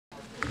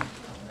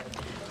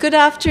Good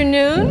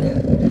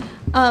afternoon.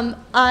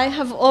 I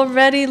have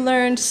already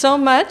learned so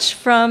much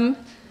from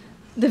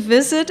the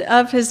visit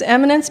of His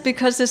Eminence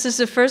because this is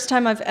the first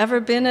time I've ever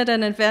been at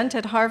an event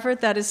at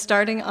Harvard that is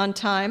starting on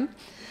time.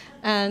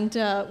 And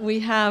we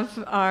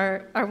have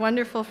our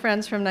wonderful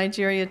friends from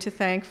Nigeria to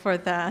thank for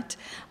that.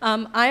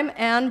 I'm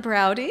Ann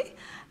Browdy,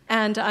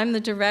 and I'm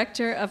the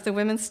director of the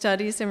Women's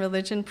Studies and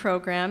Religion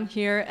program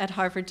here at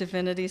Harvard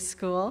Divinity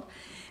School.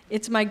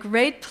 It's my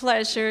great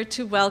pleasure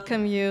to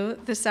welcome you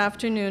this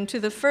afternoon to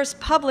the first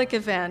public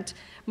event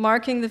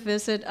marking the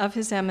visit of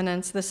His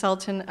Eminence, the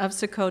Sultan of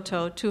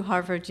Sokoto, to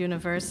Harvard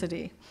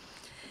University.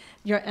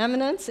 Your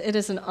Eminence, it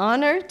is an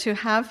honor to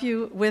have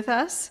you with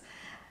us.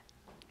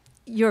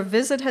 Your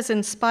visit has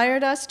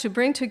inspired us to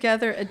bring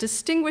together a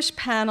distinguished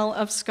panel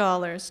of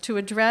scholars to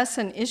address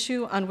an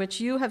issue on which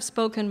you have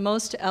spoken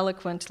most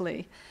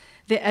eloquently,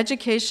 the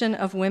education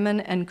of women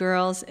and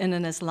girls in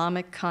an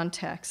Islamic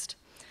context.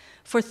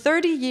 For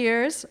 30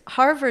 years,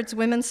 Harvard's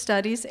Women's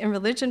Studies in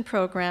Religion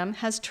program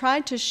has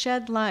tried to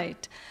shed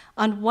light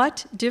on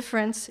what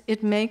difference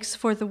it makes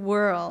for the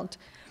world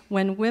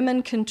when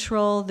women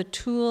control the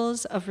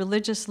tools of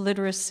religious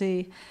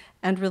literacy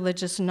and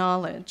religious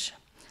knowledge.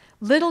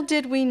 Little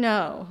did we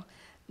know,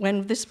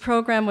 when this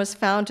program was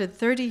founded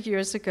 30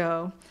 years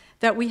ago,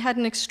 that we had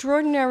an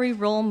extraordinary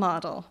role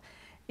model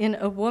in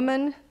a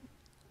woman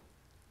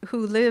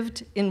who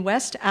lived in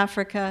West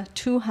Africa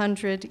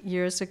 200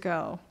 years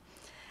ago.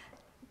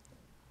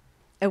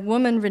 A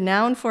woman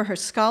renowned for her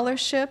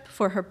scholarship,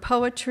 for her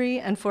poetry,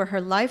 and for her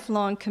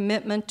lifelong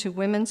commitment to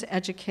women's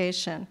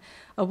education,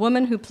 a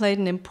woman who played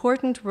an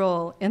important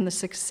role in the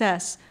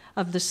success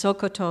of the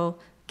Sokoto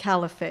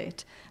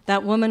Caliphate.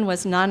 That woman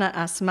was Nana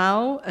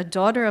Asma'u, a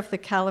daughter of the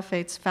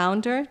Caliphate's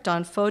founder,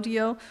 Don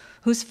Fodio,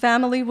 whose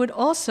family would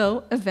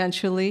also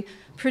eventually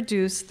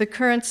produce the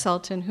current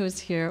Sultan who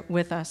is here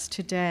with us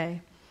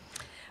today.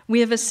 We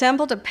have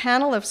assembled a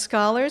panel of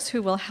scholars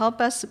who will help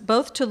us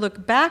both to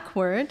look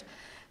backward,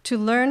 to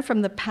learn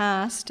from the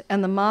past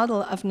and the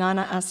model of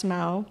Nana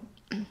Asma'u,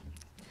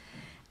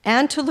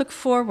 and to look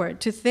forward,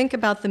 to think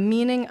about the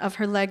meaning of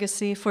her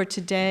legacy for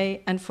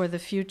today and for the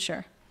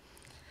future.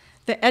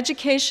 The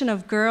education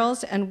of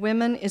girls and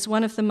women is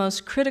one of the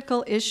most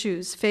critical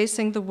issues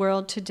facing the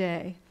world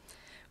today.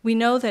 We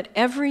know that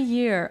every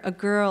year a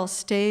girl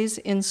stays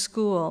in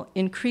school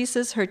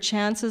increases her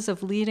chances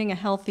of leading a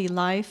healthy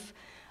life,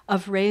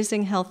 of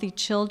raising healthy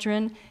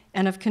children,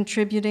 and of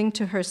contributing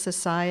to her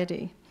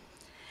society.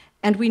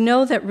 And we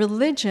know that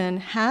religion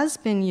has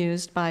been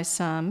used by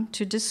some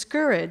to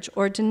discourage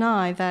or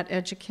deny that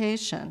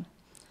education.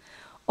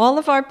 All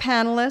of our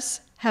panelists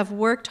have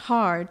worked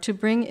hard to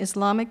bring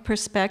Islamic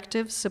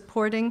perspectives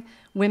supporting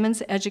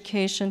women's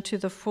education to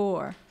the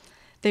fore.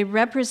 They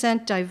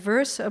represent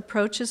diverse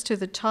approaches to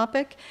the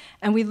topic,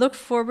 and we look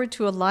forward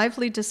to a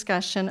lively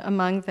discussion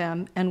among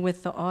them and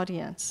with the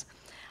audience.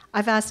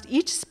 I've asked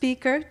each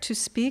speaker to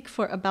speak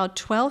for about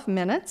 12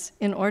 minutes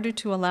in order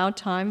to allow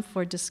time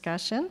for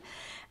discussion,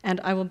 and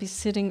I will be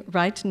sitting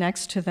right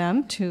next to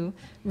them to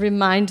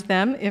remind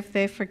them if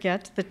they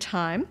forget the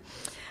time.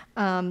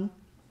 And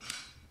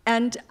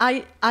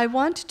I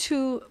want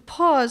to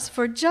pause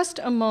for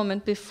just a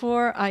moment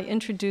before I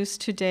introduce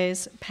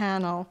today's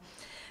panel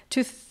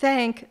to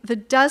thank the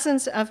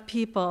dozens of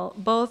people,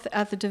 both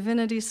at the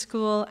Divinity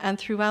School and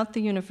throughout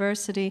the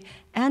university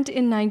and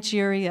in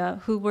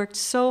Nigeria, who worked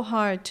so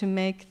hard to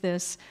make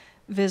this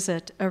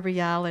visit a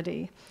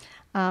reality.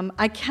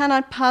 I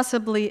cannot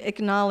possibly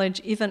acknowledge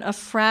even a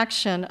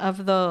fraction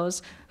of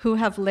those who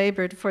have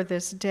labored for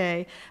this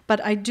day, but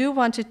I do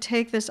want to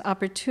take this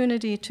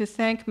opportunity to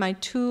thank my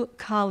two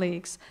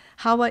colleagues,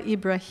 Hawa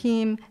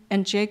Ibrahim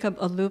and Jacob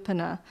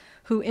Olupana,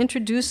 who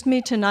introduced me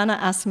to Nana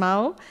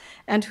Asma'u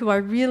and who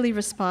are really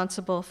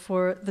responsible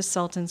for the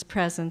Sultan's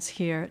presence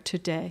here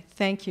today.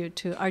 Thank you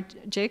to our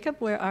Jacob,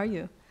 where are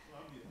you?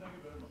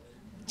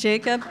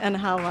 Jacob and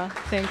Hawa,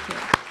 thank you.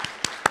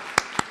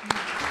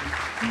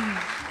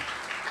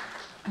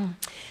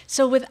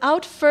 So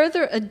without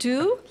further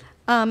ado,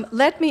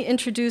 let me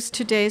introduce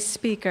today's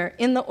speaker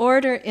in the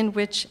order in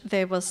which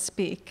they will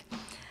speak.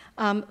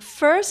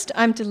 First,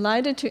 I'm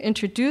delighted to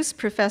introduce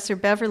Professor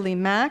Beverly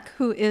Mack,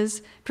 who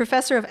is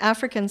Professor of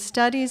African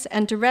Studies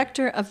and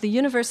Director of the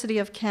University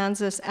of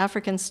Kansas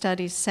African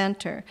Studies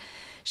Center.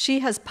 She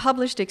has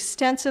published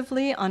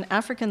extensively on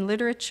African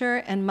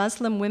literature and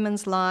Muslim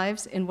women's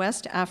lives in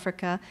West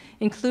Africa,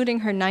 including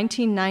her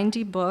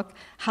 1990 book,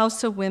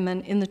 Hausa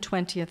Women in the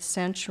 20th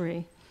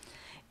Century.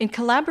 In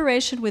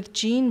collaboration with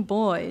Jean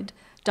Boyd,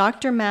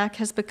 Dr. Mack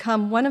has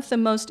become one of the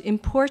most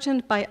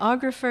important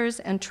biographers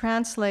and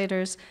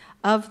translators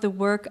of the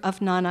work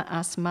of Nana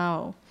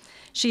Asma'u.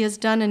 She has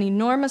done an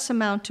enormous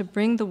amount to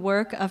bring the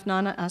work of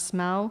Nana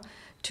Asma'u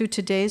to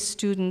today's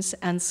students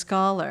and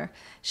scholar.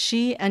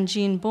 She and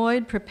Jean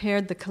Boyd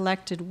prepared the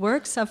collected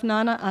works of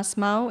Nana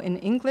Asma'u in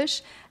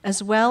English,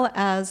 as well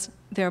as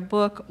their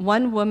book,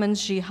 One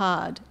Woman's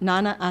Jihad,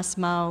 Nana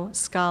Asma'u,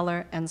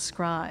 Scholar and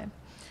Scribe.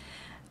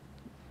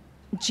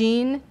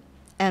 Jean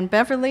and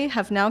Beverly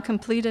have now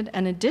completed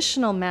an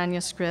additional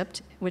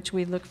manuscript which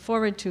we look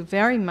forward to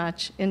very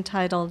much,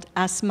 entitled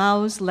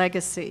Asma'u's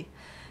Legacy,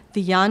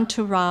 the Yan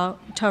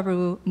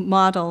Taru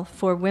model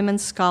for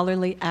women's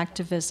scholarly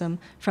activism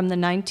from the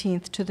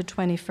 19th to the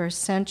 21st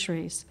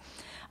centuries,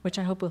 which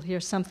I hope we'll hear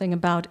something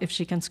about if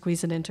she can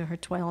squeeze it into her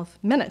 12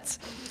 minutes.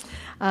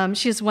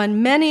 She has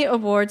won many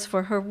awards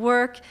for her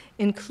work,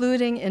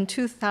 including in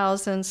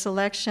 2000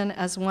 selection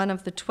as one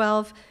of the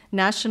 12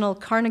 National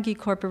Carnegie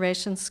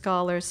Corporation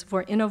Scholars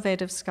for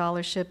Innovative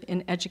Scholarship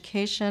in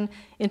Education,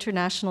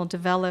 International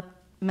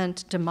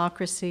Development,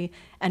 Democracy,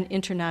 and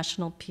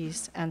International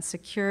Peace and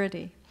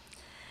Security.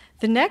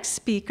 The next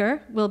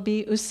speaker will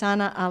be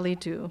Ousseina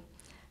Alidou.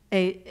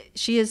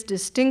 She is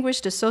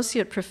Distinguished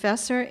Associate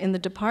Professor in the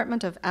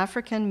Department of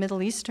African,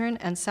 Middle Eastern,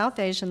 and South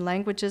Asian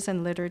Languages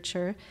and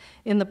Literature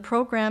in the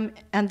program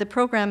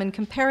in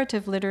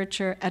Comparative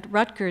Literature at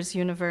Rutgers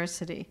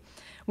University,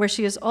 where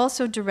she is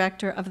also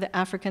Director of the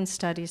African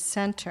Studies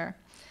Center.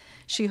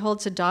 She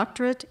holds a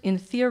doctorate in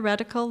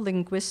Theoretical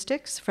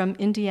Linguistics from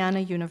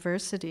Indiana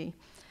University.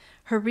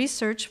 Her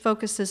research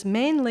focuses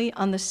mainly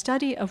on the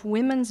study of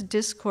women's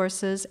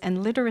discourses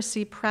and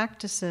literacy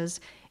practices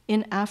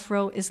in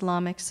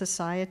Afro-Islamic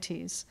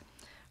societies.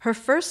 Her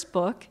first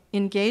book,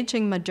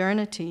 Engaging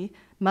Modernity,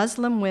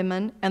 Muslim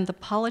Women and the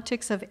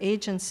Politics of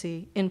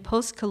Agency in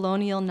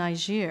Post-Colonial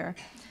Niger,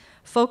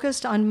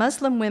 focused on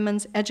Muslim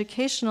women's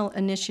educational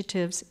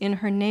initiatives in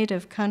her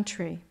native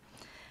country.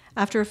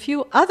 After a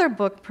few other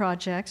book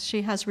projects,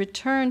 she has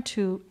returned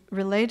to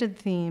related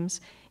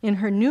themes in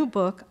her new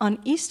book on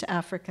East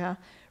Africa,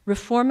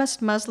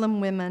 Reformist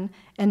Muslim Women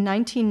and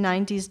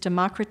 1990s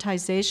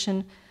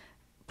Democratization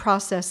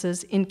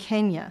Processes in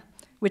Kenya,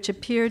 which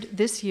appeared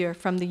this year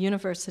from the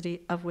University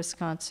of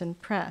Wisconsin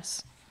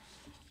Press.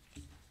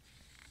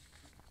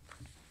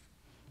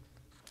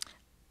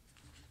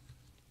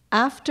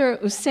 After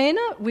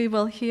Ousseina, we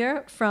will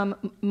hear from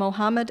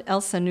Mohamed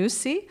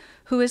Elsanousi,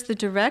 who is the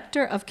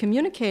Director of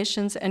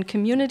Communications and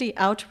Community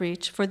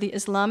Outreach for the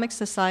Islamic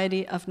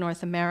Society of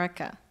North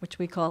America, which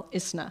we call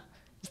ISNA.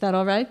 Is that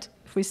all right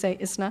if we say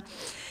ISNA?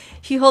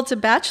 He holds a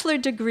bachelor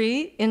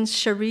degree in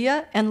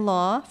Sharia and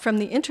law from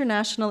the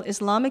International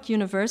Islamic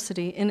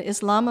University in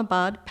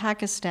Islamabad,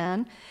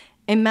 Pakistan,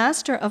 a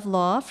Master of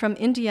Law from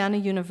Indiana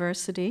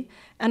University,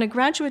 and a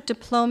graduate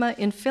diploma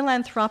in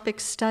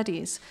Philanthropic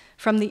Studies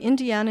from the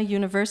Indiana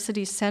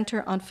University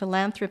Center on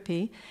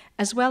Philanthropy,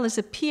 as well as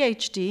a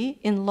PhD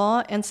in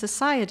Law and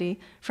Society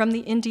from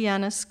the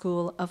Indiana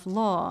School of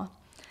Law.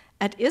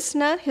 At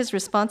ISNA, his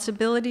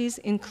responsibilities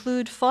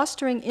include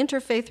fostering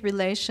interfaith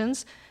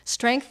relations,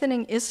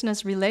 strengthening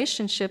ISNA's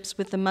relationships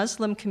with the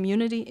Muslim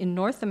community in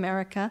North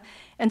America,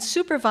 and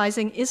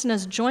supervising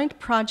ISNA's joint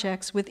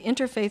projects with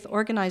interfaith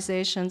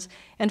organizations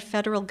and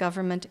federal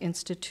government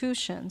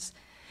institutions.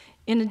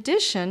 In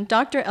addition,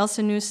 Dr.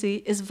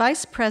 Elsanousi is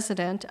Vice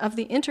President of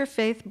the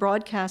Interfaith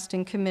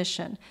Broadcasting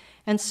Commission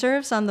and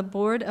serves on the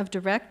board of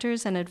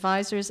directors and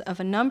advisors of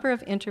a number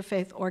of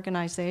interfaith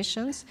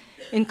organizations,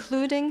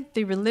 including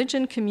the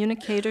Religion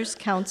Communicators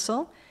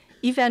Council,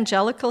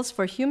 Evangelicals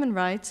for Human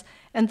Rights,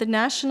 and the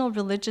National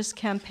Religious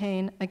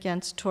Campaign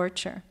Against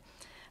Torture.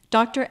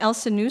 Dr.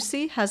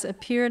 Elsanousi has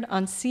appeared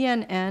on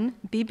CNN,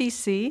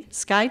 BBC,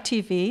 Sky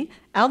TV,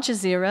 Al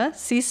Jazeera,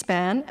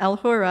 C-SPAN, Al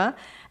Hurra,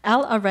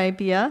 Al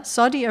Arabiya,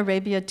 Saudi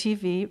Arabia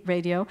TV,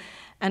 radio,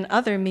 and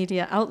other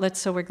media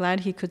outlets, so we're glad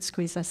he could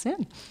squeeze us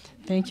in.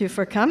 Thank you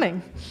for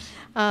coming.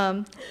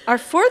 Our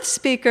fourth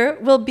speaker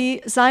will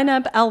be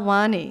Zainab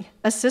Alwani,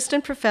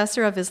 Assistant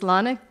Professor of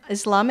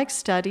Islamic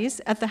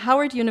Studies at the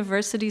Howard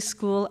University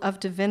School of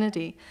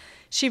Divinity.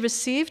 She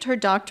received her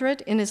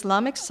doctorate in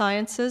Islamic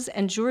Sciences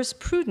and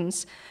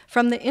Jurisprudence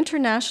from the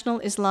International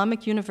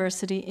Islamic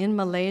University in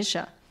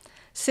Malaysia.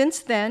 Since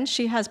then,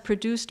 she has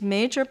produced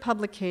major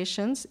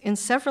publications in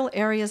several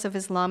areas of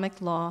Islamic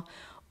law,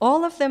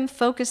 all of them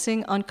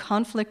focusing on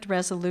conflict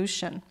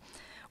resolution,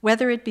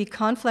 whether it be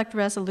conflict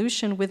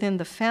resolution within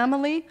the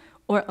family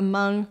or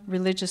among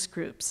religious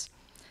groups.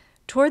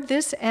 Toward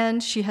this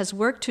end, she has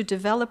worked to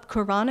develop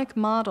Quranic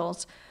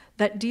models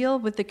that deal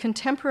with the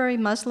contemporary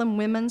Muslim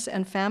women's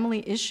and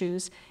family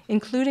issues,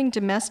 including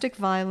domestic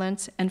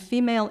violence and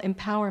female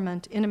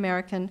empowerment in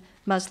American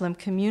Muslim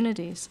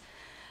communities.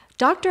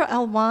 Dr.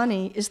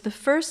 Alwani is the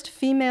first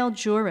female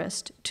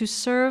jurist to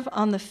serve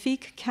on the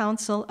Fiqh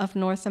Council of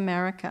North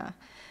America.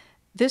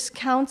 This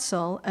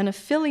council, an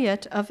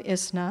affiliate of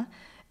ISNA,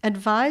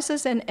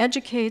 advises and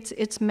educates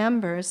its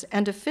members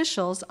and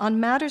officials on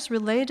matters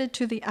related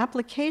to the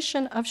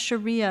application of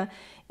Sharia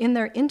in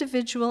their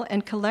individual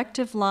and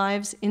collective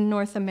lives in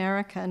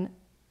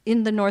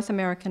the North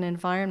American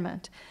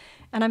environment.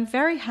 And I'm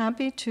very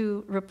happy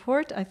to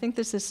report, I think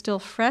this is still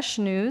fresh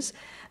news,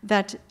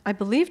 that I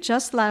believe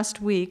just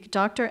last week,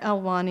 Dr.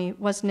 Alwani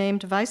was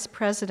named Vice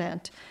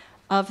President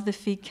of the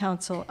Fiqh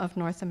Council of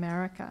North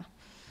America.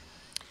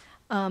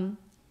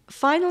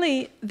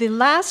 Finally, the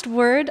last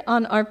word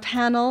on our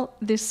panel,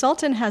 the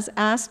Sultan has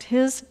asked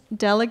his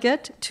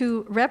delegate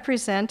to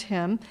represent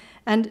him,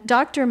 and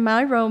Dr.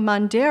 Mairo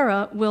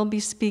Mandera will be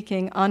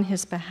speaking on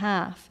his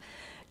behalf.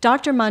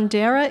 Dr.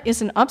 Mandera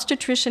is an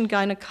obstetrician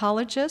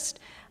gynecologist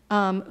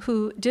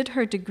who did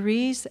her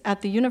degrees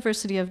at the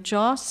University of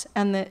Jos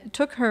and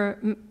took her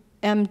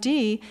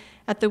MD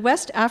at the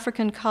West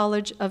African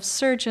College of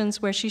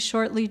Surgeons, where she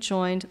shortly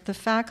joined the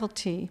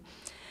faculty.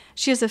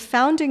 She is a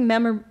founding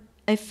member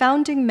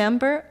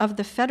of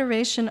the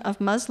Federation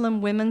of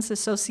Muslim Women's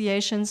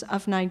Associations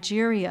of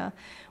Nigeria,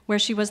 where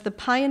she was the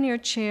pioneer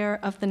chair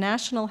of the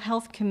National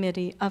Health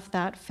Committee of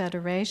that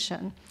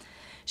federation.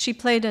 She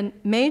played a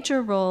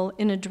major role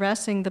in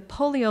addressing the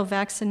polio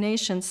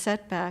vaccination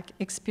setback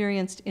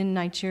experienced in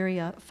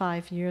Nigeria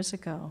 5 years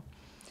ago.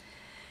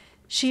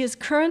 She is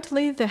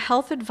currently the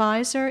health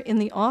advisor in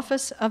the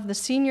Office of the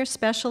Senior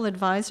Special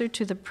Advisor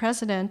to the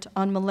President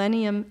on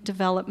Millennium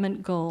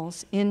Development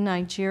Goals in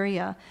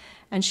Nigeria,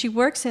 and she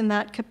works in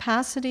that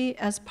capacity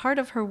as part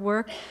of her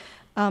work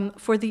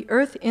for the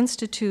Earth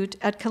Institute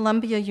at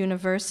Columbia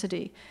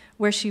University,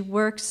 where she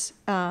works,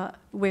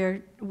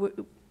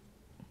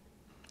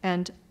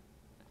 and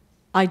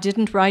I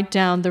didn't write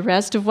down the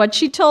rest of what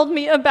she told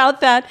me about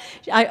that.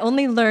 I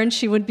only learned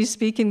she would be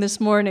speaking this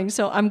morning,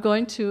 so I'm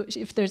going to,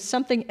 if there's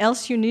something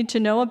else you need to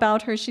know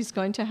about her, she's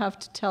going to have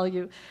to tell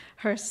you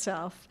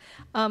herself.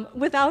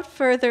 Without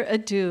further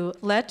ado,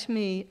 let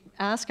me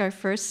ask our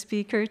first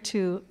speaker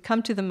to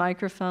come to the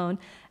microphone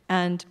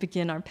and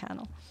begin our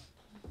panel.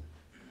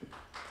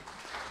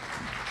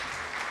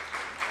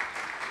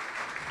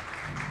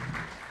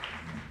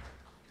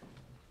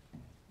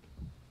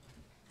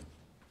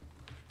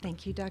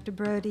 Thank you, Dr.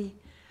 Brody.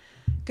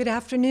 Good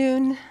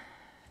afternoon.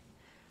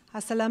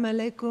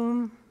 Assalamu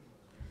alaikum.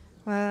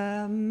 Wa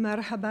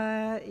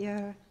marhaba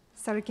ya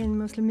Sarakin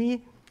Muslimi.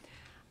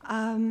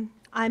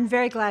 I'm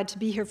very glad to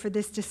be here for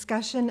this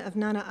discussion of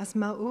Nana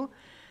Asma'u.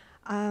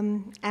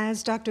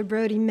 As Dr.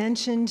 Brody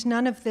mentioned,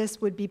 none of this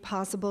would be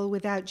possible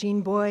without Jean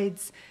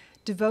Boyd's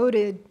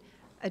devoted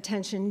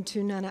attention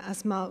to Nana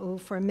Asma'u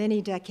for many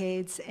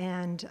decades,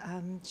 and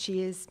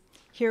she is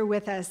here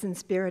with us in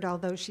spirit,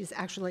 although she's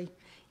actually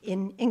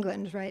in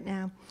England right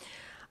now.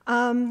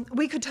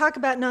 We could talk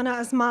about Nana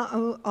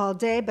Asma'u all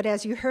day, but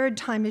as you heard,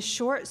 time is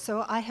short,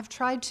 so I have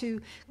tried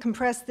to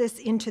compress this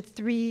into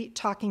 3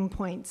 talking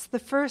points. The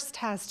first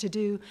has to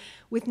do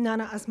with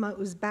Nana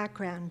Asma'u's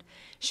background.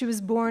 She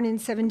was born in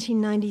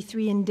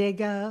 1793 in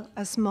Dega,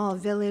 a small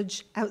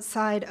village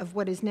outside of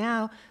what is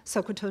now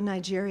Sokoto,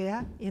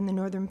 Nigeria, in the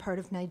northern part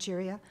of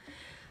Nigeria.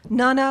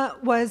 Nana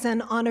was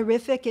an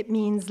honorific, it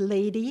means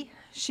lady.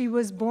 She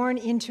was born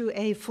into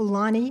a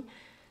Fulani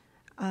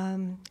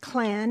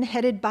clan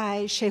headed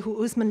by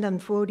Shehu Usman Dan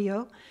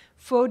Fodio.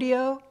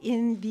 Fodio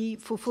in the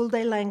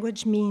Fulfulde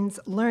language means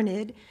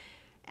learned,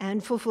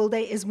 and Fulfulde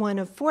is one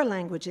of 4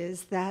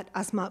 languages that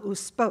Asma'u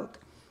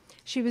spoke.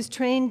 She was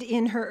trained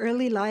in her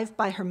early life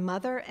by her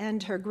mother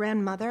and her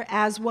grandmother,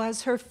 as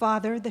was her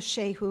father, the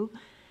Shehu,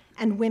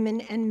 and women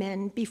and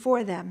men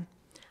before them.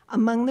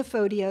 Among the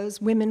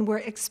Fodios, women were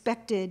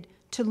expected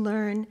to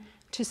learn,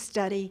 to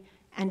study,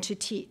 and to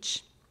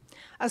teach.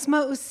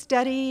 Asma'u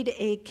studied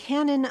a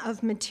canon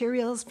of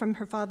materials from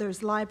her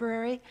father's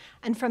library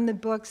and from the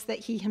books that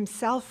he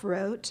himself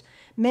wrote.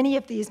 Many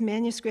of these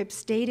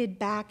manuscripts dated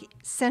back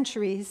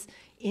centuries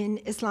in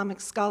Islamic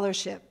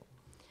scholarship.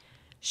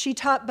 She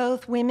taught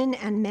both women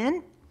and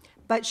men,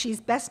 but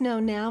she's best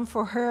known now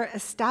for her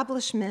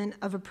establishment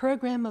of a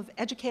program of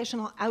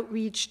educational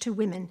outreach to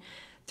women,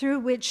 through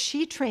which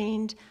she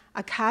trained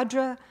a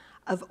cadre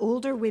of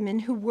older women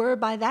who were,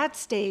 by that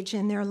stage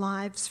in their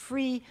lives,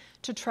 free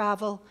to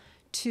travel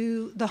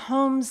to the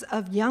homes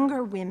of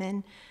younger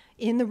women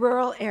in the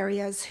rural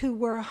areas who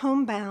were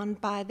homebound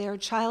by their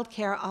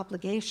childcare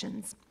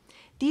obligations.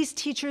 These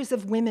teachers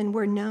of women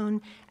were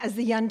known as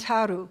the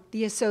Yantaru,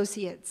 the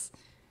associates.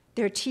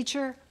 Their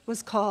teacher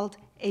was called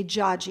a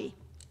Jaji.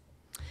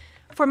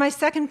 For my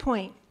second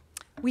point,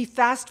 we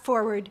fast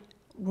forward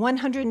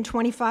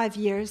 125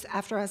 years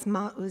after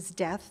Asma'u's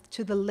death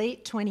to the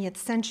late 20th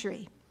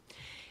century.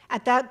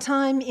 At that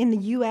time in the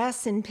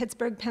US, in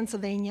Pittsburgh,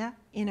 Pennsylvania,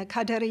 in a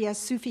Qadariya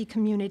Sufi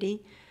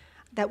community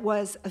that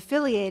was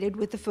affiliated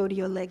with the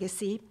Fodio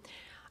legacy,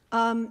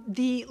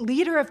 the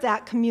leader of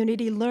that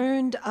community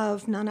learned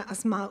of Nana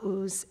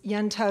Asma'u's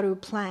Yantaru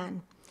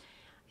plan.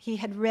 He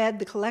had read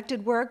the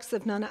collected works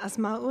of Nana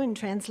Asma'u in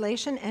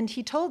translation, and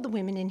he told the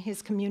women in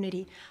his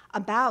community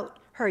about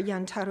her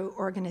Yantaru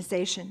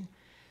organization.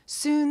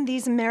 Soon,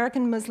 these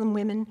American Muslim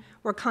women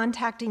were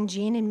contacting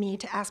Jean and me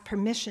to ask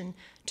permission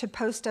to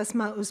post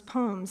Asma'u's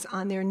poems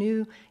on their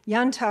new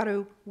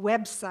Yantaru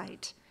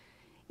website.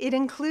 It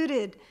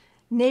included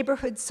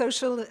neighborhood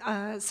social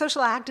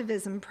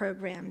activism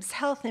programs,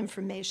 health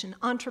information,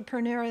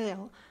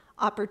 entrepreneurial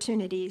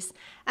opportunities,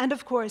 and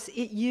of course,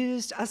 it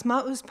used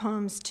Asma'u's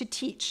poems to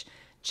teach,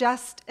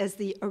 just as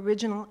the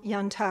original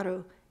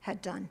Yantaru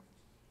had done.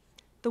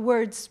 The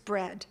word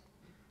spread.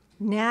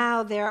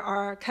 Now there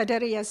are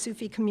Qadariya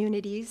Sufi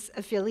communities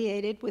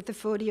affiliated with the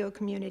Fodio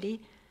community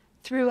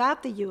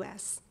throughout the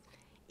US.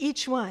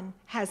 Each one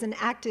has an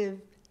active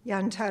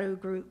Yantaru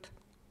group.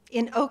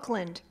 In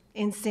Oakland,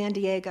 in San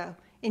Diego,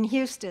 in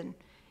Houston,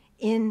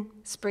 in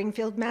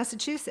Springfield,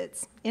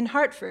 Massachusetts, in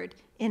Hartford,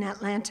 in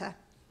Atlanta.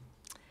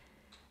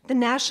 The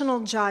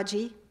National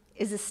Jaji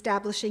is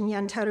establishing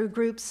Yantaru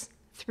groups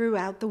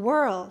throughout the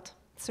world,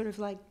 sort of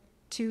like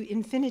to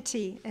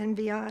infinity and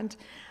beyond,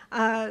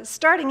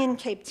 starting in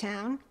Cape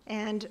Town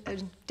and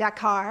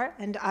Dakar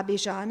and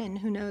Abidjan and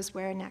who knows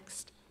where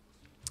next.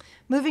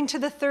 Moving to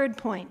the third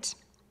point,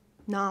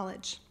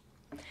 knowledge.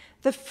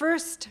 The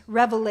first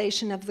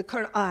revelation of the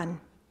Quran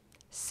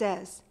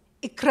says,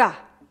 Iqra,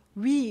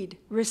 read,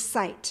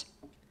 recite.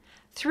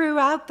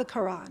 Throughout the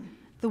Quran,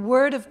 the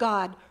Word of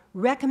God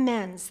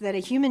recommends that a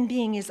human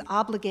being is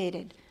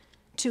obligated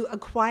to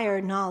acquire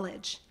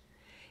knowledge.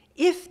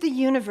 If the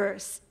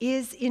universe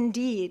is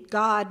indeed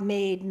God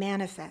made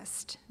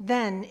manifest,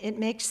 then it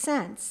makes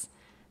sense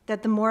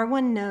that the more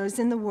one knows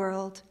in the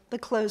world, the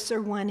closer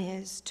one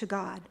is to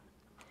God.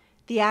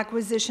 The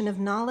acquisition of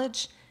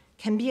knowledge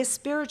can be a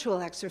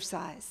spiritual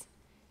exercise.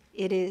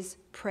 It is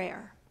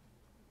prayer.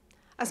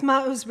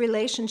 Asma'u's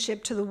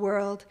relationship to the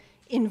world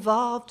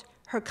involved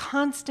her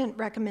constant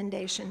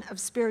recommendation of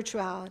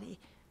spirituality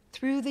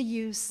through the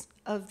use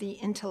of the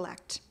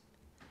intellect.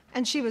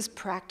 And she was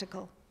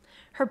practical.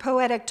 Her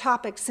poetic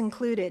topics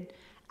included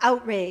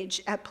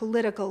outrage at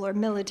political or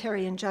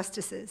military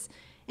injustices,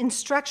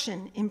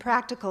 instruction in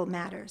practical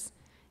matters,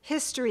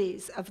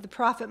 histories of the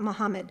Prophet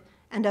Muhammad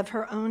and of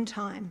her own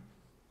time.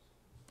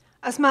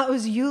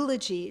 Asma'u's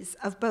eulogies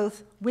of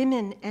both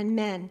women and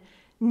men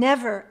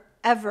never,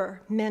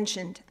 ever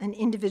mentioned an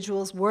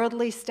individual's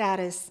worldly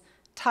status,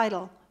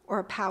 title,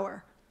 or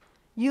power.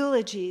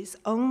 Eulogies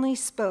only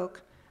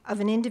spoke of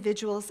an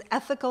individual's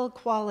ethical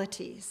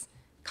qualities,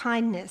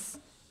 kindness,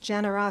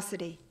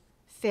 generosity,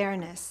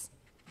 fairness.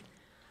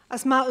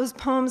 Asma'u's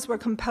poems were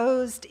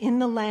composed in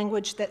the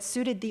language that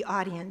suited the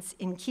audience,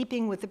 in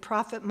keeping with the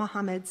Prophet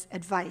Muhammad's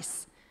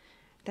advice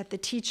that the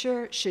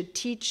teacher should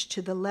teach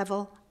to the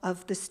level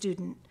of the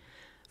student.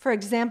 For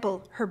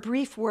example, her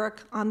brief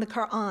work on the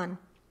Quran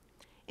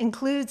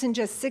includes in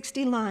just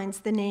 60 lines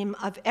the name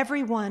of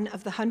every one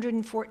of the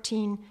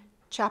 114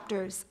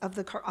 chapters of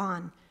the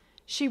Quran.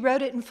 She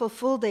wrote it in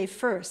Fulfulde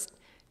first,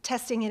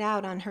 testing it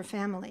out on her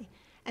family,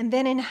 and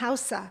then in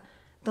Hausa,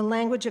 the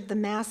language of the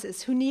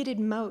masses who needed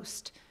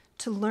most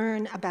to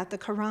learn about the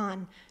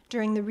Quran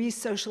during the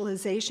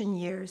resocialization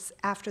years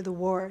after the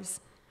wars.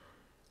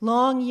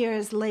 Long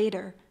years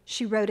later,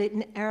 she wrote it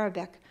in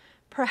Arabic,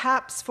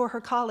 perhaps for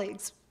her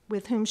colleagues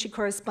with whom she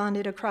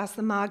corresponded across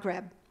the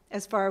Maghreb,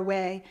 as far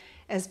away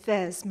as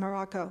Fez,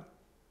 Morocco.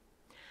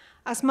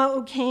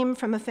 Asma'u came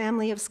from a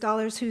family of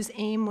scholars whose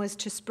aim was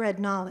to spread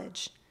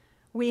knowledge.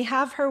 We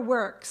have her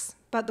works,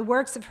 but the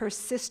works of her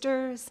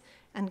sisters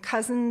and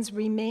cousins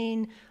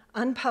remain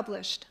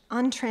unpublished,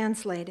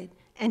 untranslated,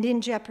 and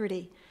in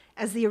jeopardy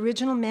as the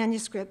original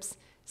manuscripts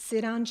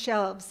sit on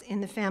shelves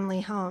in the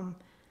family home.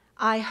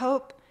 I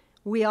hope,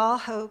 we all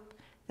hope,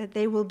 that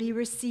they will be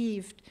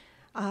received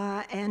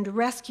and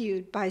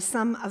rescued by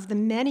some of the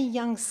many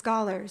young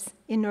scholars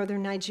in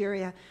northern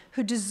Nigeria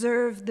who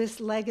deserve this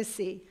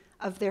legacy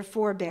of their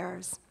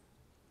forebears.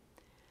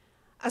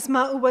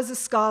 Asma'u was a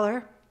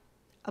scholar,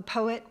 a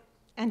poet,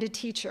 and a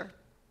teacher.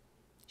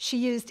 She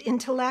used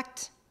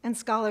intellect and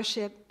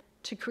scholarship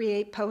to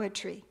create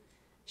poetry.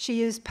 She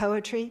used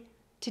poetry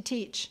to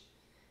teach.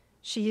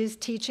 She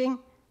used teaching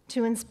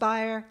to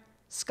inspire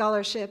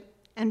scholarship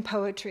and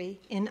poetry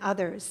in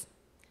others.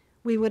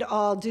 We would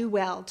all do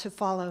well to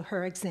follow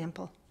her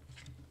example.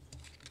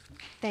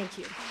 Thank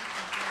you.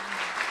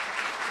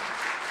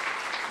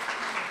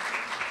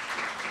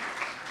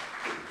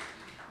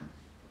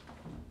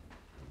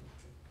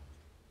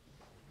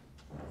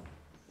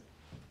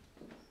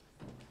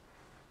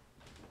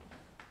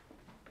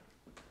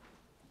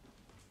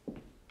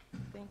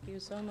 Thank you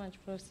so much,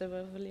 Professor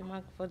Beverly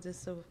Mack, for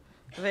this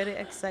very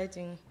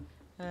exciting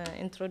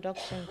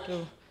introduction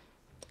to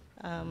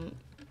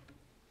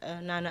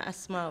Nana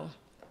Asma'u.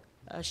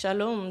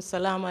 Shalom,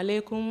 salam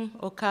alaikum,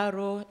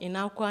 okaro,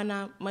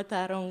 inakwana,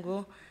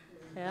 matarango.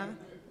 Yeah.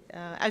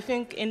 I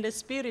think in the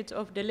spirit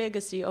of the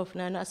legacy of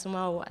Nana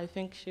Asma'u, I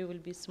think she will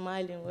be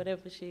smiling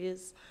wherever she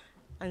is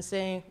and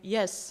saying,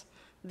 yes,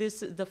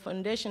 this the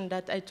foundation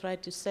that I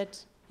tried to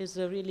set is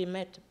really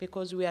met,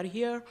 because we are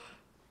here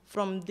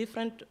from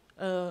different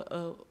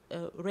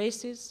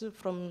races,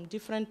 from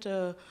different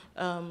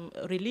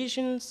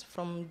religions,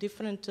 from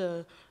different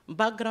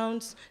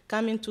backgrounds,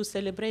 coming to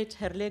celebrate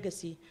her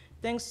legacy.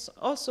 Thanks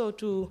also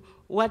to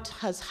what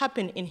has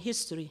happened in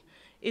history.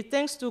 It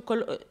thanks to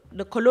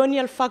the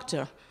colonial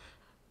factor.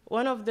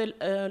 One of the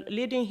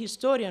leading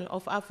historians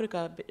of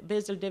Africa,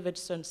 Basil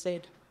Davidson,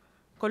 said,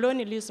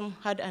 colonialism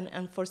had an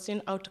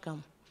unforeseen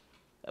outcome.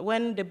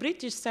 When the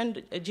British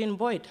sent Jean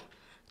Boyd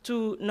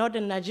to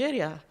northern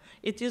Nigeria,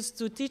 it is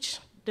to teach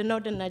the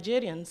northern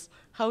Nigerians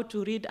how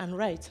to read and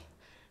write.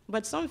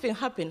 But something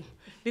happened,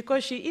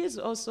 because she is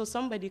also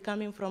somebody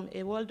coming from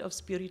a world of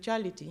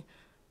spirituality.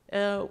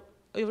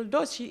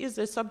 Although she is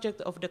a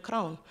subject of the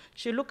crown,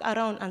 she looked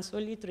around and saw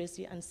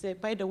literacy and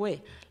said, by the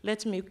way,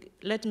 let me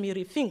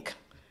rethink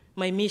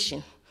my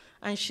mission.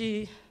 And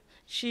she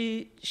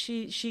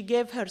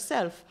gave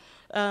herself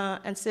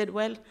and said,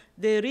 well,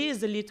 there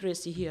is a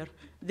literacy here.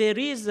 there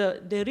is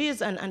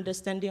an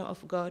understanding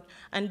of God,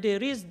 and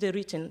there is the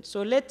written.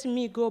 So let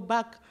me go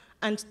back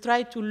and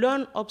try to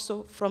learn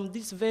also from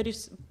these very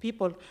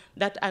people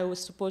that I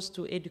was supposed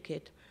to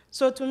educate.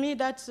 So to me,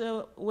 that's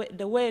the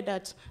way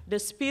that the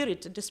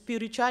spirit, the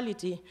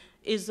spirituality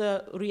is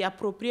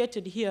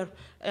reappropriated here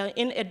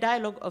in a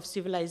dialogue of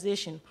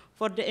civilization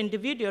for the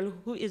individual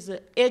who is an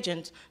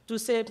agent to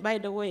say, by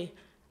the way,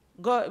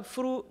 God,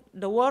 through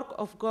the work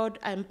of God,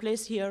 I'm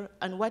placed here,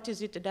 and what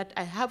is it that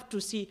I have to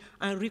see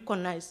and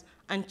recognize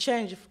and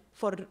change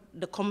for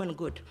the common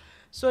good?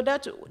 So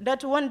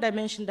that one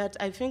dimension that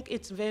I think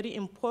it's very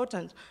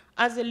important.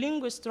 As a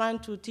linguist trying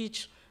to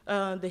teach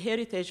the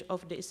heritage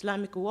of the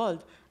Islamic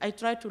world, I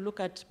try to look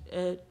at,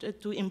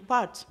 to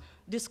impart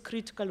this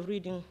critical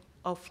reading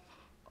of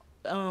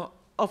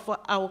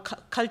our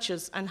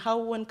cultures and how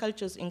when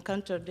cultures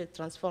encounter, they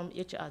transform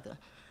each other.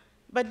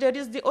 But there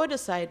is the other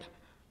side.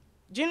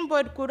 Jean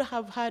Boyd could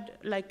have had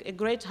like a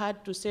great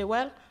heart to say,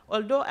 well,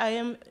 although I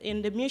am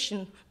in the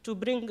mission to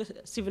bring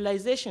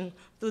civilization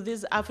to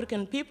these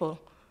African people,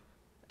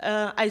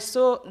 I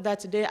saw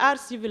that they are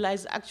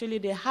civilized. Actually,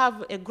 they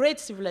have a great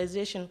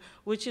civilization,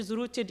 which is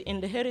rooted in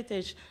the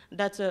heritage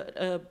that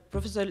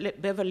Professor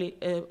Beverly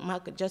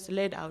Mack just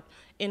laid out,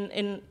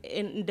 in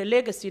the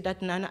legacy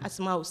that Nana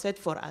Asma'u set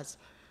for us.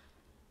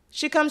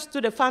 She comes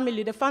to the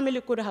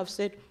family could have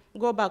said,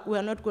 go back, we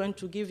are not going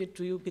to give it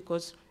to you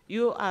because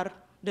you are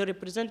the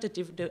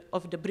representative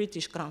of the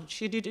British Crown.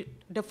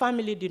 The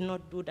family did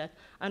not do that,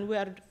 and we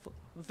are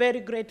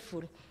very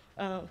grateful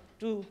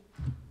to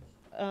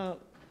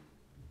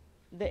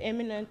the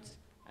Eminence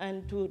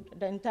and to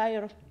the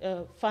entire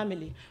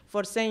family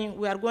for saying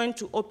we are going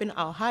to open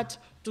our heart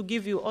to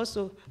give you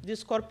also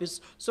this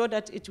corpus so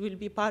that it will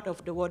be part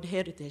of the World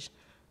Heritage.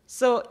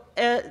 So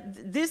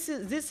this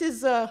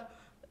is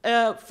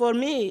for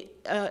me,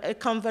 a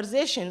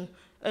conversation,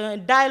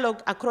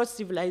 dialogue across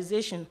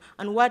civilization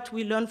and what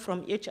we learn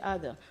from each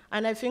other.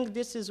 And I think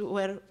this is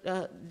where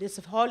this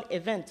whole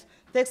event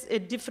takes a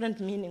different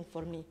meaning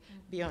for me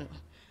beyond.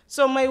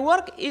 So my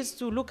work is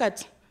to look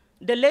at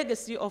the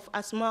legacy of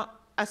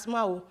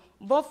Asma'u,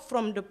 both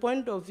from the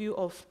point of view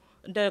of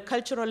the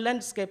cultural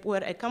landscape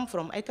where I come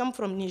from. I come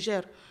from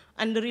Niger,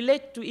 and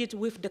relate to it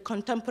with the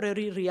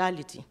contemporary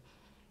reality.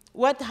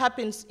 What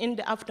happens in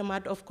the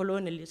aftermath of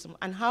colonialism,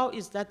 and how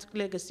is that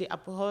legacy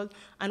upheld,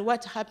 and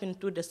what happened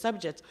to the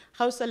subject?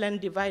 How's the land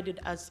divided,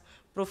 as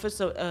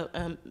Professor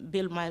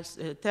Bill Miles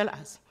tell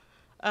us?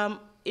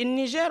 In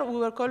Niger, we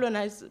were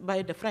colonized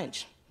by the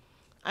French.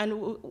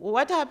 And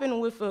what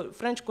happened with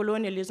French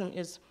colonialism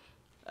is,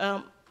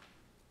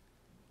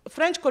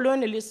 French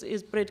colonialism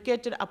is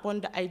predicated upon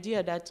the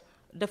idea that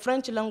the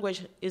French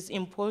language is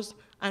imposed,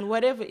 and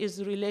whatever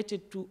is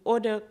related to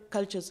other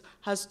cultures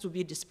has to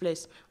be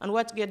displaced. And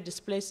what gets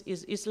displaced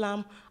is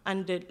Islam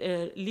and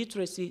the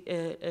literacy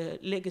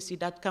legacy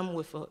that come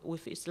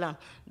with Islam.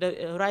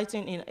 The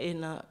writing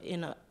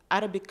in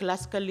Arabic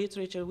classical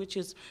literature, which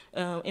is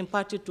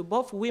imparted to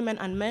both women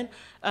and men,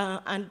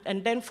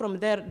 and then from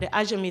there, the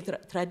Ajami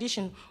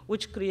tradition,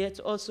 which creates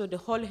also the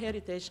whole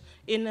heritage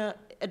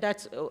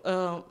that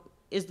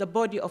is the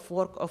body of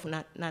work of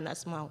Nana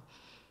Asma'u.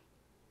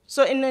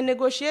 So in a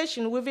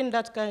negotiation within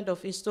that kind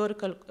of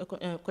historical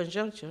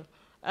conjuncture,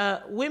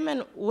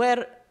 women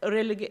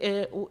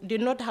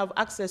did not have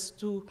access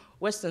to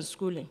Western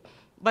schooling.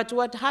 But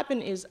what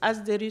happened is,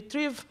 as they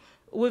retrieve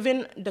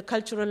within the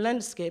cultural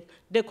landscape,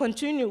 they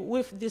continue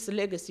with this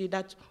legacy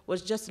that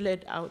was just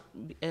laid out,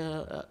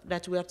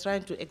 that we are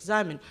trying to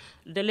examine,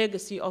 the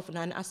legacy of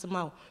Nana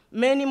Asma'u.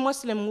 Many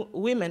Muslim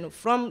women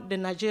from the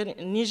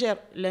Niger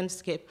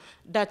landscape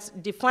that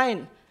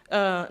define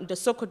the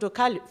Sokoto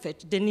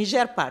Caliphate, the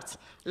Niger part.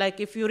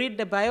 Like if you read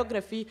the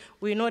biography,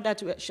 we know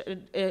that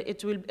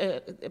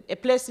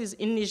places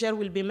in Niger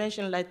will be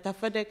mentioned like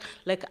Tafadek,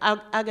 like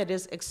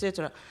Agadez,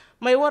 etc.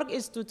 My work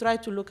is to try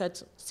to look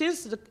at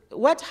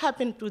what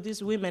happened to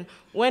these women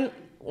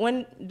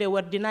when they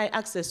were denied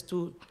access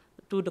to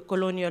the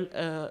colonial,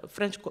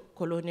 French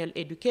colonial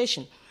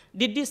education.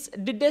 Did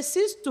they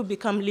cease to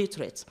become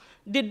literate?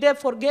 Did they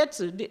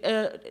forget,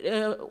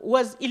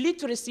 was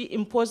illiteracy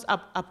imposed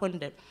upon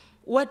them?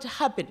 What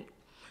happened?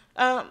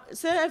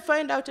 So I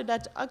find out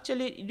that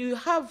actually you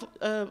have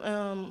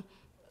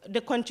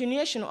the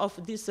continuation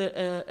of this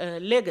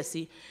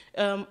legacy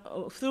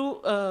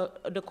through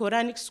the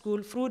Quranic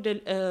school, through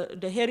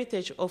the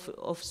heritage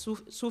of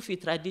Sufi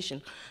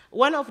tradition.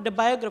 One of the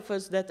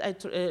biographies that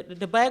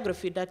the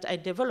biography that I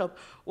developed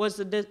was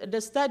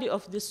the study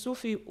of this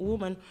Sufi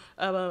woman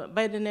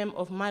by the name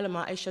of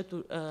Malama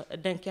Aishatu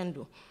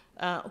Dankendo,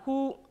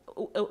 who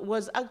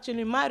was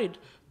actually married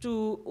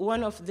to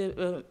one of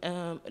the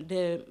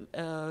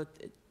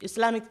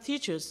Islamic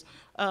teachers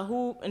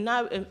who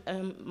now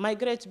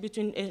migrates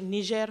between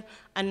Niger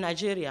and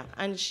Nigeria.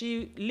 And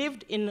she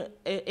lived in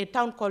a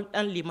town called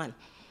Anliman.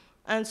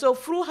 And so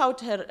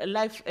throughout her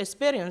life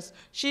experience,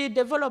 she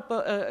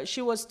developed,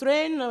 she was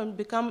trained and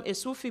become a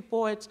Sufi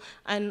poet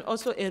and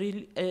also a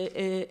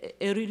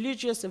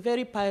religious, a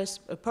very pious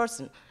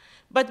person.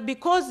 But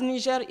because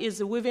Niger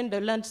is within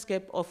the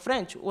landscape of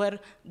French, where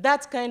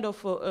that kind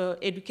of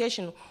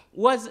education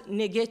was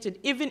negated,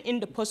 even in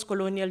the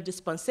post-colonial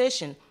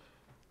dispensation,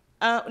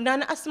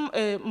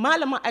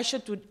 Malama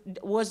Aishatu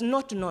was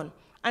not known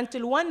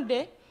until one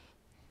day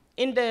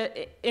in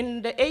the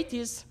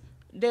 80s,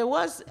 there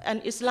was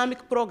an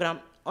Islamic program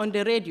on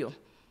the radio.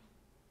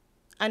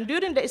 And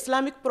during the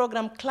Islamic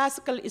program,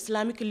 classical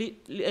Islamic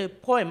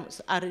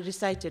poems are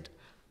recited.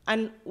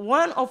 And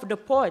one of the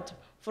poets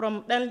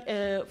from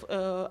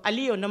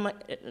Aliyo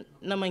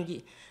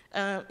Namangi,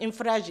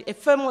 Infraji, a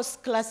famous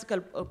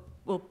classical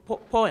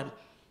poem,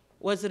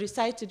 was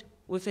recited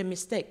with a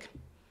mistake.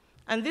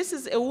 And this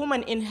is a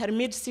woman in her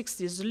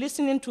mid-60s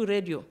listening to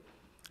radio.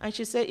 And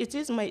she said, it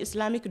is my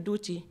Islamic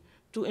duty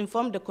to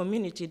inform the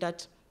community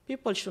that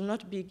people should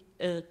not be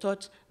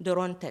taught the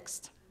wrong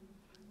text.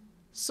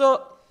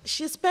 So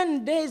she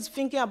spent days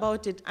thinking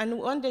about it. And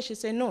one day she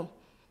said, no,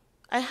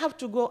 I have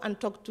to go and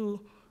talk to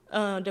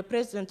the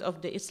president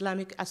of the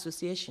Islamic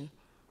Association,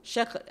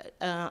 Sheikh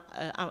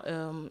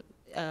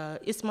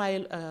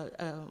Ismail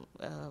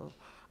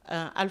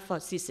Alpha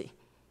Sisi.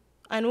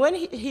 And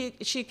when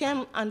she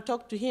came and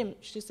talked to him,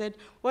 she said,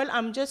 well,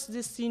 I'm just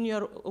this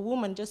senior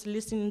woman just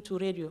listening to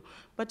radio,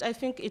 but I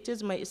think it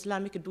is my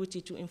Islamic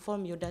duty to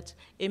inform you that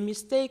a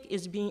mistake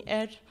is being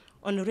aired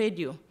on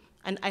radio,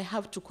 and I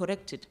have to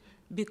correct it,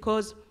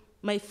 because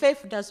my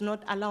faith does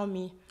not allow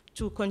me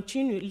to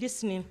continue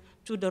listening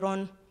to the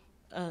wrong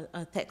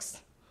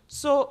text.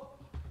 So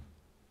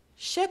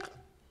Sheikh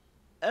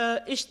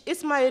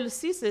Ismail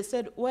Sisi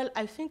said, well,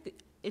 I think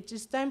it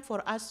is time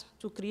for us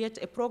to create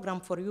a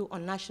program for you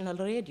on national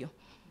radio.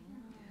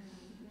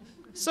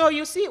 So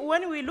you see,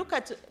 when we look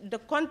at the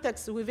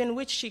context within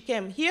which she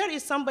came, here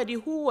is somebody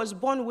who was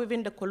born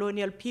within the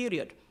colonial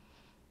period,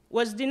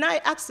 was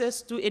denied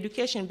access to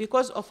education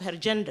because of her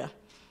gender,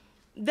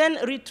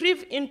 then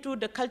retrieved into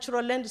the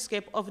cultural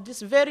landscape of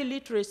this very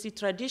literacy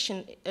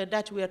tradition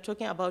that we are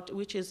talking about,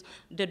 which is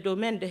the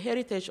domain, the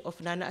heritage of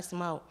Nana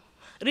Asma'u,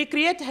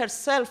 recreate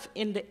herself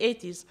in the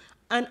 80s,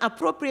 and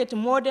appropriate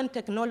modern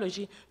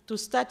technology to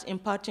start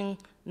imparting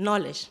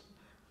knowledge.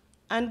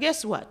 And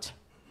guess what?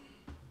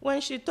 When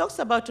she talks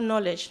about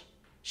knowledge,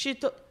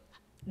 the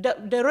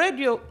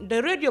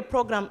radio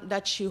program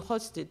that she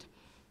hosted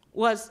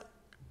was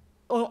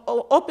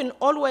open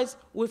always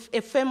with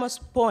a famous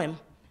poem,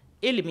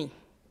 Ilmi.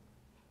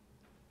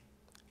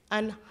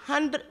 And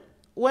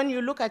when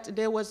you look at it,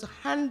 there was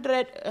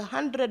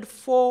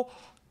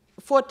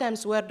 104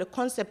 times where the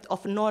concept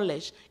of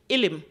knowledge,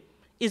 ilm,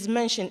 is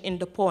mentioned in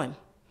the poem.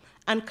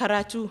 And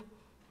karatu.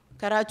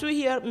 Karatu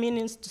here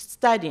means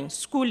studying,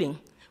 schooling.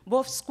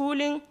 Both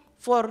schooling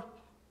for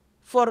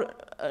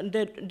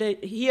the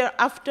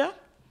hereafter,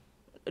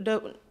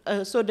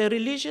 so the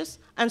religious,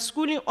 and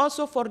schooling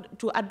also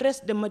to address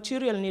the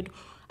material need.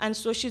 And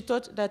so she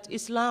thought that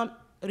Islam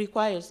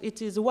requires,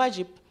 it is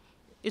wajib,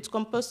 it's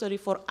compulsory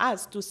for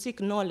us to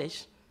seek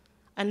knowledge.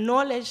 And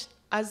knowledge,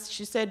 as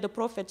she said, the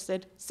Prophet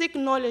said, seek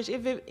knowledge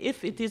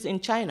if it is in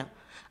China.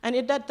 And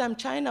at that time,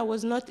 China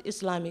was not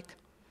Islamic.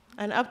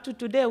 And up to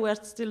today, we're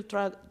still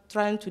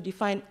trying to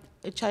define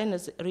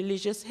China's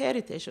religious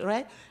heritage,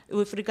 right,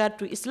 with regard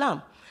to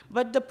Islam.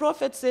 But the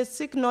Prophet says,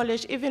 seek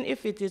knowledge even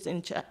if it is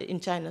in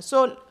China.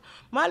 So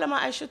Malama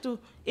Aishatu,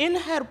 in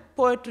her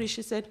poetry,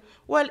 she said,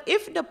 well,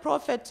 if the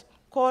Prophet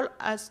called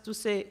us to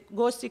say,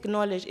 go seek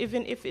knowledge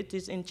even if it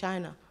is in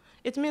China,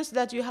 it means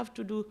that you have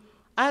to do,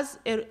 as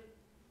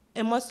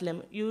a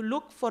Muslim, you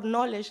look for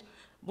knowledge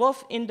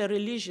both in the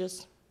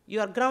religious, you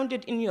are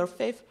grounded in your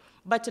faith,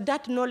 but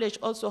that knowledge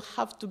also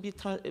have to be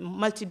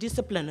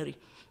multidisciplinary,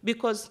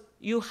 because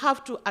you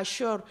have to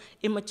assure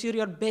a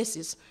material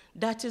basis.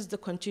 That is the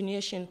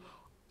continuation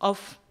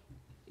of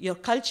your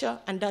culture,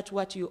 and that's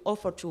what you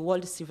offer to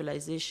world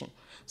civilization.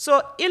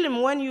 So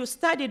ilm, when you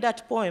study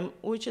that poem,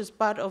 which is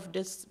part of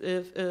this,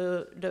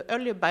 the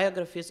early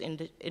biographies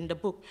in the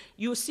book,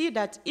 you see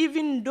that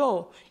even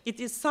though it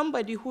is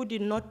somebody who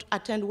did not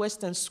attend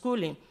Western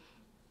schooling,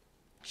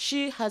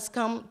 she has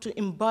come to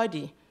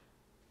embody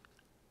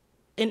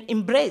an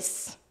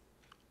embrace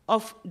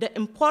of the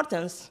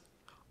importance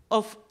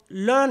of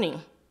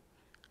learning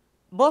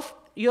both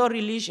your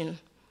religion,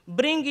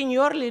 bringing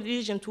your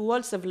religion to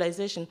world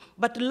civilization,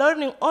 but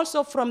learning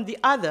also from the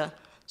other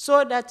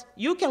so that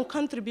you can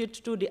contribute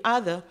to the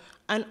other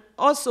and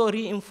also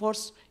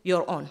reinforce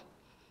your own.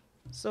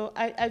 So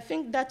I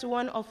think that's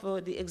one of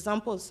the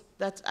examples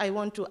that I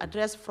want to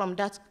address from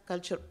that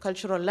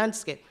cultural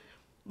landscape.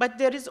 But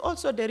there is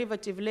also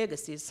derivative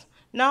legacies.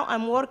 Now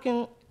I'm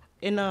working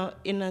in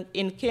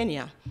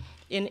Kenya,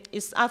 in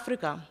East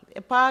Africa,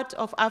 a part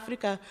of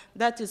Africa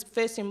that is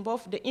facing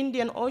both the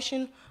Indian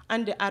Ocean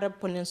and the Arab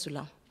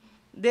Peninsula.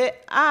 They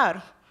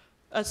are,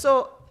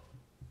 so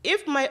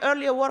if my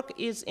earlier work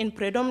is in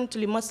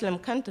predominantly Muslim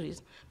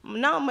countries,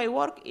 now my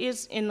work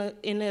is in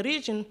a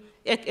region,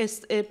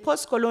 a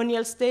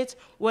post-colonial state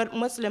where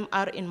Muslims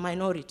are in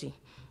minority.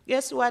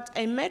 Guess what?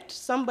 I met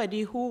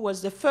somebody who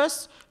was the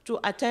first to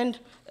attend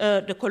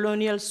the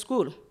colonial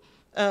school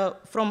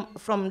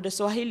from the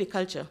Swahili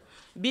culture.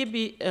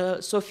 Bibi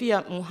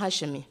Sophia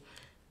Muhashemi.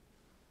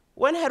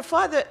 When her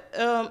father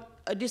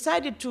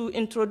decided to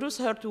introduce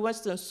her to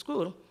Western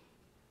school,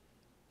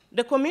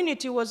 the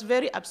community was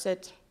very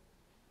upset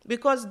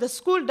because the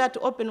school that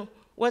opened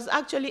was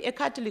actually a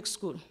Catholic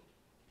school.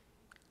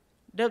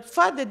 The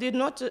father did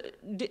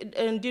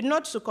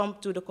not succumb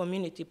to the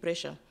community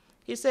pressure.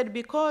 He said,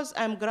 because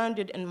I'm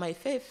grounded in my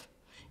faith,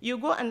 you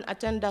go and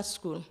attend that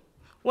school.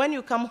 When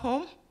you come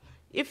home,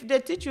 if they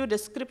teach you the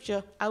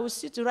scripture, I will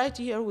sit right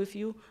here with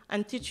you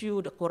and teach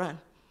you the Quran.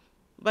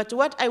 But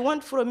what I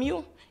want from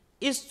you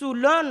is to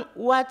learn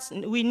what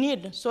we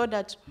need so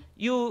that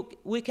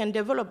we can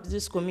develop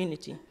this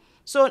community.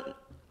 So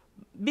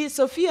Bi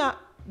Sophia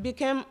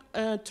became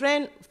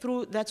trained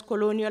through that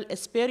colonial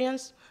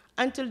experience.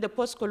 Until the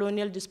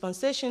post-colonial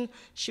dispensation,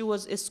 she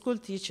was a school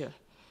teacher.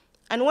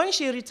 And when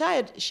she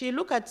retired, she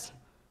looked at,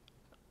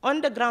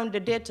 on the ground, the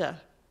data,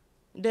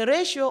 the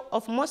ratio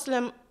of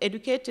Muslim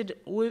educated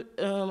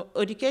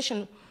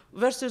education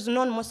versus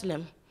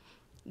non-Muslim.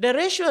 The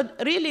ratio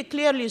really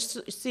clearly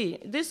see,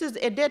 this is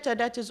a data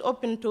that is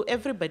open to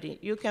everybody.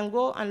 You can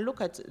go and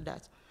look at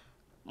that.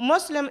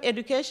 Muslim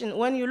education,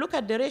 when you look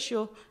at the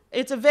ratio,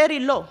 it's very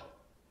low.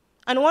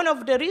 And one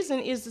of the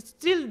reasons is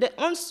still the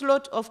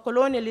onslaught of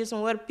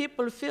colonialism, where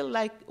people feel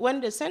like when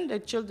they send their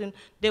children,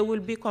 they will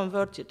be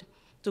converted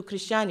to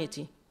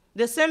Christianity.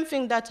 The same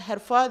thing that her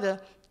father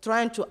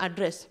trying to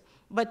address.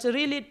 But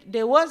really,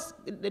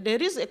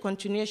 there is a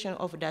continuation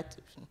of that.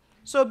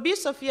 So Bi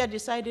Sophia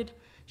decided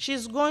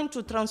she's going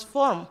to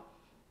transform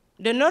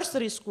the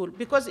nursery school,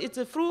 because it's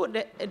through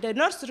the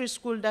nursery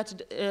school that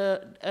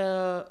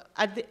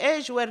at the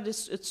age where the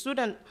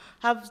student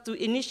have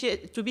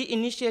to be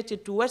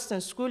initiated to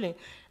Western schooling,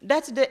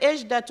 that's the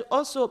age that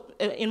also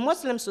in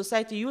Muslim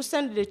society you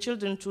send the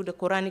children to the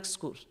Quranic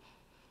schools.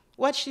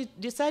 What she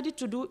decided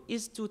to do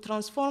is to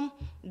transform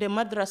the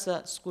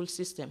madrasa school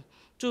system,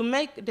 to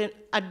make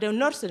at the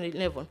nursery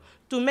level,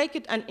 to make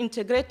it an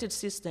integrated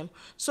system,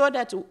 so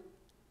that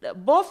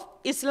both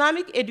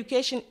Islamic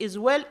education is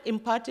well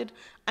imparted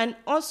and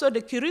also the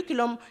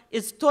curriculum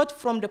is taught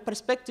from the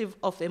perspective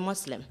of a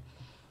Muslim.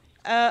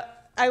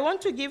 I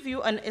want to give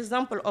you an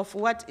example of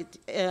what it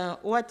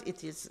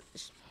is.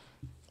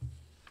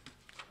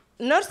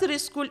 Nursery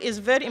school is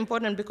very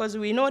important because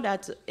we know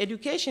that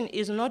education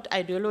is not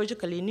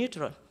ideologically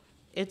neutral.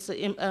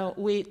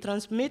 We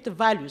transmit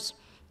values.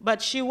 But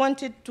she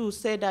wanted to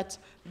say that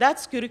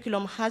that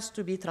curriculum has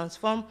to be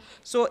transformed.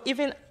 So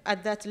even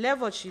at that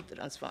level, she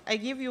transformed. I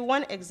give you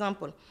one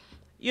example.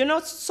 You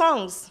know,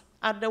 songs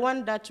are the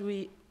one that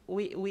we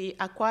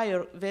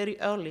acquire very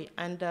early,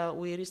 and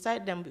we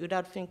recite them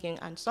without thinking,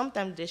 and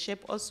sometimes they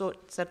shape also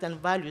certain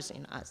values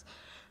in us.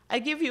 I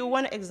give you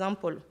one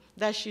example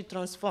that she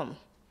transformed.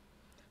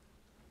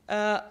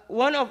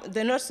 One of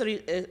the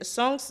nursery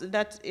songs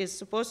that is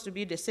supposed to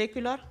be the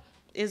secular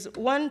is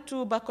 1,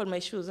 2, buckle my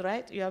shoes,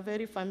 right? You are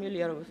very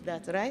familiar with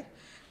that, right?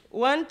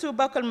 1, 2,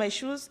 buckle my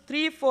shoes,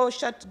 3, 4,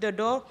 shut the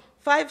door,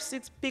 5,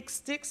 6, pick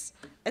sticks,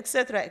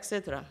 etc.,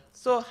 etc.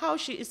 So how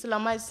she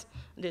Islamized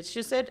this?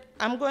 She said,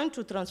 I'm going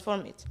to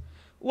transform it.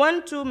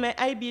 1, 2, may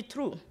I be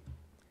true.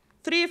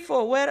 3,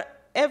 4,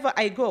 wherever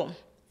I go.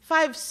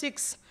 5,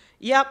 6,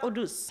 Ya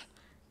Qudus.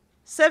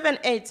 7,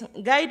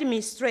 8, guide me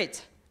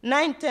straight.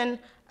 9, 10,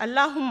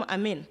 Allahumma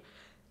amin.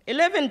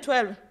 11,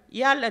 12,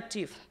 Ya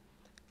Latif.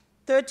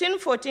 13,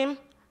 14,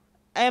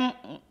 I'm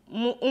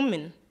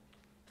Mu'min.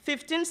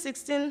 15,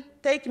 16,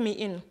 take me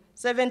in.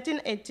 17,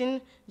 18,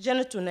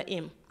 Jannatu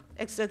Na'im,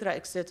 etc.,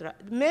 etc.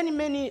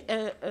 Many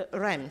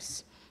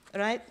rhymes,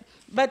 right?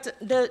 But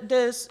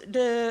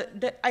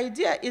the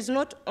idea is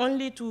not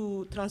only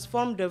to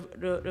transform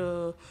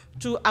to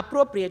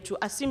appropriate, to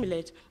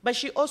assimilate, but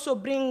she also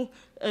bring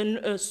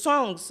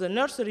songs,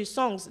 nursery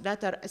songs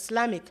that are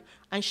Islamic,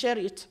 and share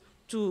it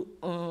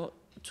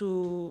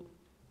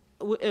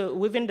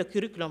within the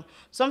curriculum,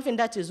 something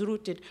that is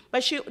rooted.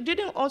 But she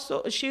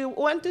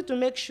wanted to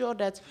make sure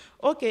that,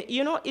 okay,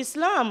 you know,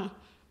 Islam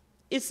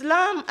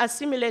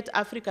assimilate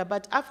Africa,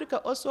 but Africa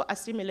also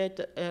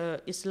assimilate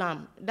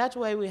Islam. That's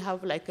why we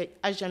have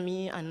like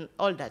Ajami and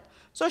all that.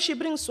 So she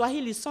brings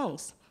Swahili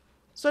songs,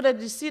 so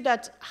that you see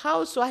that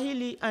how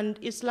Swahili and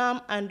Islam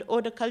and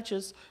other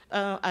cultures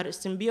are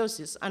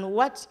symbiosis, and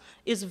what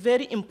is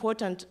very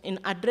important in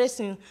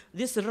addressing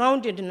this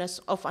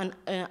roundedness of an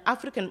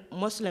African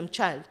Muslim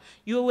child.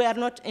 You were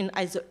not in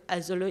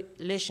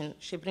isolation,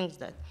 she brings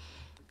that.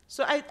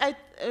 So I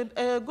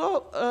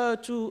go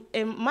to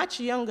a much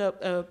younger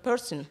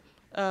person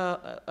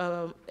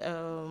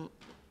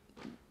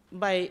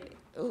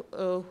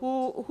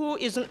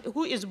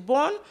who is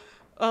born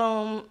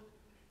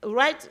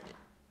right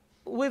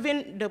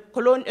within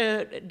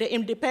the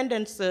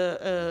independence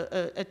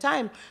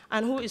time,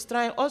 and who is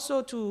trying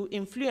also to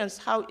influence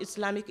how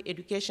Islamic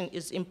education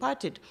is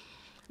imparted.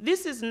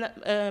 This is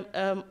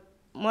Mwalimu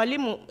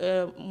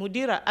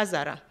Mudira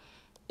Azara,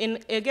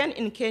 again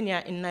in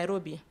Kenya, in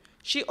Nairobi.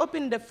 She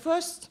opened the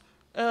first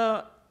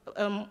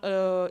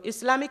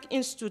Islamic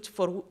institute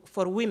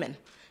for women.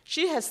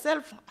 She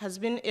herself has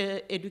been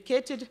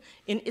educated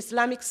in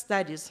Islamic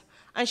studies,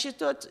 and she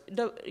thought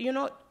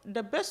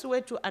the best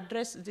way to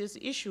address this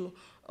issue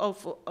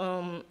of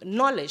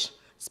knowledge,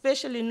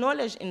 especially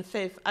knowledge in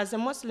faith, as a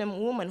Muslim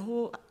woman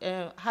who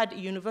had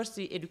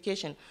university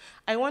education,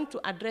 I want to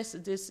address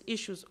these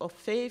issues of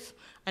faith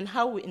and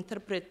how we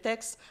interpret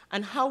texts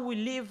and how we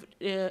live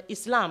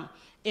Islam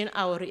in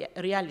our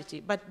reality.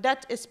 But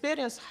that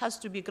experience has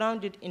to be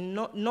grounded in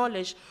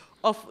knowledge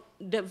of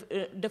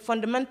the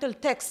fundamental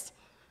texts.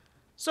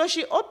 So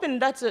she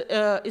opened that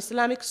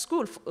Islamic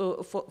school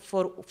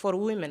for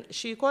women.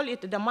 She called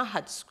it the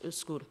Mahad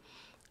school.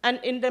 And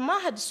in the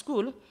Mahad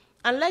school,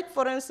 unlike,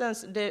 for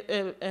instance,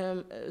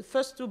 the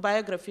first two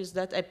biographies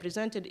that I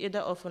presented, either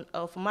of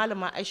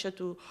Malama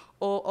Aishatu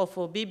or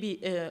of Bibi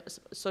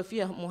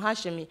Sophia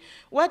Muhashemi,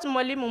 what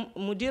Mwalimu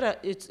Mudira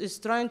is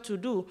trying to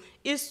do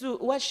is to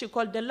what she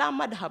called the La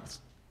Madhab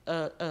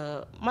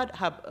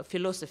madhab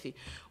philosophy,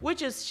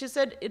 which is, she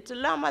said, it's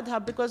La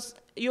Madhab because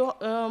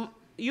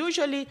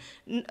usually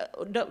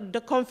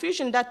the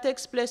confusion that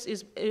takes place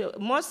is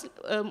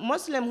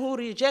Muslim who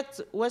reject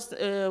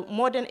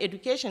modern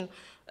education.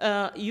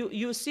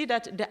 You see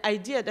that the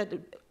idea that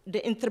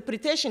the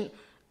interpretation,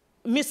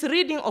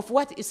 misreading of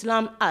what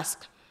Islam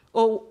asks,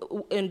 or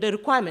in the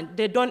requirement,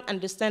 they don't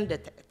understand the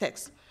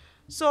text.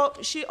 So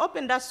she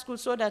opened that school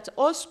so that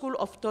all school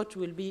of thought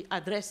will be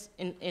addressed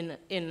in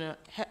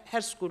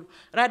her school,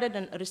 rather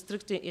than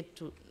restricting it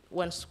to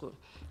one school.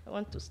 I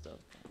want to stop.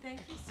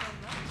 Thank you so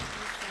much.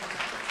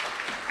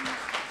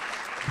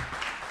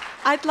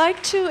 I'd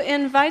like to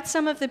invite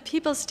some of the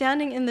people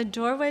standing in the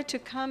doorway to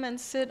come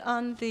and sit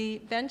on the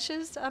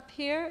benches up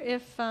here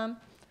if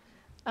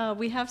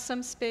we have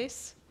some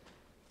space.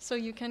 So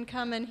you can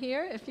come in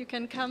here. If you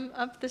can come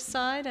up the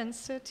side and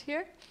sit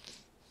here.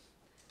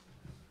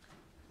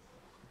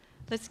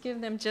 Let's give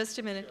them just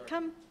a minute.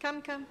 Come.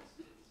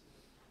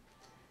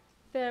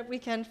 There, we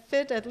can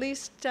fit at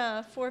least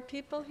 4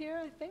 people here,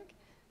 I think.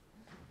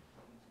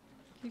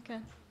 You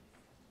can.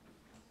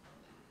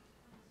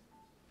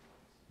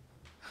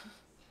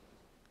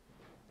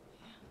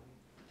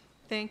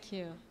 Thank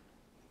you.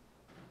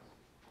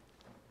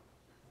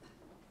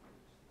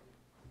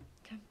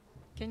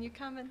 Can you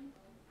come in?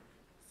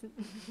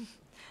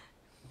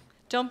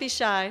 Don't be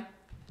shy.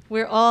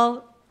 We're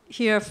all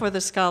here for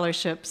the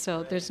scholarship,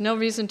 so there's no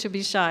reason to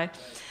be shy.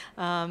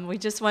 We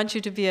just want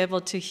you to be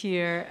able to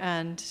hear,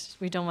 and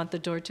we don't want the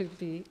door to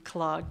be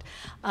clogged.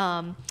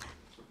 And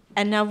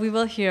now we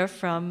will hear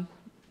from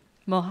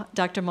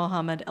Dr.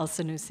 Mohamed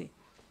Elsanousi.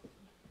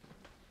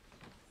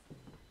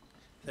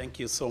 Thank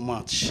you so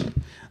much.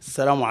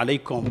 Assalamu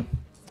alaikum,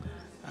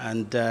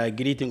 and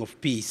greeting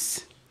of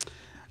peace.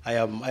 I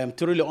am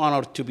truly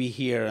honored to be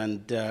here,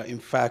 and in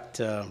fact,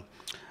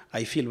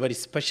 I feel very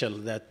special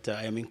that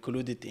I am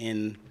included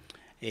in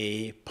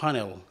a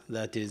panel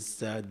that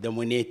is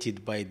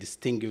dominated by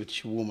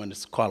distinguished women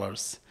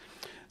scholars.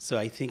 So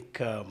I think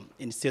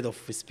instead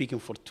of speaking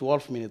for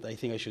 12 minutes, I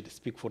think I should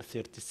speak for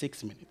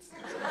 36 minutes.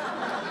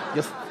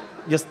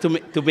 just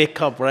to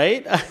make up,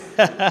 right?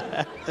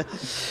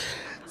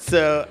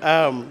 So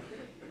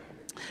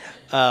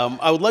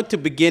I would like to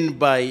begin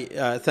by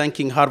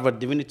thanking Harvard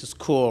Divinity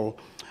School,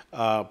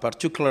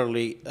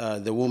 particularly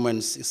the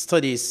Women's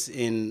Studies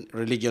in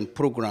Religion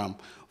program,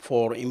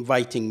 for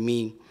inviting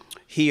me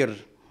here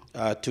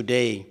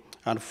today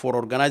and for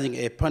organizing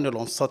a panel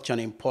on such an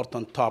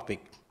important topic.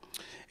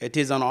 It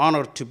is an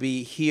honor to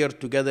be here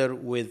together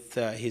with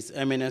His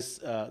Eminence,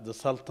 the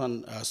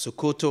Sultan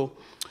Sokoto,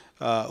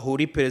 who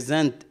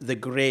represent the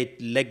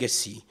great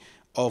legacy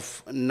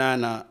of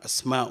Nana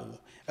Asma'u,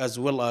 as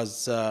well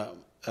as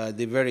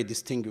the very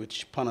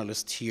distinguished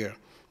panelists here.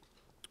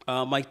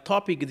 My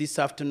topic this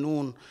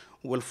afternoon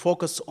will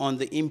focus on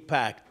the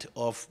impact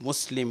of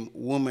Muslim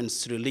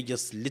women's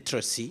religious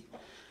literacy,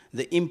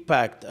 the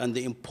impact and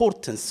the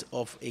importance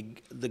of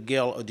the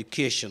girl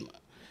education,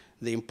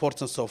 the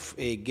importance of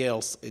a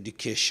girl's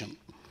education.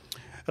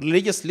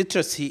 Religious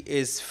literacy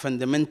is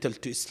fundamental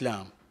to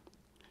Islam.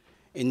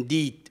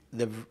 Indeed,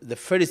 the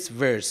first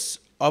verse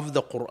of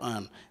the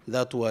Quran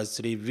that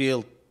was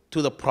revealed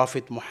to the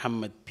Prophet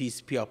Muhammad,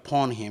 peace be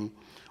upon him,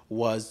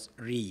 was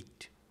read.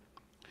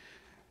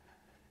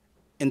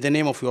 In the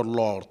name of your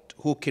Lord,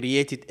 who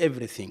created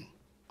everything.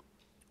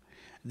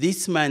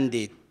 This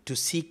mandate to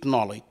seek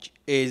knowledge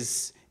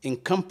is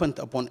incumbent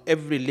upon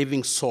every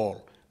living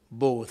soul,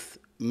 both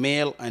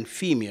male and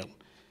female.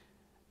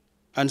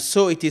 And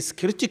so it is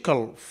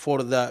critical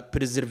for the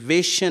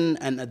preservation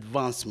and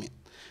advancement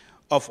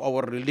of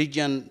our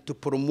religion to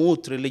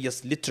promote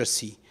religious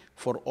literacy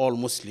for all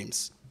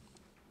Muslims.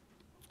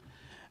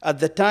 At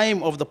the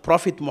time of the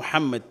Prophet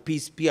Muhammad,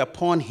 peace be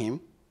upon him,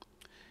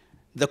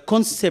 the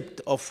concept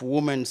of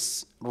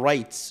women's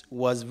rights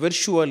was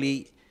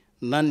virtually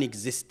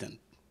non-existent.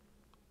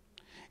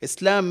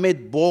 Islam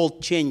made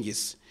bold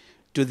changes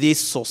to this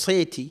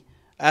society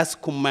as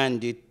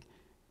commanded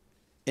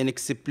in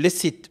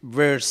explicit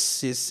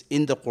verses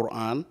in the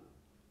Quran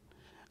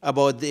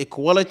about the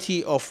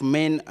equality of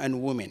men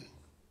and women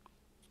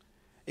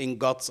in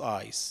God's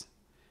eyes,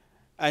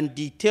 and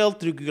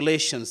detailed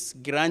regulations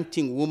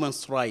granting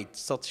women's rights,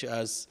 such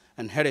as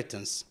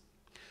inheritance.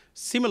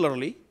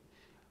 Similarly,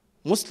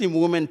 Muslim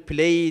women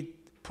played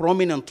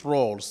prominent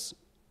roles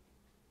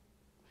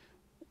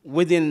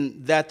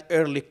within that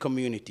early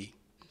community,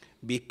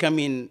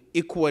 becoming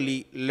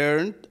equally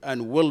learned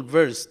and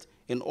well-versed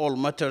in all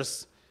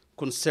matters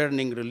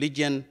concerning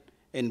religion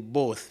in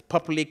both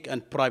public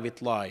and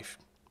private life.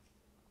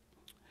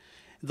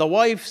 The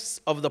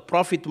wives of the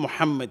Prophet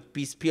Muhammad,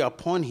 peace be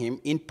upon him,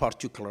 in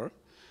particular,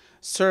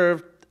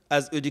 served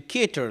as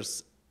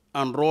educators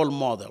and role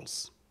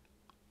models.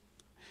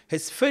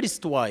 His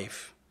first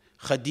wife,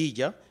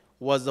 Khadija,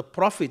 was the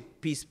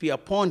Prophet, peace be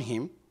upon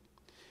him,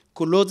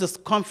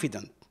 closest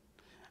confidant,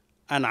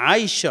 and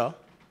Aisha,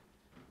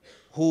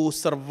 who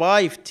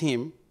survived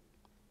him,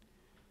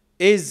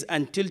 is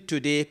until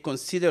today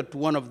considered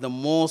one of the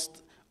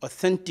most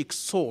authentic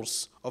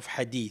source of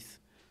hadith,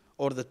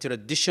 or the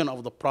tradition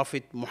of the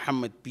Prophet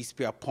Muhammad, peace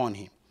be upon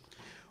him.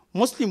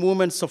 Muslim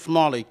women of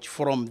knowledge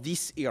from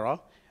this era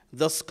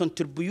thus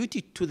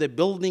contributed to the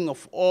building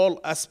of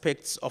all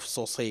aspects of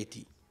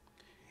society,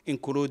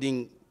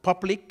 including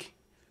public,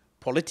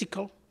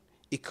 political,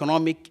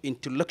 economic,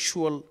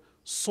 intellectual,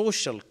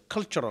 social,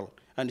 cultural,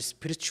 and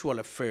spiritual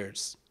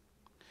affairs,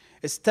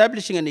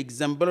 establishing an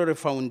exemplary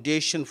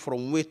foundation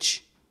from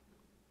which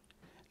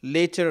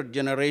later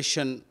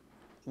generation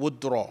would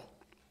draw.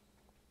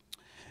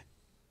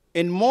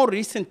 In more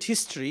recent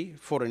history,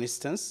 for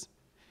instance,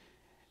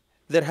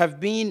 there have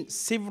been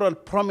several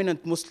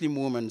prominent Muslim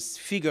women's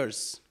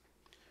figures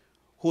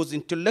whose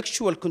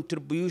intellectual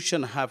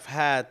contribution have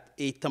had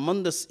a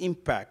tremendous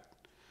impact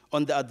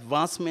on the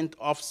advancement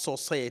of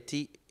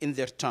society in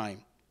their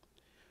time.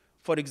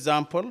 For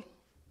example,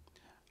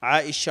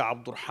 Aisha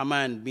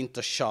Abdurrahman bint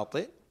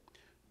al-Shati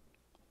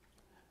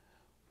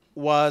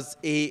was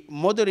a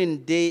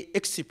modern-day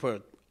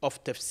expert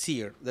of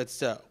tafsir,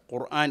 that's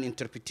Quran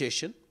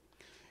interpretation.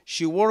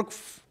 She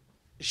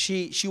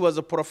was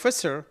a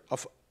professor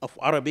of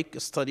Arabic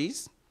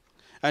studies,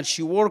 and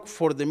she worked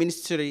for the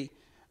ministry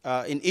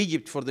in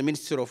Egypt for the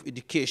Ministry of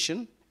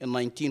Education in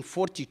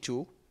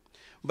 1942.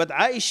 But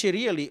Aisha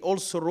really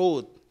also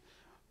wrote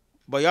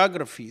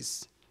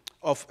biographies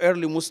of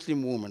early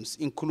Muslim women,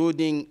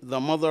 including the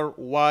mother,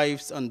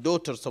 wives, and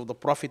daughters of the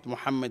Prophet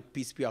Muhammad,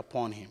 peace be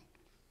upon him.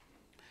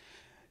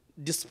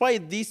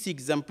 Despite these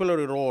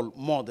exemplary role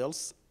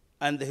models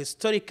and the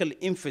historical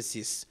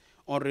emphasis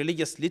on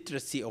religious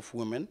literacy of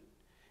women,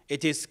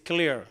 it is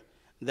clear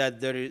that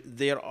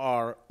there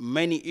are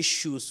many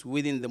issues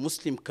within the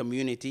Muslim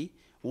community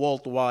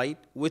worldwide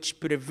which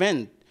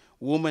prevent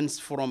women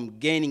from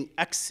gaining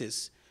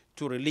access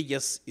to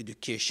religious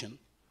education.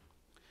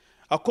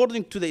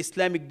 According to the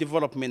Islamic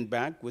Development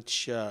Bank,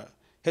 which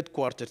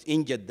headquartered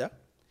in Jeddah,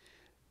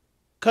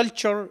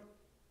 culture,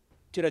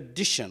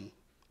 tradition,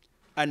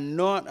 and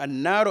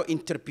narrow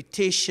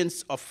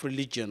interpretations of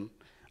religion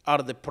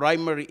are the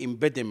primary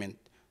impediment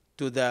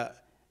to the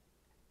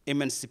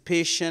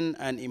emancipation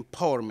and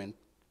empowerment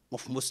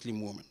of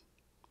Muslim women.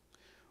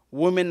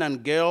 Women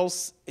and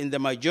girls in the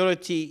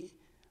majority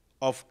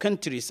of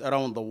countries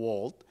around the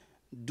world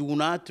do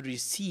not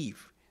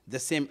receive the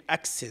same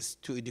access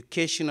to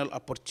educational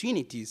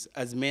opportunities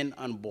as men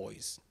and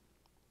boys.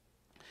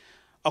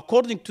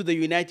 According to the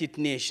United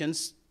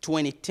Nations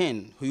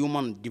 2010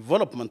 Human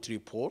Development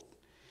Report,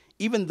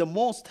 even the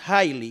most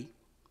highly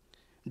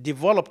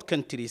developed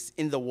countries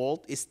in the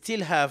world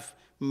still have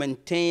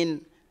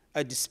maintained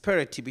a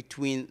disparity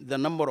between the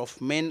number of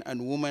men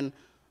and women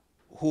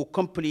who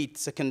complete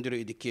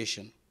secondary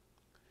education.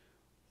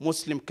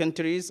 Muslim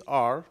countries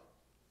are,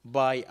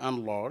 by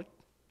and large,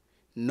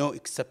 no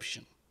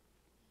exception.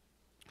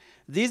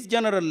 This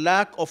general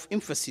lack of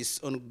emphasis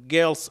on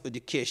girls'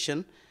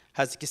 education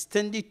has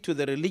extended to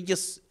the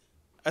religious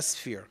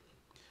sphere.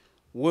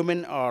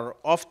 Women are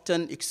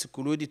often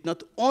excluded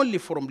not only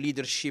from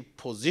leadership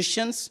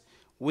positions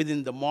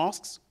within the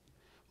mosques,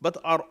 but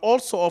are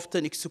also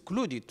often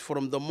excluded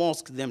from the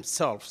mosques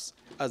themselves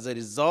as a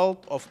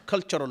result of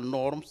cultural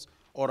norms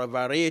or a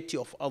variety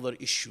of other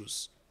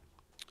issues.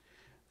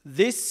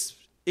 This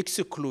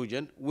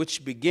exclusion,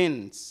 which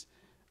begins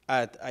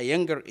at a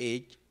younger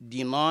age,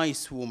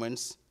 denies women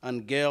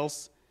and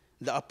girls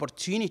the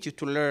opportunity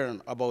to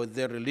learn about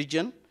their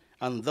religion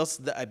and thus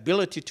the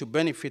ability to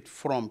benefit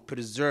from,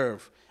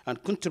 preserve,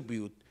 and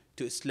contribute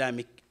to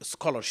Islamic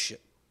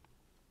scholarship.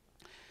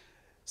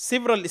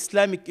 Several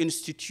Islamic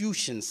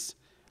institutions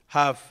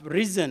have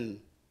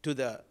risen to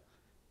the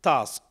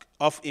task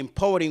of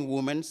empowering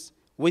women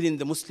within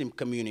the Muslim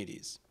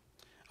communities.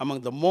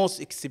 Among the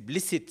most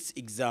explicit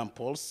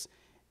examples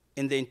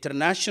in the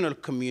international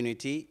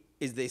community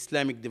is the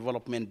Islamic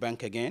Development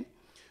Bank again,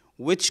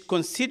 which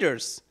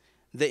considers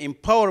the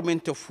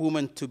empowerment of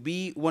women to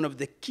be one of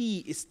the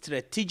key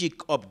strategic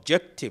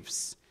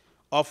objectives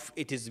of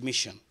its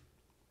mission.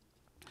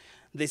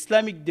 The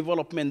Islamic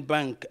Development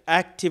Bank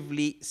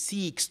actively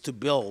seeks to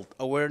build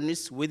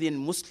awareness within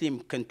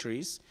Muslim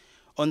countries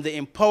on the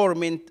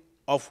empowerment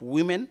of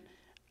women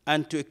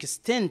and to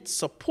extend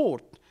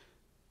support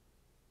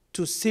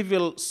to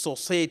civil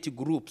society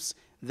groups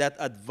that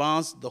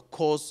advance the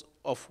cause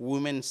of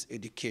women's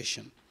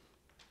education.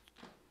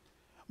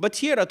 But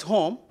here at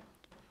home,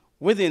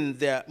 within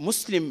the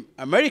Muslim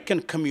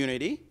American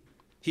community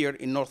here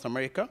in North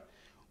America,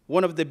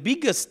 one of the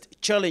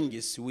biggest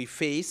challenges we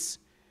face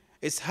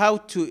is how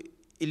to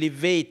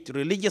elevate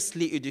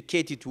religiously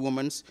educated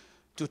women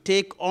to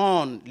take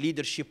on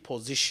leadership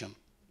position.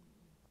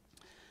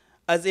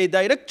 As a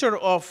director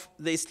of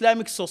the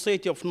Islamic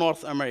Society of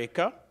North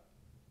America,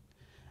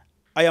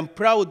 I am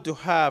proud to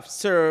have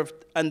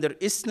served under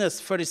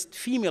ISNA's first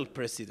female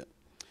president,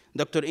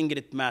 Dr.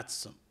 Ingrid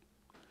Mattson.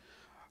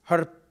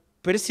 Her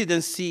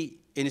presidency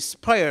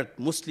inspired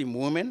Muslim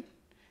women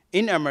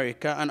in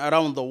America and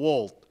around the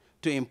world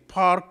to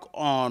embark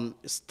on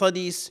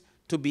studies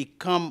to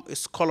become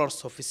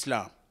scholars of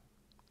Islam.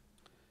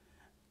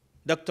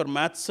 Dr.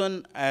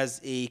 Mattson, as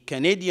a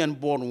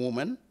Canadian-born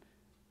woman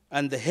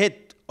and the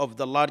head of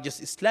the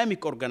largest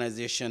Islamic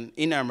organization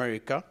in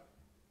America,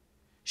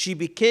 she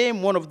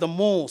became one of the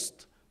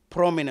most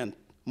prominent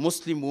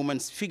Muslim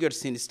women's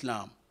figures in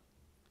Islam.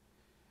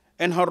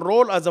 In her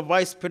role as a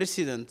vice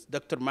president,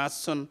 Dr.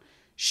 Mattson,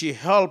 she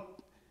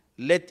helped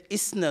lead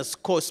ISNA's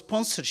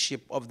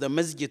co-sponsorship of the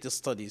Masjid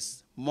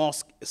Studies,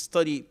 Mosque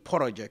Study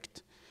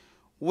Project,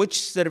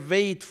 which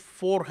surveyed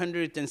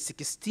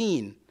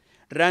 416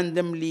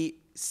 randomly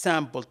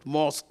sampled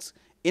mosques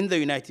in the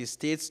United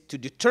States to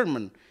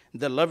determine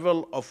the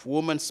level of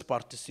women's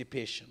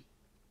participation.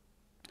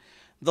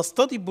 The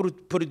study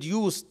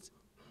produced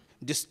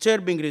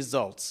disturbing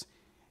results,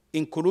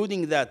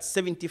 including that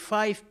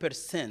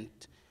 75%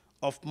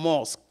 of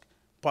mosque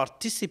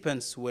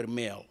participants were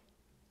male.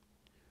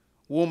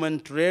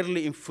 Women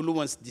rarely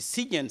influence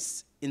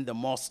decisions in the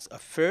mosque's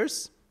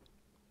affairs.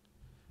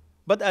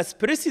 But as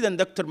President,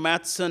 Dr.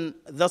 Mattson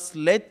thus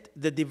led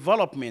the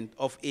development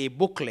of a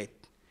booklet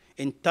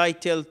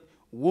entitled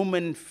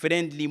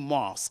Women-Friendly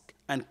Mosque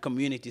and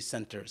Community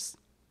Centers,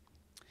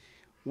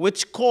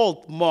 which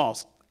called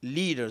mosque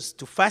leaders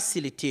to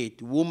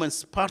facilitate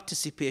women's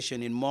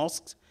participation in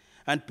mosques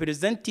and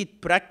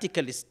presented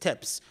practical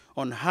steps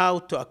on how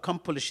to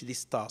accomplish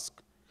this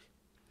task.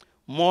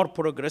 More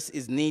progress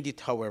is needed,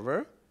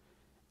 however,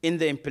 in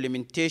the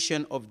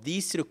implementation of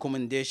these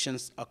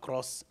recommendations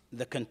across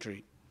the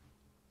country.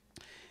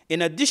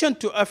 In addition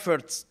to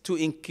efforts to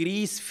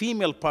increase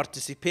female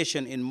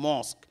participation in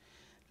mosque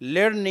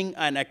learning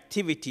and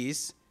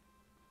activities,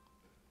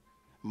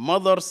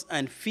 mothers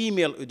and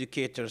female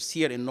educators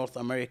here in North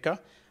America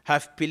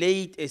have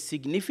played a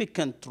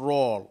significant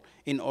role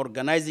in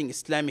organizing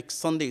Islamic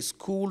Sunday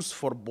schools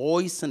for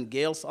boys and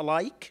girls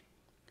alike.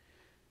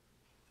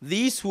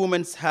 These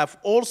women have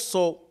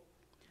also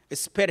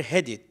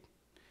spearheaded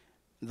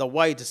the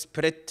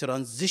widespread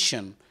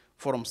transition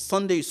from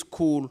Sunday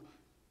school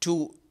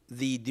to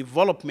the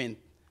development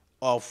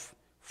of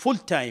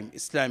full-time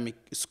Islamic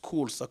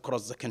schools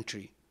across the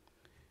country.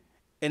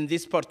 In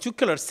this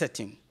particular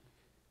setting,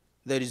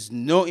 there is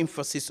no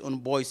emphasis on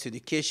boys'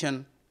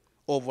 education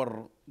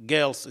over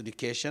girls'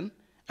 education,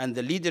 and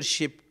the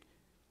leadership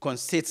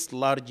consists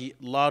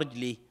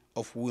largely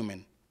of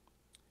women.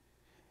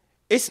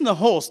 ISNA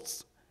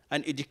hosts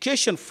an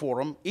education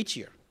forum each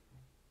year,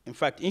 in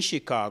fact, in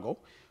Chicago,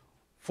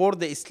 for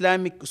the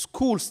Islamic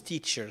schools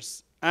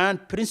teachers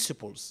and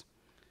principals.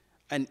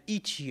 And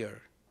each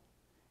year,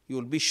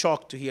 you'll be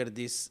shocked to hear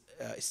these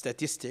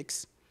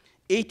statistics,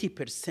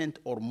 80%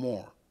 or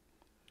more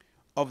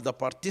of the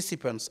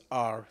participants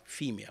are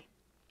female.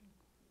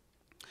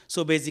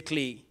 So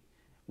basically,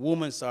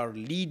 women are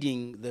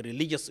leading the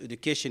religious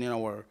education in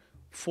our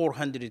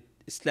 400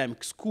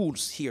 Islamic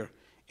schools here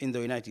in the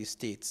United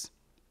States.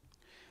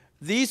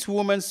 These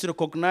women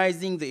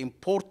recognizing the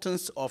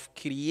importance of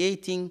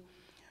creating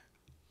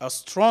a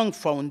strong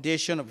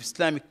foundation of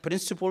Islamic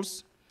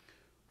principles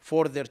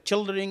for their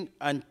children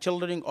and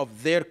children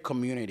of their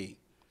community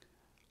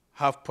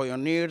have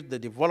pioneered the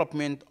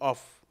development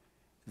of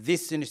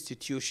this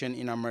institution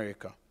in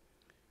America.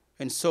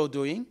 In so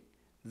doing,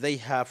 they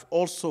have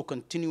also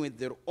continued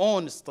their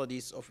own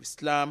studies of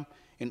Islam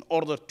in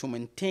order to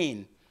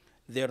maintain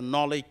their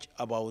knowledge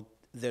about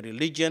the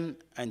religion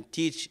and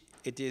teach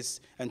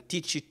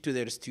it to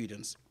their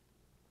students.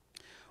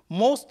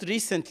 Most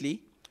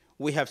recently,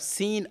 we have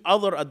seen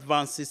other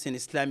advances in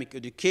Islamic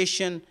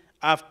education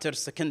after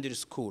secondary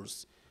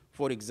schools.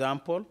 For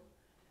example,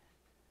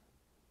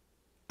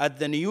 at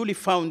the newly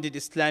founded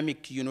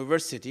Islamic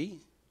University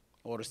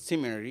or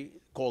seminary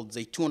called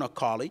Zaytuna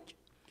College,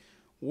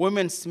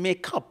 women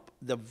make up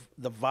the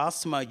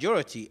vast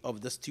majority of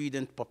the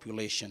student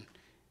population.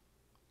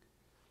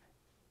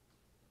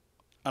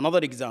 Another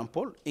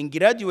example, in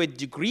graduate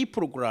degree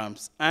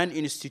programs and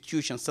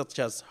institutions such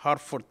as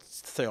Harvard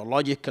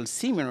Theological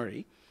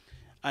Seminary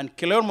and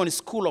Claremont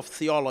School of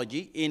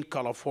Theology in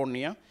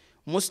California,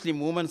 Muslim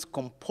women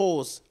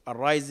compose a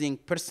rising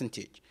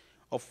percentage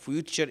of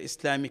future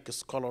Islamic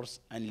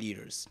scholars and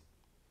leaders.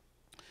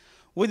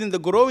 Within the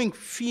growing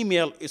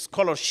female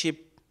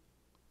scholarship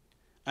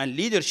and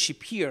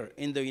leadership here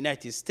in the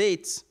United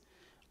States,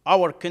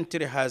 our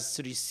country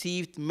has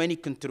received many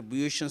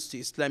contributions to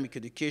Islamic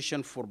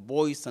education for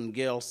boys and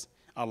girls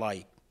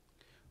alike.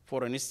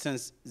 For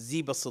instance,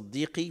 Ziba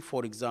Siddiqui,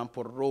 for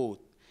example,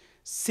 wrote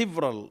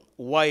several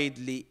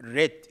widely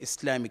read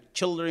Islamic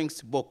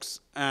children's books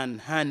and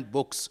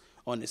handbooks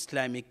on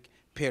Islamic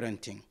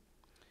parenting.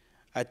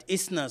 At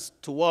ISNA's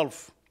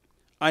 12th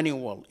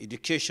Annual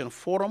Education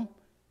Forum,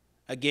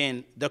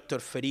 again, Dr.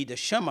 Farida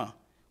Shama,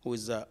 who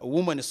is a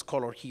woman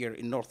scholar here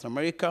in North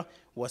America,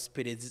 was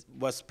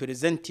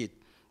presented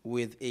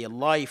with a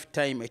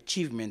Lifetime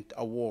Achievement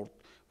Award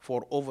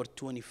for over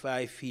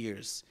 25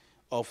 years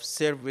of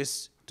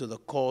service to the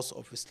cause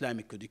of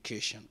Islamic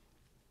education.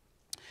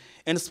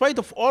 In spite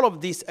of all of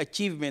these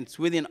achievements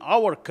within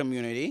our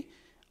community,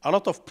 a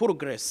lot of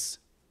progress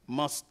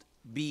must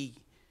be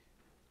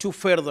to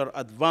further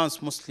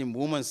advance Muslim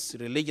women's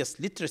religious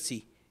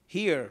literacy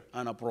here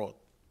and abroad.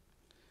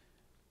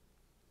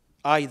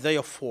 I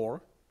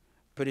therefore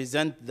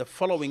present the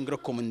following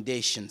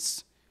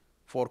recommendations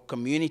for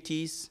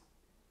communities,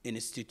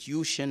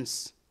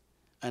 institutions,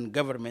 and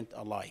government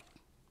alike.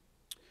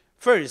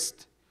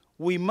 First,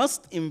 we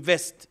must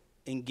invest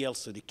in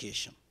girls'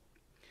 education,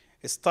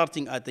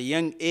 starting at a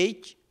young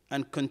age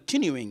and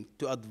continuing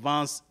to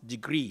advance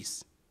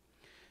degrees.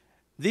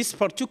 This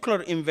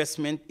particular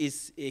investment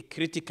is a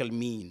critical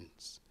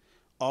means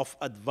of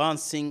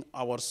advancing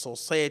our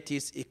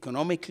societies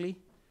economically,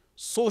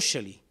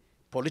 socially,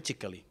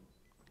 politically.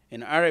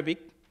 In Arabic,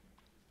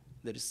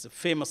 there is a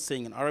famous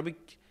saying in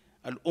Arabic,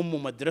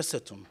 الأم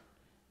مدرسة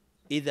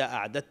إذا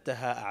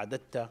أعددتها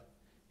أعددت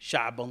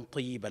شعبا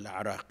طيب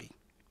العراق.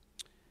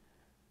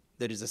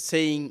 There is a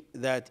saying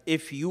that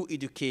if you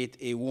educate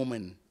a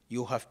woman,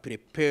 you have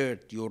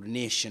prepared your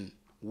nation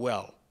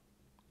well.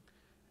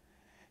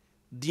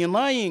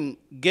 Denying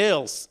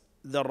girls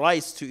the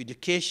rights to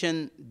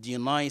education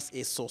denies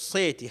a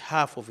society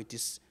half of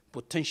its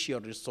potential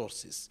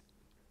resources.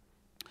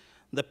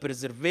 The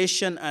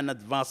preservation and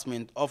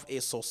advancement of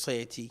a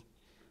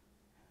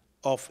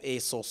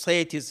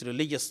society's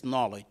religious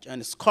knowledge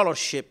and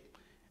scholarship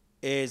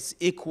is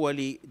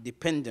equally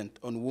dependent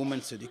on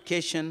women's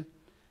education,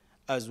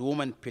 as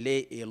women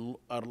play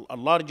a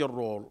larger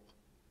role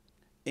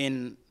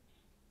in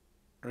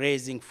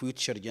raising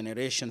future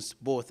generations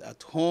both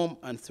at home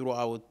and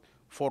throughout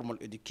formal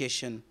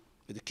educational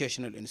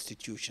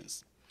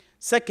institutions.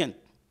 Second,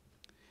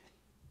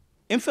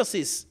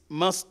 emphasis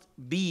must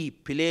be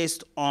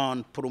placed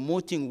on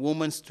promoting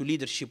women to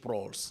leadership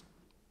roles,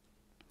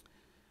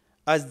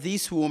 as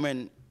these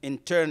women in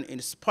turn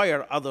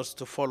inspire others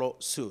to follow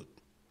suit.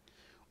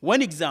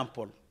 One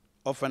example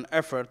of an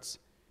effort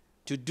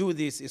to do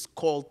this is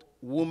called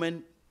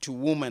Woman to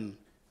Woman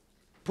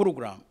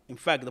program. In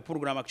fact, the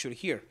program actually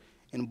here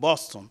in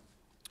Boston,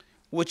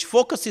 which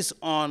focuses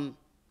on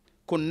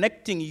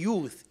connecting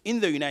youth in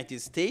the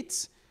United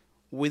States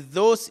with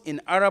those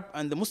in Arab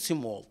and the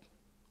Muslim world.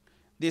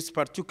 This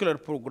particular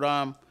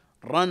program,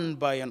 run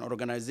by an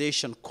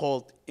organization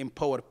called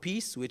Empower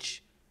Peace,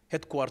 which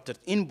headquartered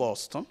in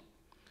Boston,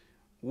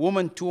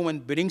 Woman to Woman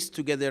brings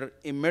together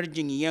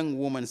emerging young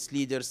women's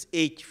leaders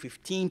aged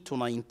 15 to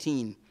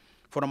 19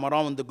 from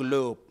around the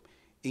globe,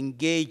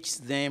 engage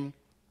them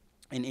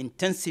in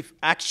intensive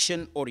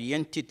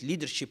action-oriented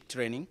leadership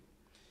training,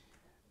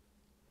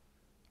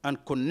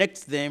 and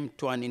connects them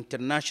to an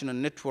international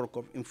network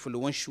of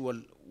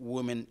influential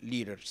women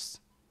leaders.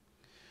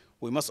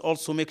 We must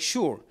also make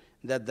sure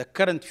that the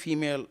current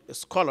female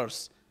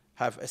scholars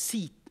have a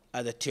seat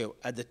at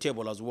the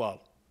table as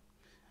well.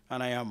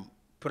 And I am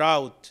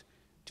proud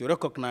to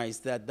recognize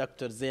that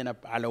Dr.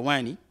 Zainab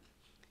Alwani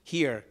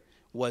here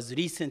was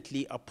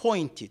recently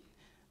appointed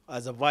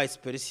as a vice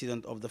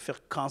president of the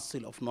Fiqh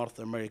Council of North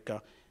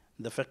America.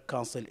 The Fiqh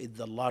Council is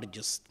the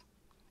largest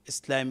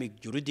Islamic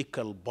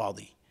juridical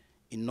body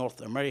in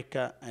North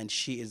America, and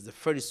she is the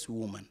first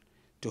woman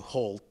to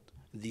hold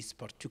this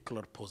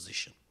particular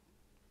position.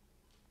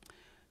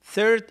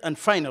 Third and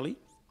finally,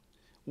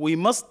 we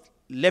must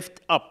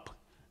lift up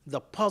the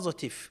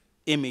positive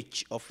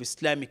image of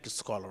Islamic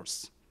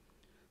scholars,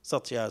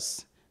 such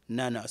as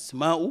Nana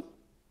Asma'u.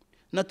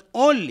 Not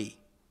only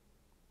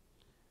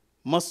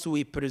must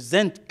we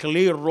present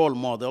clear role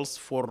models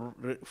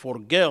for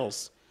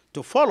girls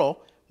to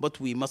follow, but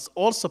we must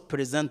also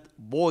present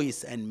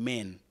boys and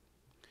men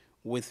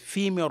with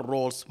female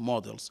role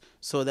models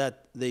so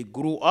that they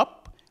grew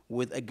up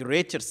with a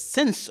greater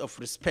sense of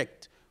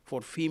respect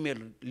for female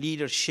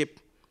leadership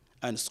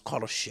and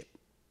scholarship.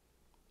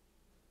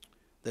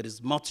 There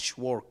is much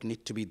work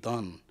need to be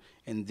done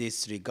in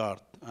this regard,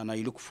 and I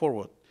look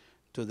forward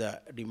to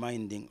the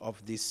reminding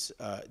of this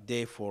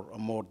day for a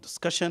more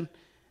discussion.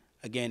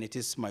 Again, it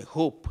is my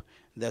hope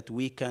that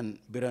we can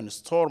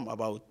brainstorm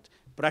about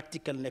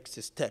practical next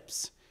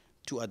steps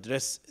to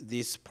address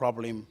this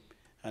problem,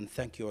 and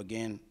thank you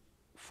again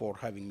for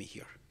having me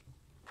here.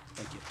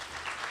 Thank you.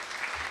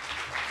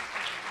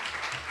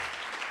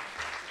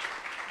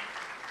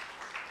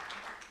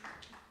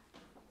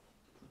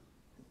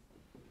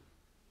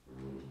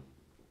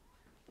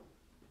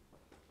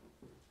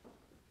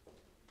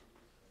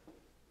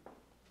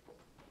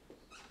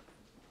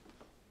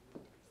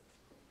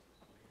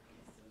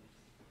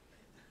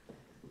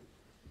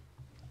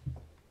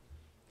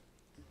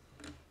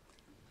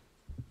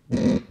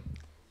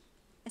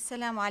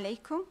 Assalamu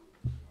alaikum.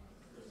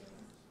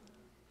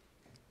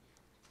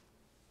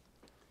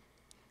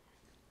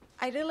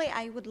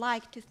 I would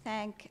like to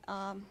thank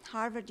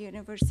Harvard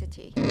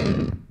University,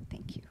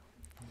 thank you,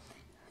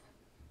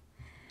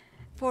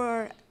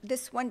 for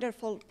this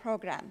wonderful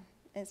program,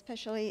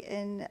 especially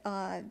in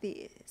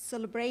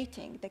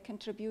celebrating the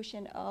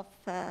contribution of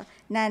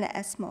Nana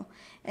Asma'u,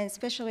 and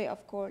especially,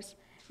 of course,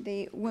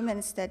 the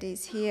women's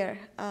studies here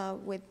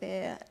with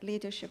the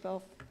leadership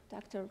of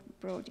Dr.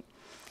 Brody.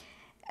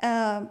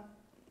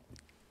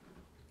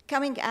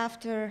 Coming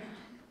after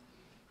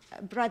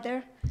a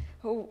brother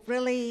who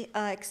really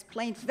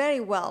explained very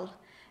well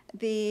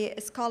the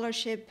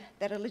scholarship,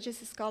 the religious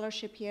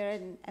scholarship here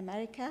in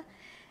America,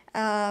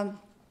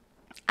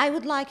 I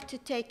would like to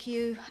take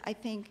you, I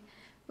think,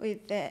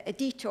 with a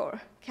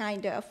detour,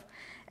 kind of,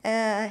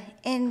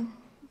 and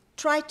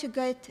try to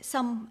get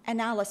some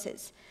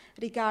analysis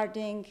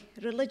regarding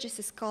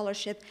religious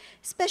scholarship,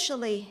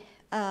 especially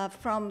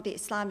from the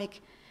Islamic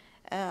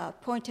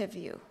point of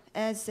view.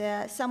 As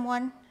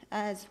someone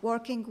as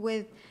working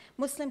with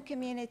Muslim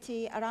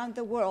community around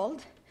the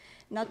world,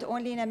 not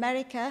only in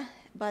America,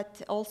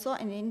 but also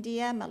in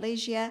India,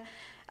 Malaysia,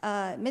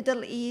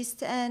 Middle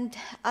East, and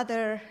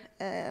other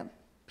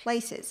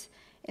places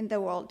in the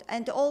world.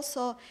 And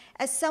also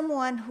as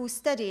someone who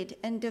studied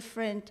in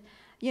different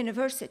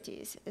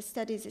universities,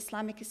 studies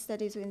Islamic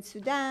studies in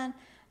Sudan,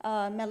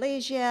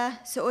 Malaysia,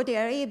 Saudi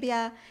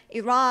Arabia,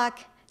 Iraq,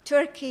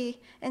 Turkey,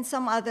 and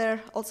some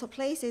other also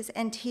places,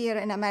 and here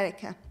in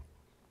America.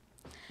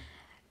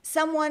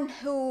 Someone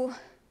who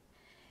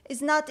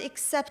is not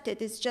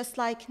accepted is just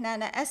like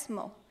Nana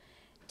Asma'u,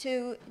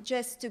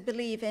 just to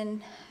believe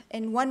in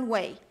one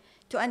way,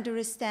 to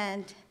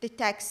understand the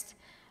text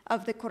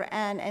of the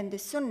Quran and the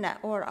Sunnah,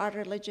 or our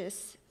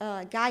religious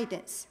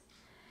guidance.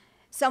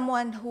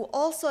 Someone who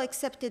also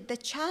accepted the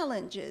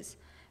challenges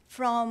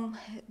from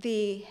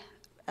the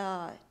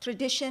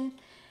tradition,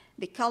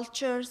 the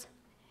cultures,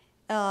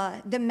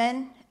 the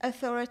men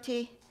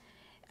authority,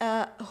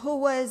 who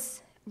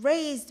was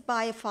raised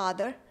by a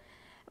father.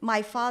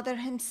 My father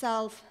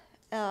himself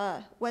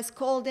was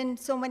called in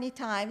so many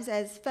times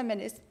as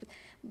feminist,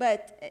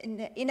 but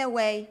in a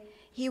way,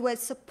 he was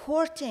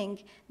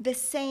supporting the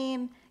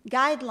same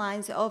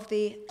guidelines of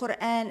the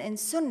Quran and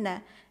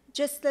Sunnah,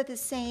 just the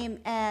same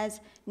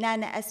as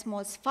Nana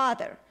Asma'u's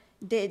father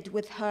did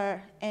with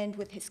her and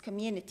with his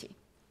community.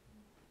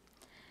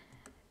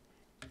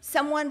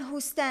 Someone who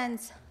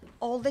stands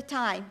all the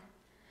time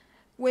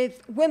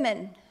with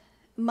women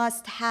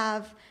must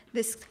have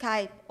this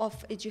type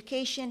of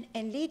education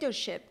and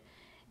leadership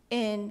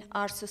in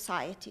our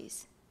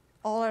societies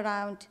all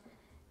around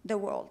the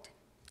world.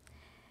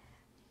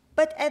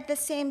 But at the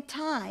same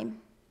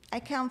time,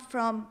 I come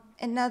from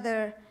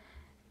another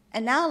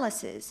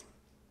analysis,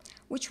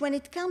 which when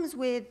it comes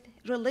with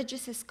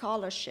religious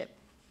scholarship,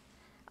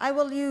 I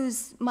will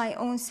use my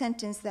own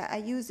sentence that I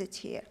use it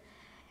here.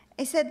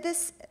 I said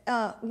this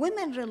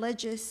women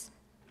religious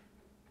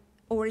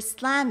or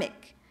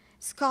Islamic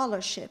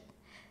scholarship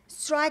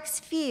strikes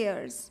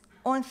fears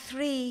on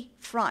 3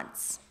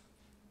 fronts.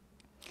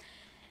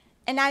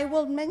 And I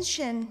would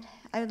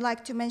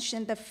like to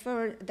mention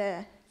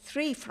the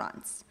 3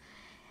 fronts.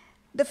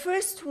 The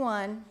first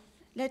one,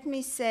 let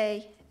me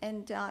say,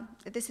 and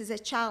this is a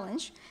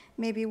challenge,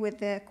 maybe with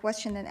the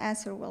question and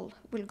answer we'll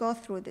go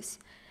through this,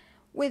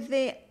 with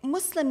the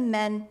Muslim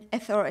men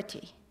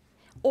authority,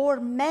 or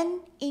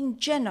men in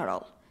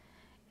general,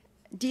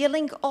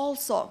 dealing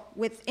also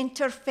with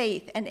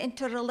interfaith and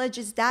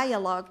interreligious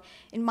dialogue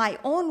in my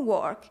own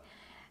work,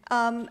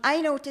 I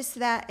noticed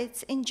that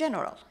it's in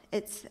general.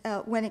 It's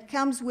when it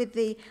comes with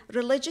the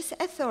religious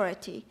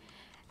authority,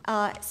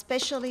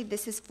 especially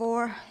this is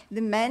for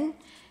the men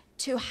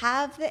to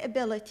have the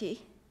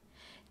ability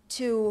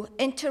to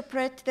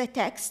interpret the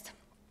text,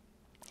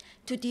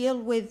 to deal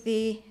with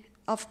the,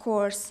 of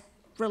course,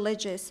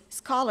 religious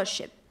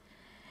scholarship.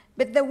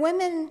 But the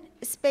women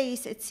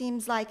space, it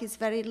seems like, is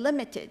very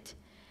limited.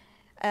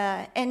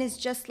 And it's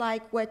just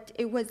like what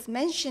it was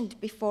mentioned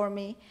before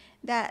me,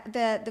 that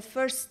the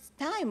first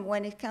time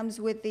when it comes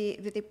with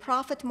the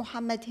Prophet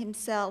Muhammad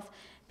himself,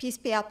 peace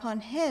be upon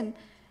him,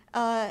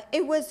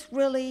 it was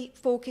really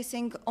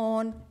focusing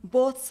on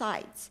both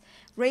sides,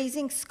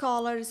 raising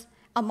scholars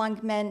among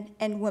men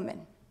and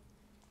women.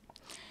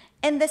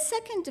 And the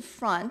second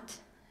front,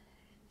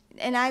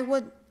 and I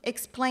would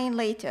explain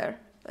later,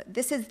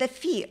 this is the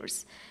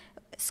fears.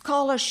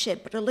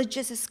 Scholarship,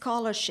 religious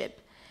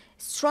scholarship,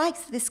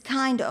 strikes this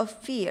kind of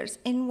fears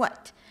in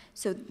what?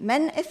 So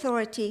men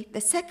authority, the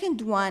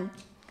second one,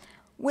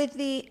 with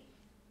the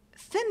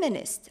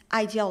feminist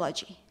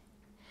ideology.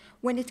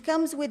 When it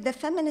comes with the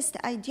feminist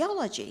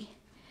ideology,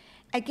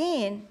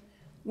 again,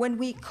 when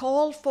we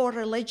call for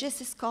religious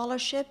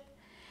scholarship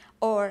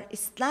or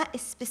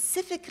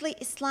specifically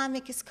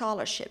Islamic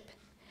scholarship,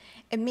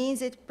 it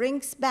means it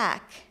brings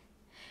back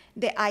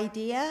the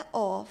idea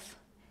of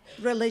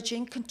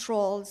religion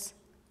controls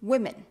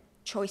women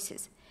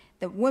choices.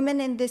 The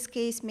women in this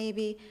case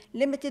maybe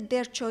limited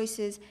their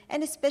choices,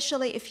 and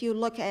especially if you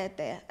look at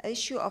the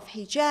issue of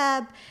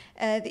hijab,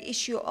 the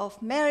issue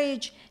of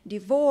marriage,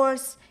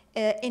 divorce,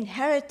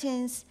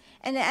 inheritance,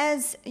 and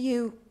as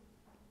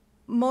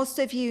most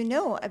of you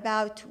know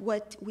about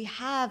what we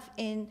have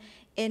in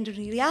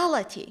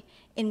reality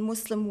in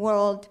Muslim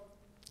world,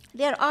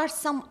 there are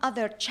some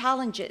other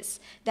challenges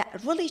that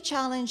really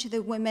challenge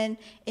the women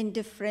in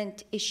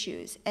different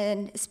issues,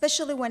 and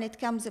especially when it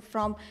comes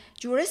from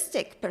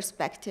juristic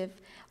perspective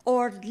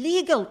or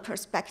legal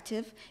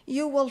perspective,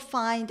 you will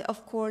find,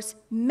 of course,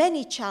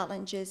 many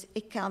challenges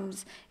it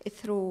comes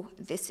through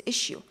this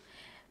issue.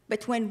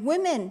 But when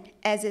women,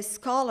 as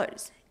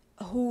scholars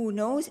who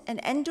knows and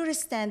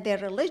understand their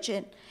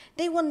religion,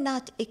 they will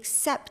not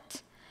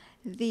accept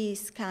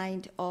these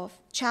kind of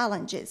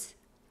challenges.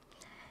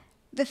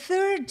 The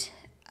third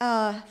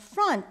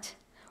front,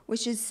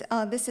 which is,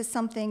 this is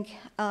something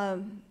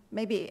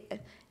maybe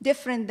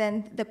different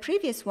than the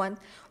previous one,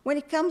 when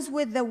it comes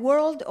with the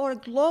world or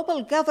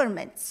global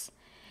governments.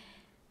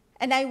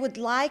 And I would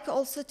like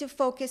also to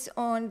focus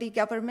on the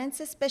governments,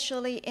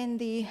 especially in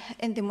the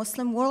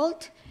Muslim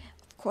world,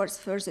 of course,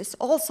 versus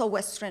also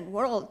Western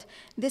world.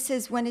 This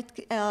is when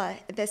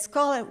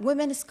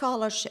women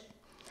scholarship.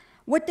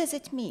 What does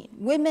it mean?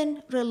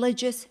 Women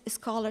religious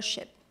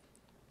scholarship.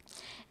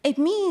 It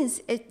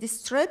means it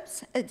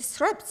disrupts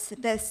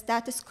the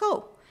status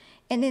quo,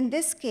 and in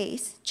this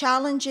case,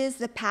 challenges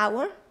the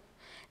power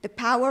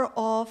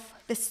of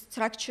the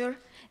structure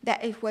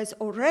that it was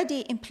already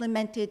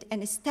implemented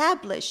and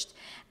established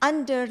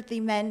under the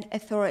men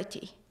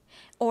authority,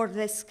 or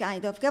this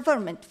kind of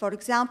government. For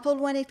example,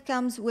 when it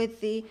comes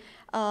with the,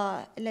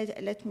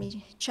 let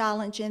me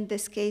challenge in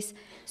this case,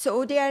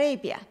 Saudi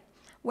Arabia.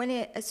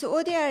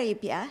 Saudi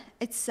Arabia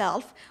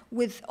itself,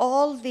 with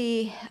all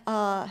the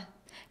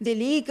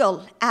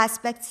legal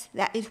aspects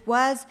that it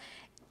was,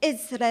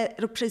 is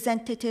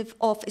representative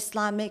of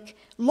Islamic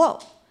law.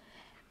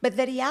 But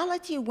the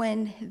reality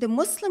when the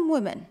Muslim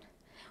women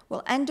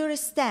will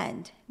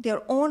understand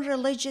their own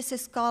religious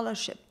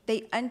scholarship,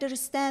 they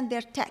understand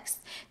their text,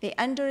 they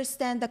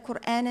understand the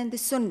Quran and the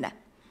Sunnah.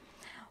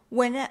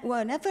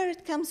 Whenever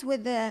it comes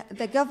with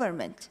the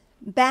government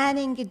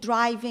banning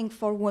driving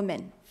for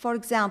women, for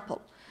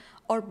example,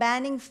 or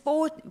banning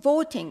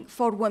voting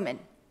for women,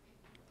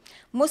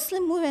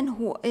 Muslim women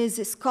who is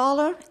a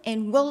scholar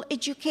and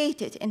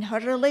well-educated in her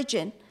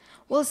religion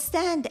will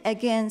stand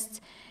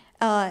against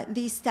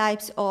these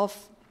types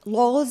of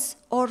laws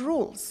or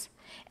rules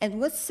and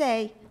would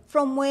say,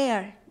 from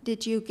where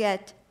did you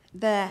get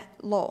the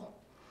law?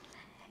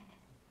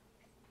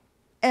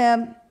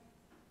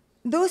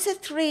 Those are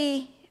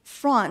three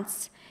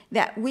fronts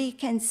that we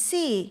can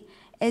see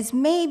as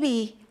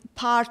maybe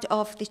part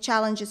of the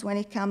challenges when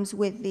it comes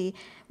with the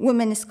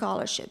women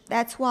scholarship.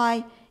 That's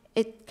why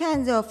it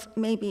kind of,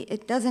 maybe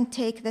it doesn't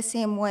take the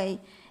same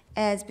way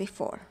as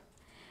before.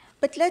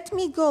 But let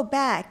me go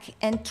back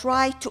and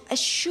try to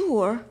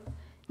assure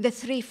the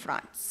three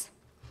fronts.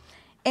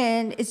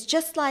 And it's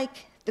just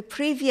like the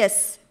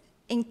previous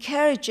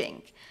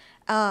encouraging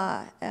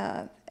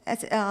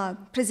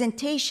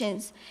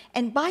presentations,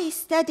 and by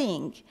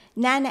studying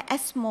Nana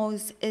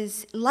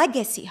Asma'u's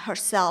legacy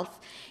herself,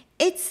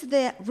 it's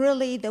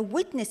really the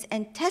witness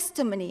and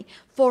testimony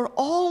for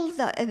all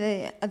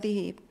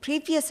the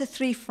previous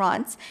three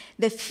fronts.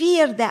 The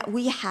fear that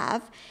we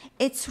have,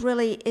 it's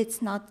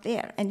not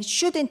there, and it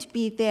shouldn't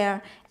be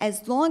there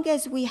as long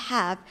as we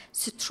have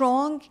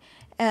strong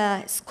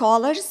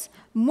scholars,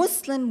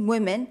 Muslim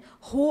women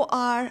who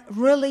are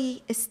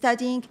really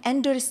studying,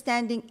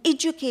 understanding,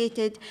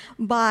 educated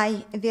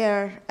by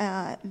their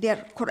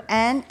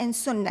Quran and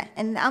Sunnah.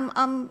 And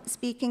I'm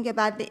speaking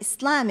about the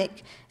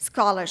Islamic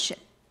scholarship.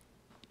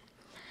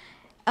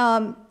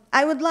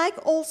 I would like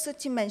also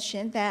to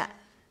mention that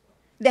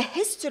the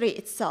history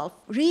itself,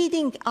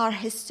 reading our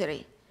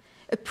history,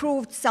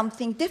 proved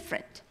something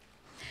different.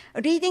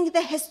 Reading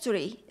the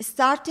history,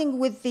 starting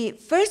with the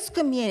first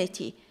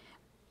community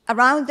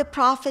around the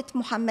Prophet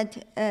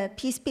Muhammad,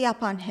 peace be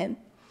upon him,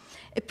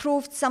 it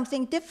proved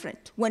something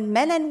different. When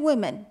men and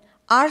women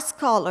are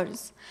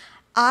scholars,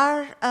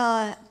 are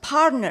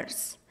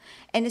partners,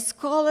 and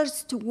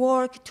scholars to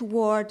work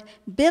toward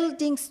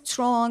building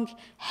strong,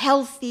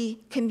 healthy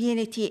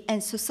community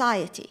and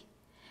society.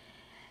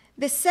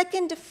 The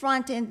second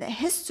front in the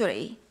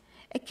history,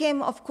 it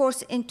came, of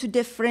course, into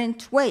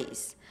different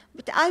ways.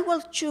 But I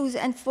will choose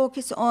and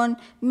focus on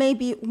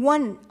maybe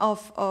one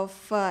of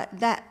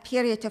that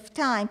period of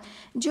time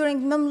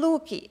during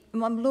Mamluk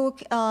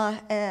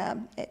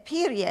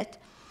period,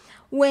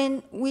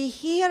 when we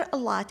hear a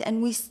lot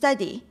and we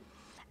study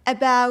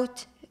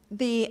about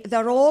the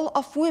role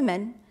of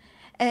women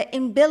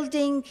in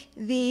building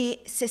the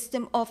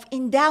system of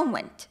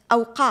endowment,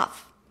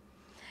 awqaf.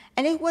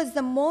 And it was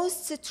the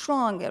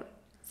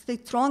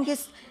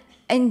strongest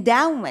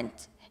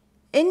endowment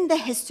in the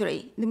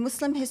history, the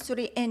Muslim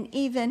history, and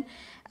even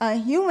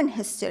human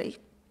history,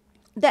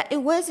 that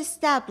it was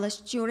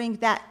established during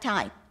that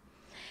time.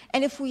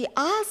 And if we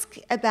ask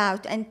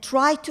about and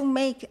try to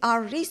make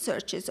our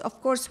researches,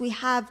 of course, we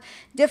have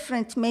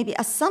different maybe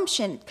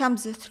assumption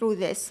comes through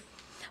this.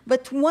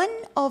 But one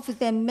of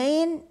the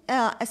main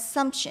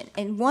assumption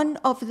and one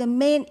of the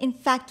main, in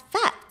fact,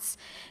 facts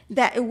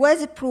that it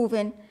was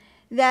proven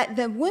that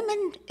the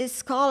women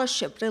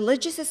scholarship,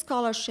 religious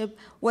scholarship,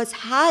 was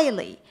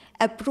highly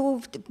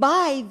approved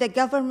by the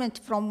government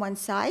from one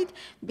side,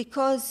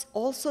 because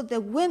also the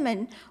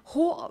women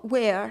who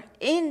were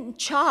in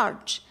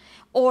charge,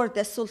 or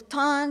the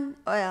Sultan,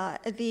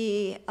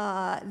 the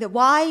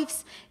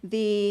wives,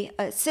 the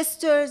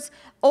sisters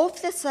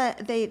of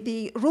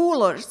the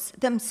rulers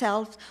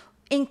themselves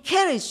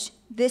encouraged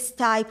this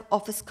type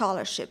of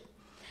scholarship.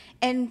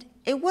 And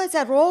it was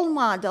a role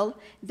model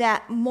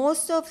that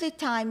most of the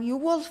time you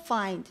will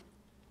find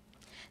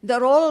the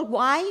royal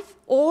wife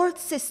or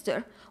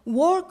sister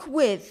work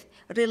with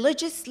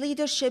religious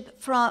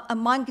leadership from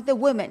among the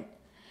women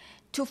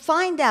to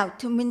find out,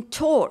 to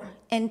mentor,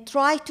 and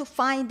try to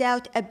find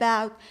out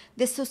about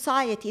the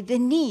society, the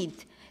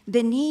need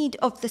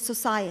of the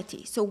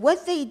society. So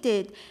what they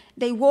did,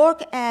 they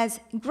work as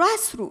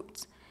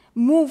grassroots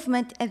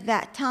movement at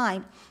that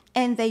time.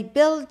 And they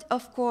build,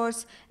 of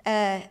course,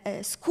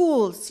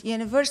 schools,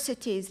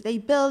 universities, they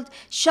build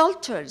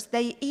shelters,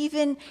 they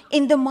even,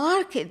 in the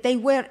market, they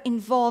were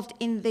involved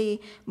in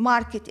the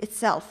market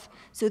itself.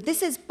 So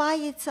this is by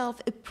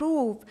itself a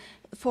proof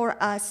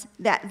for us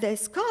that the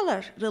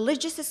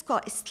religious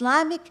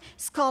Islamic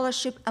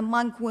scholarship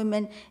among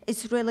women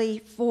is really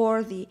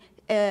for the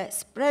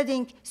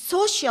spreading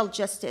social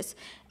justice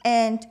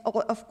and,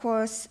 of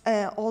course,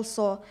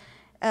 also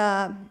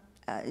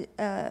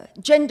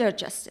gender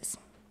justice.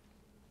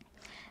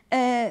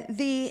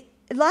 The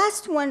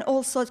last one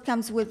also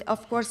comes with,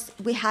 of course,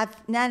 we have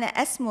Nana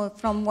Asma'u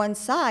from one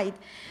side,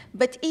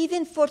 but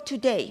even for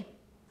today,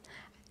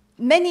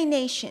 many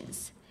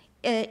nations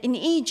in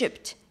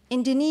Egypt,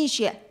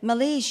 Indonesia,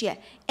 Malaysia,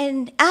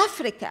 and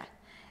Africa,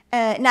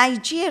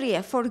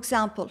 Nigeria, for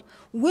example,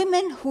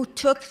 women who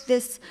took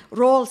this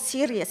role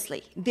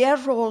seriously, their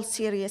role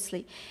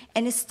seriously,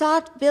 and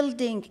start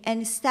building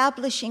and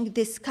establishing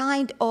this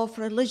kind of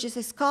religious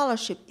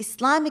scholarship,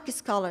 Islamic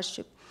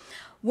scholarship.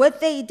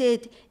 What they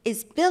did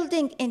is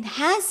building,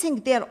 enhancing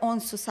their own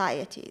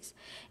societies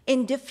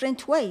in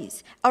different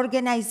ways,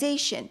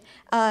 organization,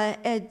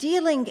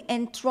 dealing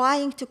and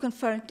trying to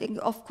confronting,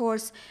 of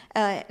course,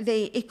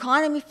 the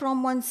economy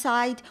from one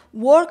side,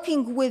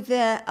 working with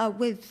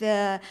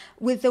the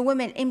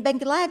women. In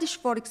Bangladesh,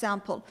 for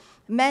example,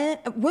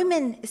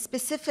 women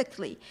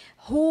specifically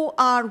who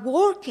are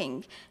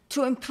working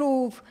to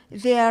improve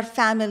their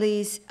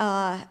families'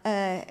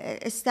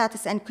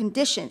 status and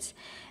conditions.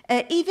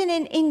 Even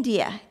in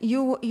India,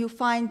 you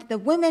find the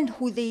women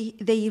who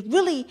they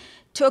really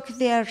took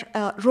their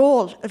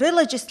role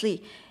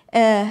religiously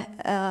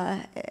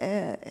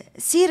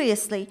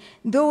seriously.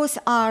 Those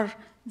are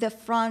the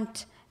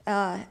front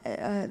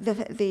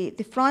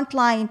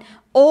line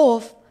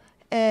of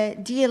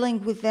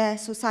dealing with the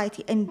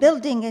society and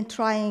building and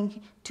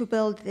trying to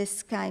build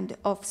this kind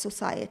of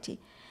society.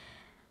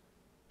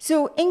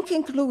 So, in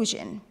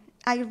conclusion,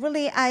 I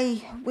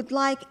would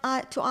like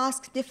to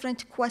ask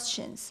different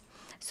questions.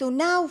 So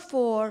now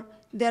for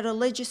the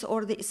religious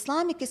or the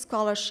Islamic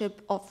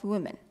scholarship of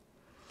women,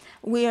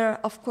 where,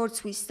 of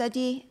course, we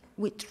study,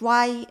 we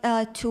try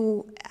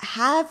to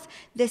have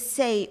the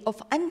say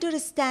of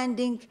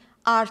understanding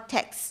our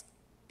texts,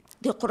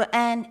 the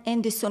Quran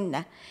and the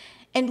Sunnah.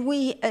 And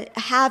we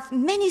have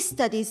many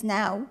studies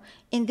now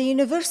in the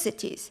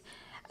universities,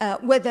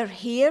 whether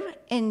here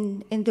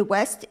in the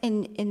West,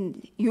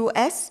 in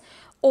US,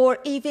 or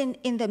even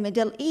in the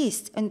Middle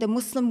East, in the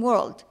Muslim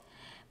world.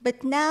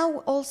 But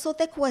now also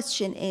the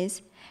question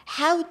is,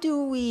 how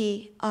do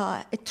we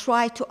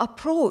try to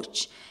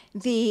approach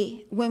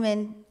the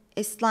women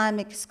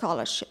Islamic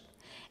scholarship?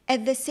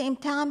 At the same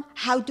time,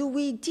 how do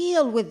we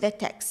deal with the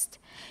text?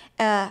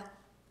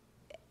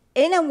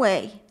 In a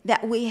way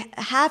that we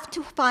have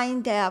to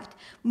find out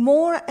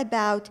more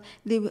about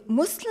the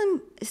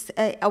Muslim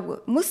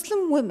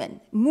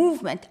women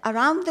movement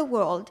around the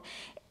world.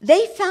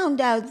 They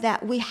found out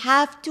that we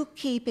have to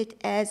keep it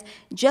as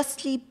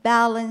justly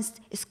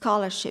balanced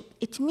scholarship.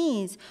 It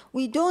means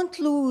we don't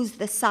lose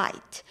the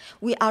sight.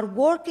 We are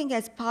working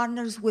as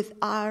partners with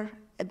our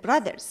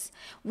brothers.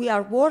 We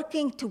are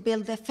working to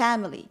build a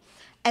family.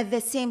 At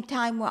the same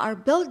time, we are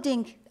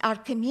building our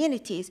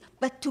communities,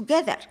 but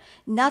together,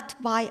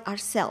 not by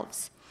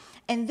ourselves.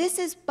 And this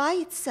is by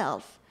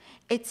itself,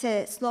 it's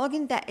a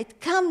slogan that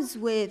it comes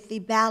with the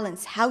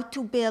balance, how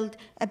to build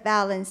a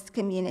balanced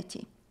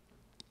community.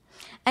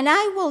 And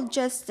I will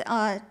just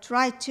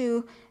try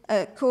to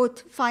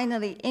quote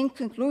finally in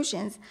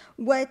conclusions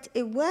what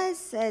it was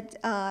said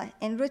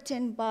and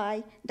written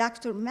by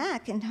Dr.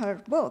 Mack in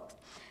her book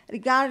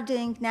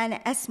regarding Nana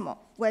Asma'u,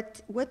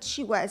 what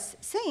she was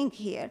saying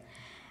here.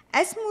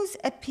 Asma'u's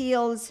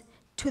appeals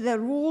to the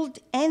ruled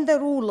and the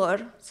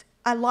rulers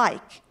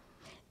alike.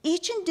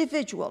 Each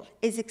individual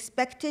is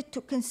expected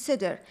to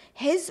consider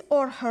his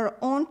or her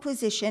own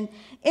position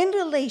in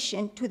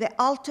relation to the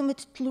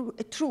ultimate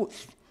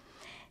truth.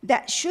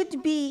 that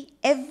should be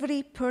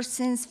every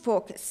person's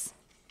focus.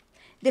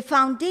 The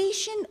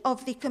foundation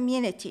of the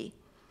community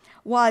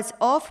was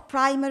of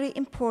primary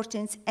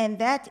importance, and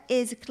that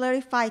is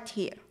clarified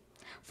here.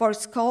 For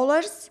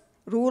scholars,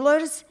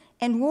 rulers,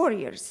 and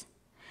warriors,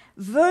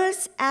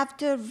 verse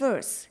after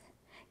verse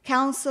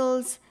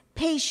counsels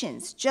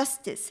patience,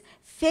 justice,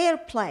 fair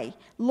play,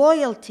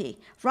 loyalty,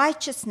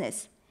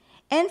 righteousness,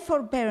 and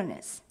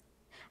forbearance.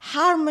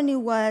 Harmony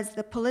was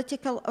the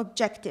political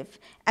objective,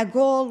 a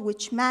goal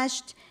which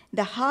matched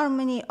the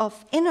harmony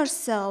of inner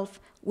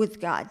self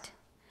with God.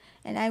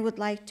 And I would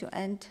like to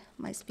end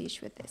my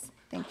speech with this.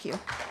 Thank you.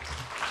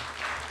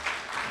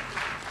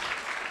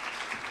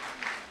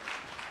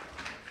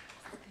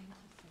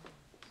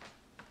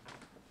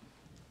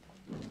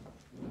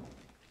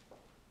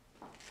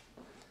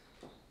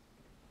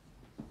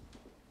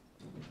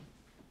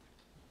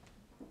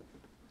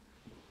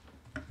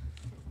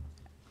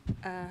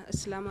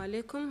 Assalamu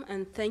alaikum,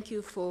 and thank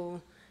you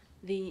for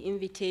the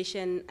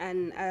invitation.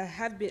 And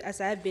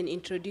as I have been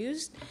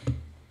introduced,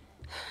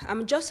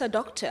 I'm just a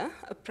doctor,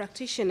 a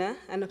practitioner,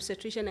 an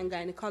obstetrician and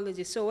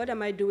gynecologist. So what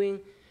am I doing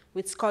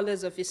with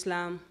scholars of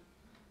Islam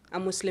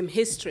and Muslim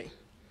history?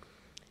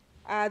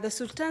 The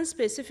Sultan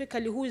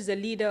specifically, who is the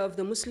leader of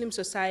the Muslim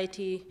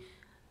society,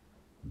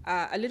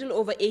 a little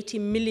over 80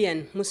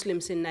 million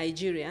Muslims in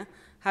Nigeria,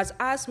 has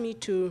asked me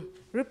to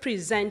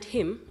represent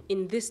him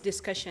in this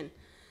discussion,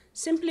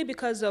 simply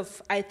because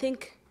of, I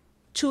think,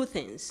 two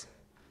things.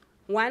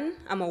 One,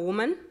 I'm a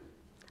woman,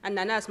 and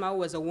Nana Asma'u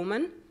was a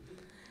woman.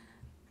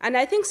 And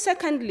I think,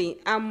 secondly,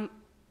 I'm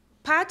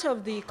part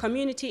of the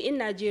community in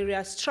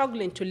Nigeria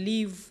struggling to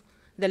leave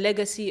the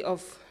legacy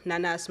of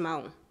Nana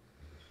Asma'u.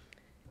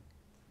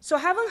 So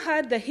having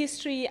heard the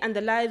history and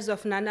the lives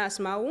of Nana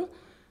Asma'u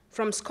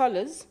from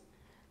scholars,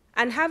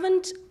 and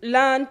haven't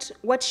learned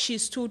what she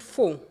stood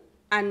for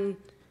and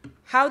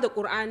how the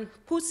Quran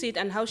puts it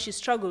and how she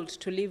struggled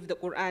to live the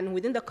Quran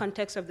within the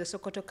context of the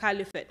Sokoto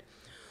Caliphate,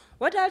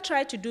 what I'll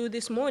try to do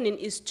this morning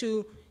is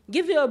to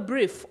give you a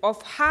brief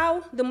of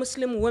how the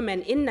Muslim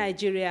women in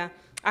Nigeria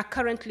are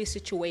currently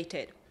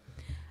situated.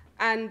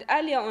 And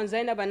earlier on,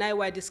 Zainab and I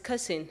were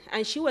discussing,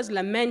 and she was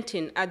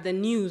lamenting at the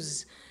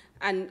news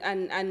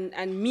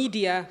and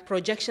media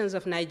projections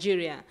of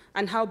Nigeria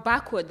and how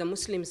backward the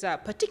Muslims are,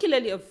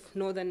 particularly of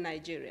northern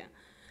Nigeria.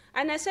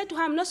 And I said to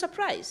her, I'm not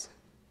surprised.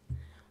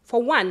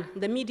 For one,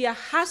 the media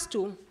has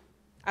to,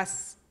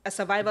 as a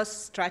survival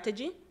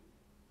strategy,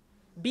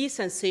 be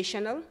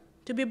sensational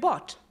to be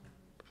bought.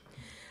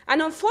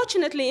 And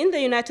unfortunately, in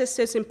the United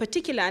States in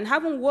particular, and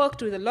having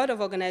worked with a lot of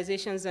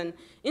organizations and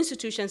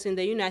institutions in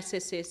the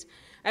United States,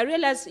 I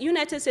realized the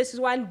United States is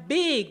one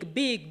big,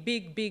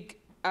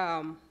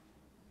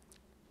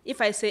 if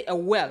I say a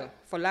well,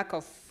 for lack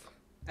of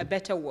a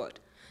better word.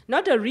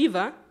 Not a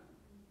river,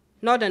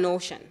 not an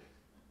ocean.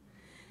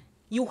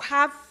 You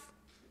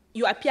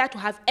appear to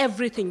have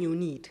everything you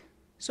need,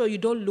 so you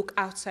don't look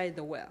outside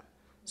the well.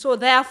 So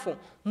therefore,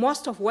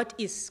 most of what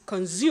is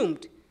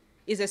consumed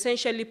is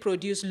essentially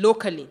produced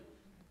locally,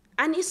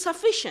 and is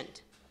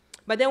sufficient.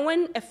 But then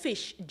when a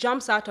fish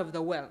jumps out of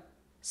the well,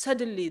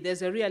 suddenly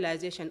there's a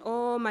realization,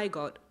 oh my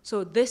God,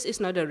 so this is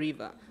not a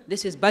river,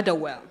 this is but a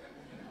well.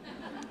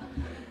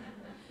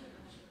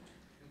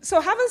 So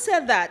having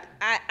said that,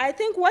 I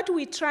think what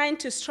we're trying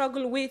to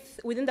struggle with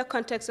within the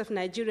context of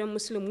Nigerian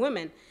Muslim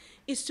women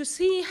is to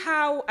see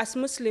how, as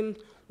Muslims,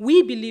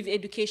 we believe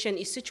education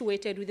is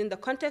situated within the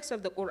context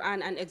of the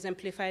Quran and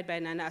exemplified by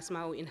Nana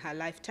Asma'u in her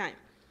lifetime.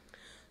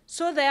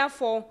 So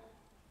therefore,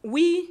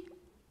 we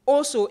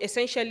also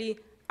essentially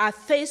are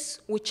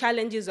faced with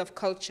challenges of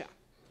culture.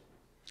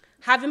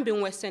 Having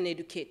been Western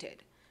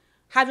educated,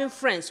 having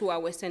friends who are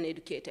Western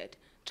educated,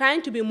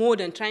 trying to be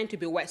modern, trying to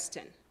be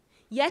Western,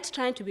 yet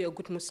trying to be a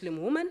good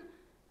Muslim woman,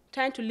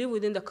 trying to live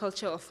within the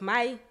culture of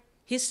my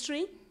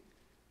history,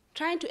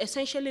 trying to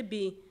essentially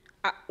be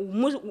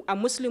a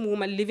Muslim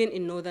woman living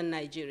in northern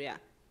Nigeria,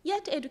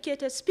 yet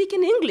educated,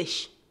 speaking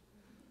English.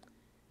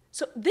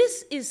 So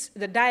this is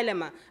the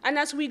dilemma. And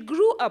as we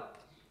grew up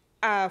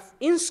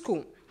in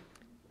school,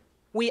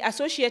 we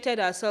associated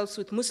ourselves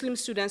with Muslim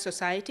Student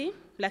Society,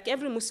 like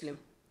every Muslim.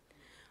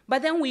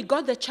 But then we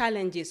got the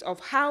challenges of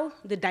how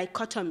the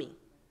dichotomy.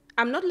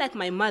 I'm not like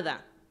my mother,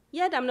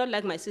 yet I'm not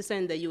like my sister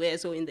in the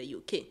US or in the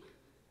UK.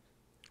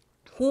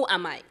 Who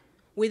am I?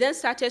 We then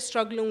started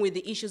struggling with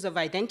the issues of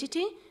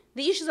identity,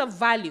 the issues of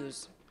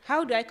values.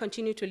 How do I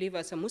continue to live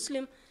as a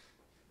Muslim,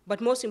 but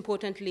most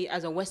importantly,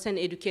 as a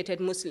Western-educated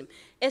Muslim?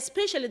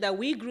 Especially that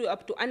we grew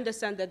up to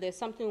understand that there's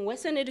something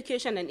Western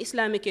education and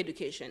Islamic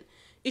education.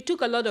 It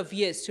took a lot of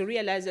years to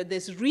realize that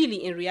there's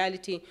really, in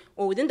reality,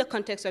 or within the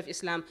context of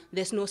Islam,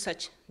 there's no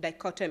such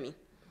dichotomy.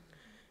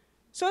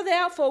 So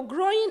therefore,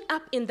 growing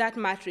up in that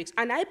matrix,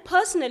 and I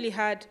personally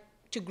had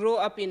to grow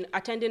up in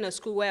attending a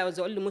school where I was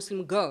the only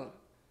Muslim girl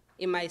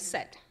in my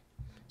set.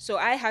 So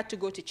I had to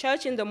go to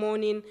church in the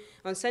morning,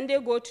 on Sunday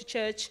go to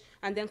church,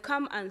 and then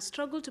come and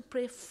struggle to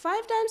pray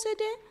 5 times a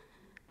day,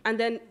 and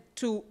then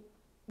to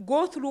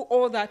go through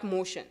all that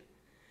motion.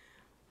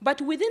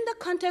 But within the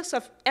context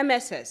of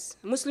MSS,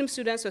 Muslim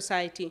Student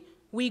Society,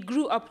 we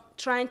grew up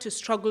trying to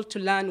struggle to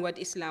learn what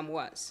Islam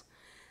was.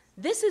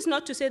 This is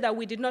not to say that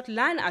we did not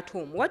learn at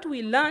home. What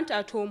we learned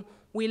at home,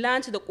 we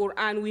learned the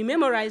Quran, we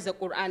memorized the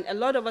Quran. A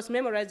lot of us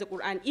memorized the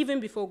Quran even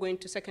before going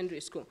to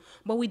secondary school,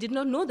 but we did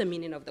not know the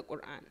meaning of the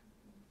Quran.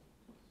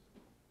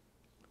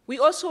 We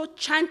also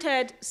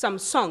chanted some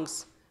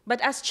songs,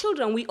 but as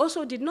children, we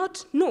also did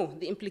not know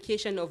the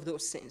implication of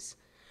those things.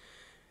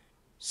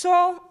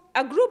 So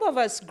a group of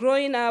us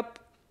growing up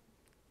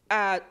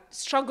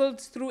struggled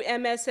through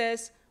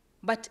MSS,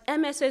 but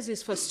MSS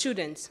is for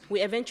students.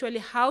 We eventually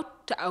had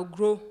to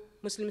outgrow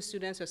Muslim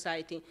student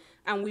society,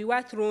 and we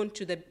were thrown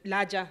to the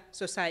larger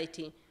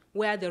society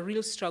where the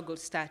real struggle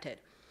started.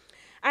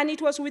 And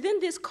it was within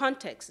this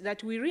context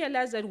that we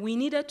realized that we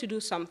needed to do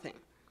something.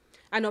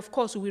 And of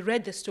course, we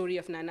read the story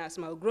of Nana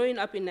Asma'u. Growing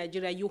up in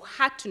Nigeria, you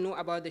had to know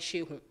about the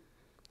Shehu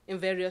in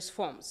various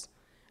forms.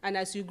 And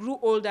as you grew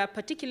older,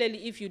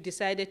 particularly if you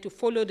decided to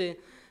follow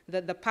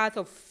the path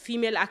of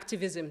female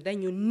activism,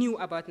 then you knew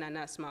about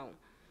Nana Asma'u.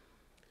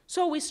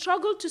 So we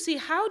struggled to see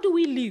how do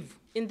we live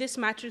in this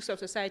matrix of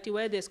society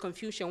where there's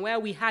confusion, where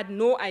we had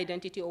no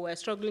identity or were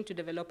struggling to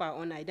develop our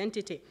own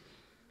identity.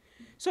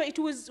 So it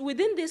was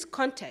within this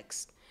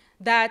context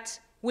that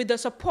with the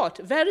support,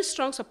 very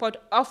strong support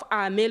of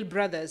our male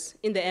brothers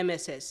in the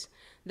MSS,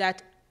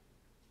 that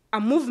a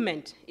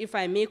movement, if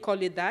I may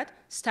call it that,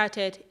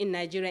 started in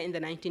Nigeria in the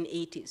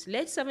 1980s,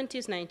 late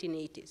 70s,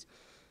 1980s,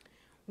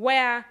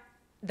 where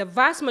the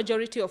vast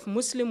majority of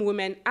Muslim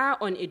women are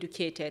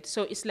uneducated,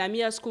 so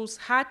Islamia schools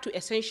had to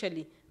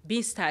essentially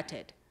be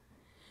started.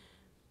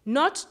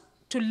 Not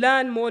to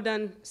learn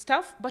modern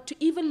stuff, but to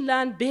even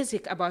learn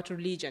basic about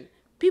religion.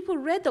 People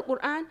read the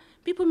Quran,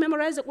 people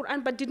memorized the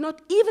Quran, but did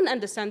not even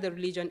understand the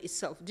religion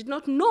itself, did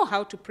not know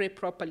how to pray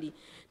properly,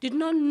 did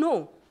not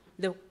know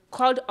the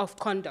code of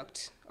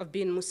conduct of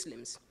being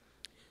Muslims.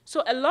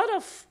 So a lot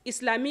of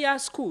Islamia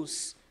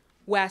schools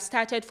were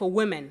started for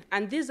women,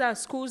 and these are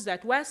schools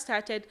that were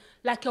started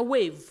like a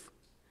wave.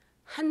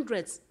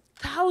 Hundreds,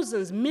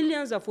 thousands,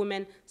 millions of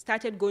women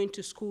started going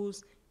to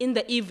schools in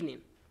the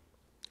evening.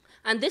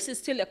 And this is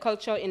still a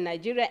culture in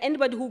Nigeria.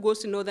 Anybody who goes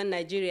to northern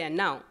Nigeria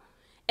now,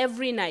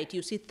 every night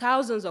you see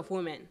thousands of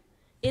women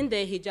in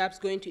their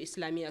hijabs going to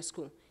Islamia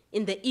school,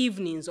 in the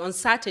evenings, on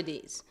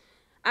Saturdays.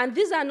 And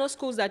these are not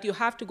schools that you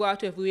have to go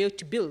out of your way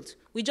to build.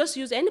 We just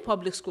use any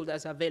public school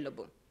that's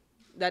available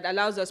that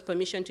allows us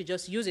permission to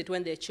just use it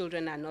when their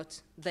children are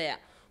not there.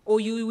 Or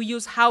we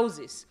use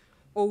houses,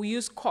 or we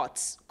use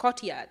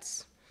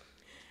courtyards.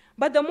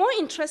 But the more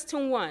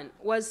interesting one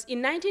was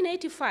in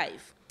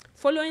 1985,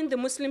 following the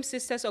Muslim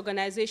Sisters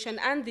Organization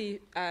and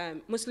the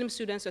Muslim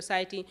Student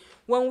Society,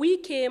 when we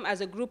came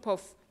as a group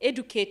of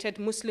educated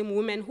Muslim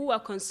women who were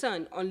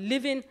concerned on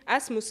living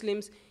as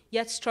Muslims,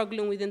 yet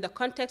struggling within the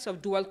context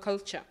of dual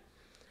culture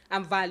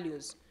and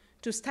values,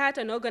 to start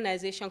an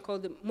organization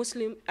called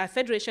the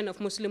Federation of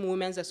Muslim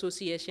Women's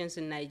Associations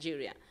in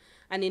Nigeria.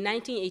 And in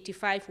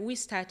 1985, we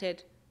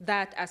started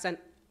that as an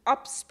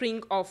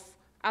offspring of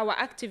our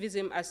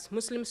activism as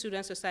Muslim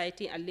Student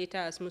Society and later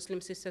as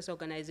Muslim Sisters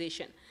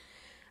Organization.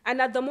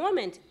 And at the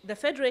moment, the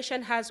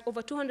Federation has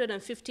over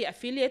 250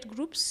 affiliate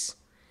groups,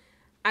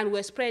 and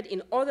we're spread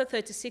in all the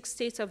 36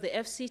 states of the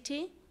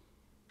FCT,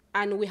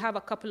 and we have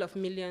a couple of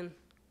million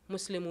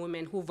Muslim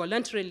women who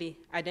voluntarily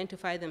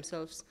identify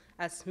themselves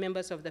as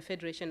members of the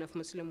Federation of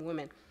Muslim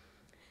Women.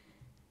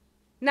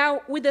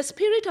 Now, with the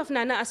spirit of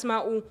Nana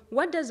Asma'u,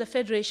 what does the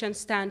Federation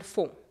stand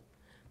for?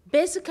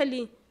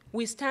 Basically,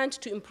 we stand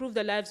to improve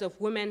the lives of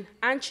women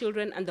and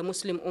children and the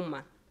Muslim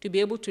Ummah, to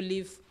be able to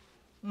live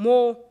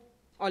more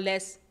or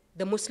less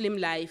the Muslim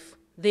life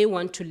they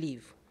want to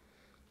live.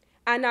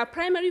 And our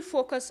primary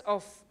focus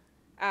of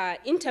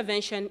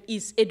intervention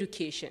is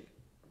education.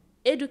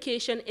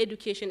 Education,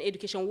 education,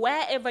 education.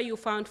 Wherever you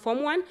found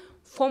Form 1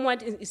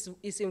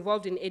 is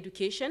involved in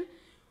education.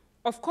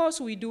 Of course,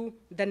 we do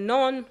the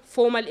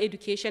non-formal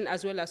education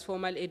as well as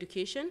formal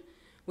education.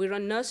 We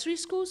run nursery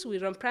schools, we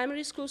run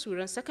primary schools, we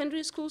run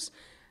secondary schools,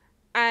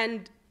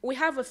 and we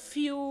have a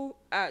few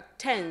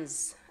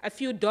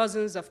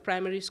dozens of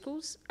primary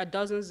schools,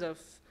 dozens of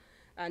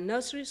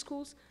nursery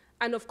schools,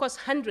 and of course,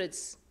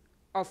 hundreds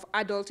of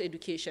adult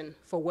education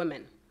for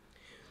women.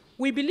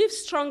 We believe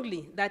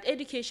strongly that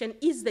education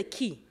is the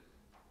key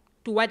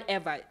to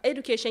whatever.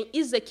 Education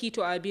is the key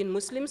to our being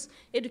Muslims.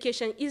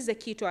 Education is the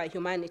key to our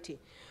humanity.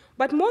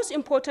 But most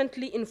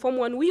importantly, in Form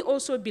 1, we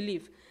also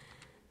believe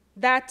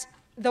that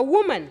the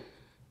woman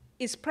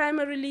is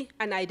primarily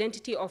an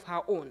identity of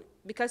her own,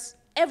 because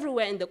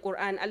everywhere in the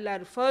Quran, Allah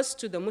refers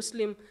to the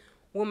Muslim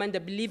woman, the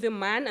believing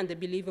man and the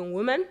believing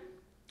woman,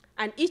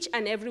 and each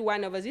and every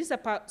one of us is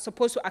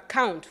supposed to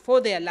account for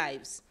their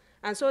lives.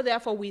 And so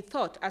therefore we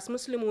thought, as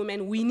Muslim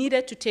women, we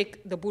needed to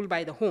take the bull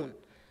by the horn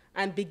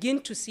and begin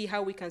to see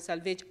how we can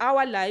salvage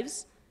our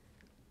lives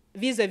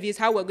vis-a-vis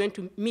how we're going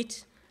to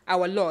meet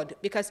our Lord.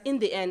 Because in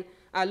the end,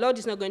 our Lord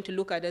is not going to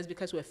look at us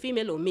because we're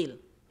female or male.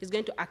 He's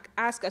going to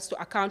ask us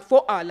to account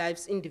for our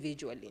lives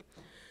individually.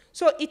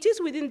 So it is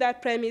within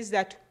that premise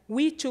that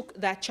we took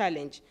that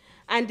challenge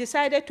and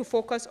decided to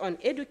focus on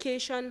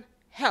education,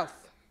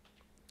 health.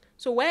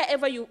 So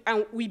wherever you,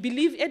 and we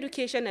believe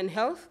education and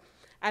health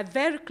are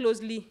very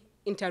closely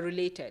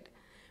interrelated,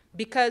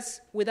 because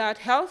without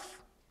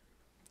health,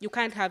 you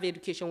can't have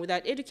education.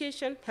 Without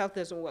education, health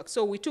doesn't work.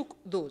 So we took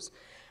those.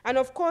 And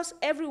of course,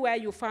 everywhere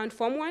you found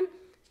Form 1,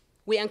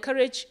 we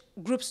encourage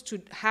groups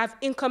to have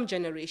income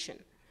generation.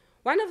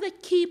 One of the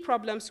key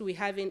problems we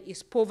have in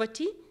is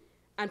poverty,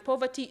 and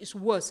poverty is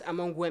worse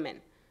among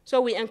women.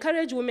 So we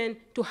encourage women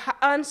to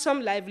earn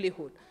some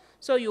livelihood.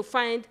 So you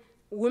find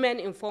women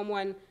in Form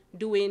 1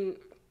 doing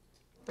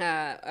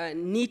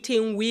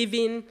knitting,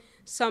 weaving,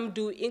 some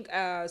do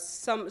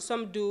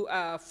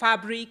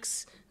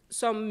fabrics,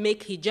 some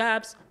make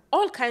hijabs,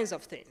 all kinds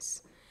of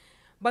things.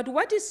 But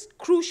what is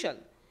crucial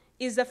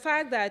is the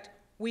fact that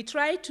we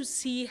try to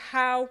see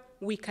how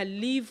we can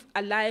live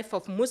a life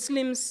of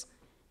Muslims,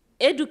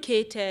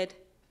 educated,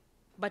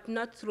 but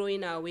not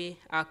throwing away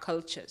our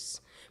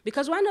cultures.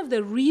 Because one of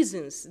the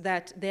reasons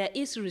that there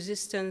is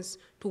resistance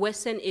to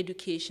Western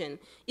education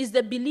is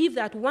the belief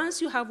that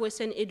once you have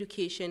Western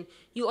education,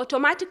 you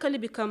automatically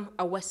become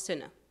a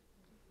Westerner.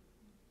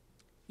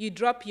 You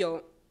drop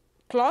your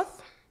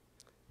cloth,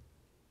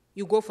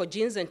 you go for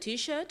jeans and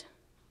t-shirt,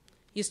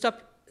 you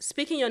stop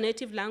speaking your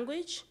native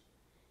language,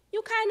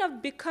 you kind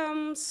of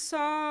become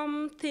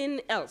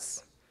something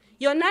else.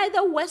 You're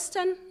neither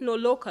Western nor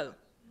local.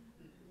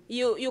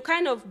 You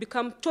kind of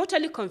become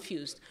totally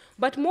confused.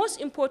 But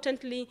most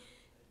importantly,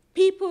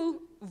 people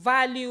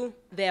value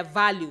their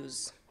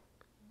values.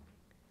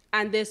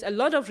 And there's a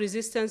lot of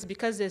resistance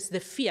because there's the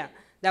fear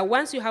that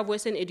once you have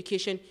Western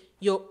education,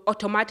 you're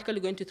automatically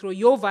going to throw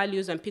your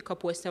values and pick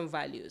up Western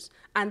values.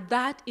 And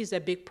that is a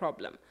big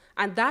problem.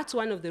 And that's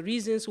one of the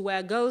reasons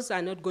why girls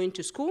are not going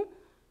to school,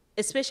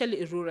 especially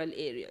in rural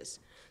areas.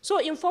 So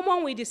in Form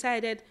 1, we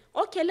decided,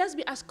 okay, let's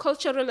be as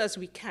cultural as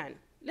we can.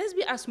 Let's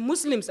be as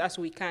Muslims as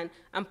we can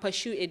and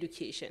pursue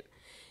education.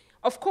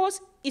 Of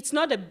course, it's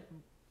not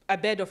a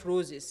bed of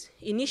roses.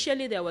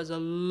 Initially, there was a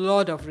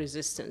lot of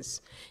resistance.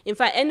 In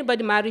fact,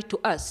 anybody married to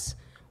us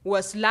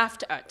was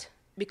laughed at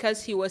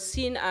because he was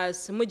seen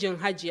as Mujin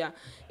Hajia.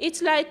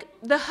 It's like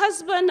the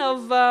husband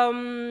of,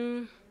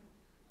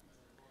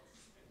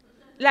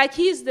 like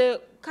he's the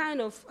kind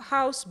of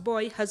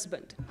houseboy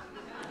husband.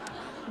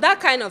 That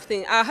kind of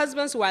thing. Our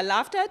husbands were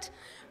laughed at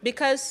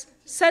because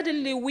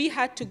suddenly we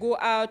had to go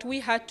out, we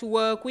had to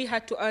work, we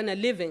had to earn a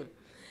living.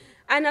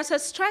 And as a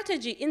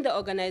strategy in the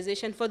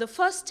organization, for the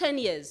first 10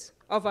 years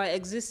of our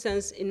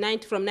existence from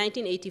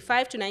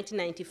 1985 to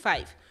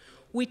 1995,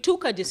 we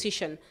took a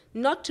decision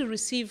not to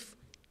receive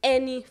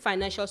any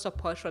financial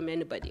support from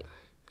anybody.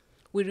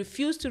 We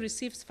refused to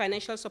receive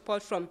financial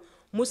support from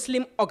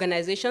Muslim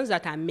organizations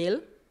that are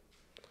male.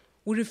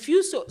 We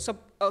refused to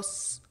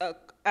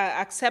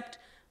accept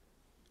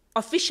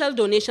official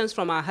donations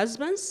from our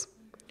husbands,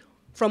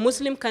 from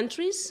Muslim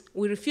countries.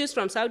 We refused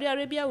from Saudi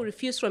Arabia, we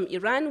refused from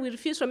Iran, we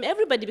refused from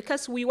everybody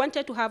because we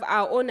wanted to have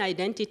our own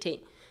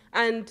identity.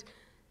 And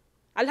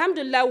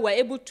alhamdulillah, we were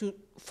able to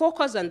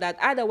focus on that,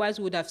 otherwise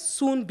we would have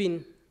soon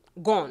been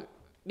gone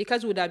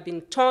because we would have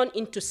been torn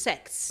into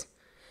sects.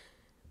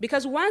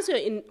 Because once you're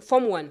in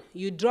Form 1,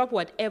 you drop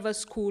whatever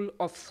school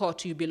of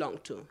thought you belong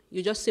to.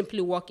 You just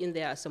simply walk in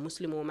there as a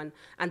Muslim woman,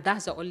 and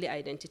that's the only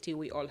identity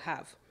we all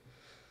have.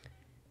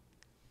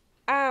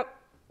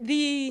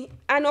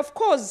 And of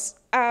course,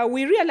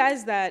 we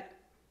realized that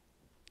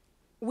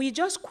we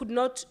just could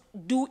not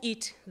do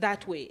it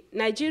that way.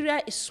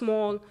 Nigeria is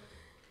small,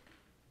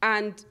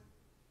 and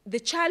the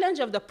challenge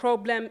of the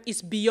problem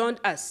is beyond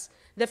us.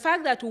 The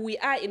fact that we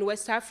are in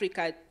West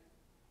Africa,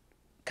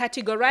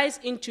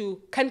 categorized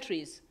into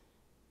countries,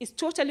 is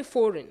totally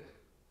foreign.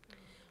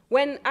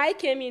 When I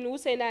came in,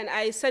 Ousseina and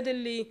I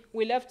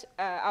we left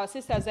our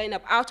sister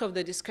Zainab out of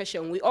the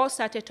discussion. We all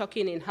started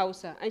talking in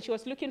Hausa, and she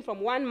was looking from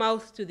one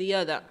mouth to the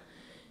other.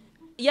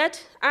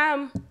 Yet,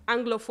 I'm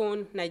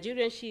Anglophone,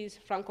 Nigerian, she's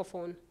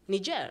Francophone,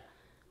 Niger.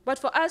 But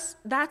for us,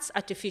 that's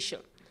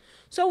artificial.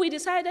 So we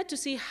decided to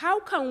see how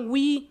can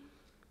we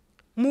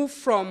move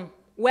from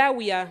where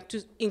we are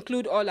to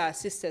include all our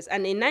sisters.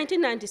 And in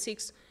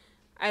 1996,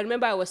 I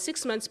remember I was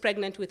 6 months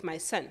pregnant with my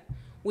son.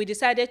 We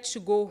decided to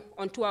go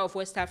on tour of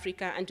West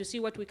Africa and to see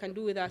what we can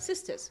do with our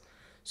sisters.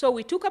 So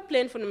we took a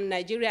plane from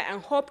Nigeria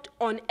and hopped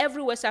on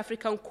every West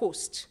African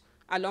coast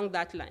along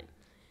that line.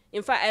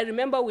 In fact, I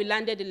remember we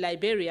landed in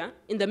Liberia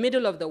in the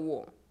middle of the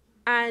war.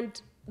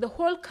 And the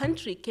whole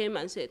country came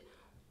and said,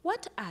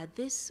 what are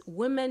these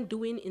women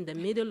doing in the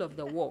middle of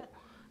the war?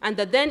 And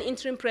the then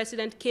interim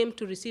president came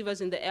to receive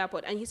us in the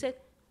airport, and he said,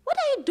 what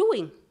are you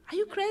doing? Are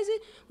you crazy?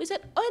 We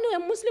said, oh,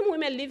 no, Muslim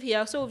women live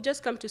here, so we've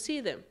just come to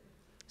see them.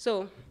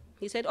 So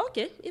he said,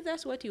 okay, if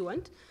that's what you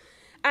want.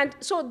 And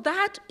so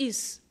that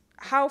is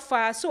how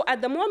far. So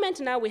at the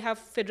moment now, we have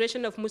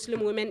Federation of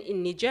Muslim Women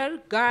in Niger,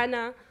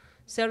 Ghana,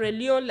 Sierra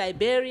Leone,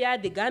 Liberia,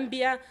 the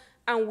Gambia,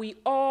 and we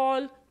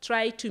all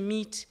try to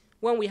meet.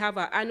 When we have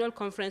our annual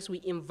conference,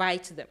 we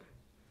invite them.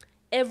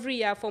 Every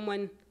year, Form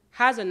 1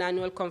 has an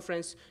annual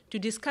conference to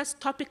discuss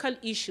topical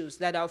issues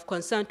that are of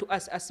concern to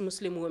us as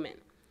Muslim women.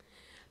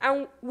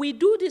 And we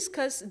do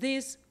discuss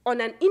this on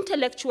an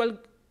intellectual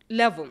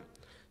level.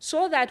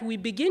 so that we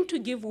begin to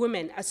give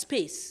women a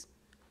space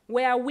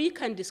where we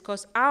can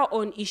discuss our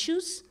own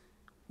issues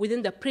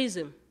within the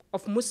prism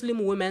of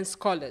Muslim women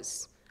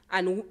scholars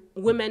and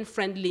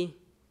women-friendly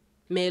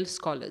male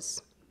scholars.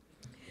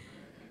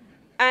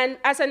 And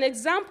as an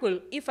example,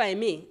 if I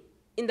may,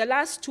 in the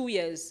last 2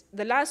 years,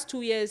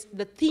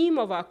 the theme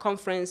of our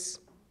conference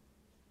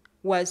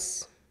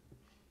was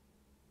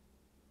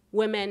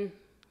women,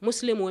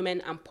 Muslim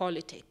women and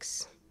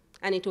politics.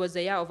 And it was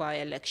the year of our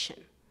election.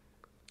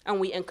 And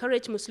we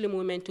encouraged Muslim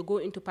women to go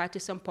into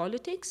partisan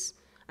politics.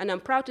 And I'm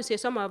proud to say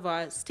some of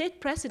our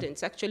state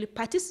presidents actually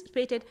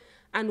participated,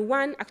 and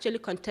one actually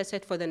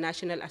contested for the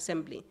National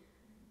Assembly.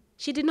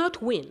 She did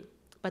not win,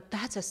 but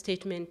that's a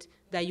statement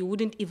that you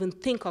wouldn't even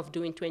think of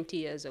doing 20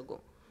 years ago.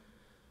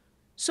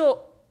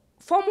 So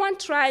Form 1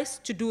 tries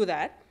to do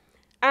that,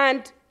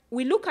 and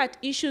we look at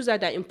issues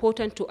that are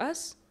important to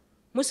us,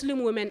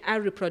 Muslim women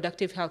and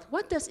reproductive health.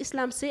 What does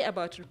Islam say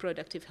about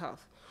reproductive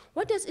health?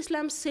 What does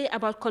Islam say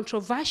about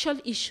controversial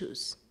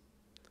issues?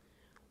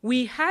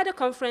 We had a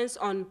conference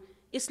on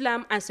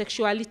Islam and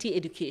sexuality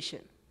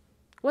education.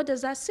 What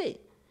does that say?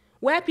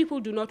 Where people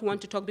do not want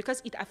to talk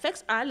because it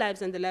affects our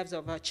lives and the lives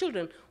of our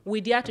children,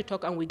 we dare to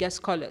talk and we get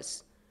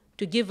scholars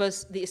to give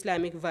us the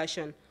Islamic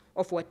version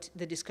of what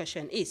the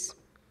discussion is.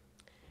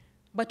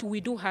 But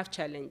we do have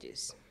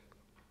challenges.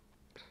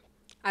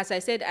 As I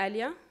said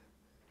earlier,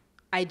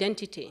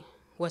 identity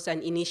was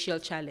an initial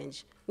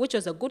challenge, which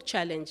was a good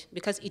challenge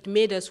because it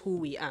made us who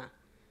we are.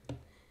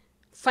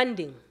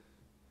 Funding.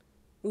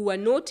 We were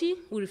naughty.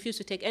 We refused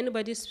to take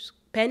anybody's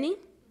penny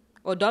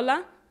or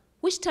dollar,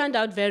 which turned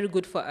out very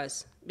good for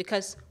us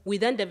because we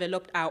then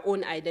developed our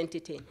own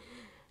identity.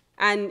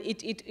 And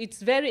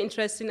it's very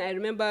interesting. I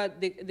remember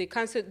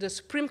the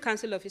Supreme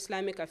Council of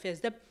Islamic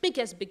Affairs, the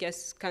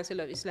biggest Council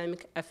of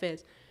Islamic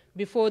Affairs,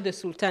 before the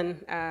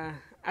Sultan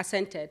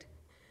assented,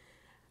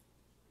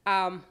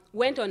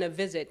 went on a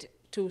visit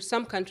to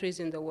some countries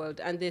in the world,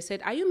 and they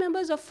said, "Are you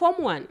members of Form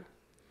 1?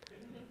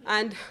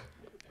 And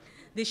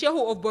the Sheikh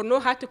of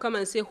Borno had to come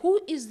and say, "Who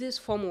is this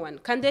Form 1?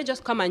 Can they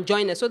just come and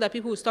join us so that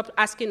people will stop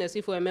asking us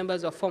if we're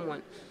members of Form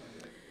 1?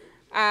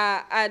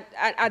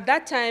 At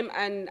that time,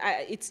 and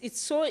it's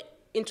so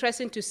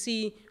interesting to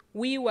see,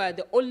 we were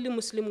the only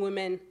Muslim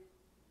women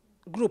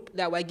group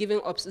that were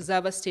given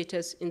observer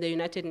status in the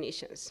United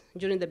Nations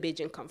during the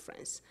Beijing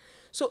conference.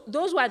 So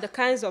those were the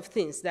kinds of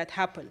things that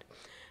happened.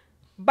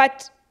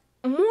 But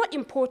more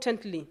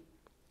importantly,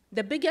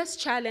 the biggest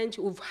challenge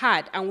we've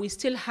had, and we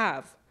still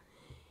have,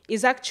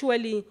 is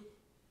actually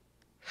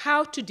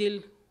how to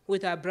deal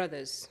with our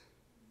brothers.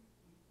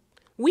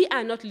 We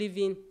are not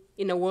living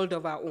in a world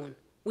of our own.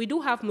 We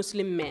do have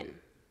Muslim men.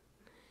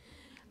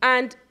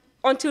 And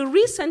until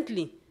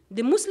recently,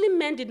 the Muslim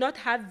men did not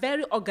have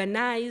very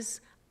organized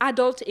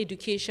adult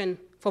education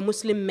for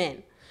Muslim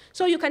men.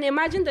 So you can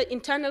imagine the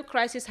internal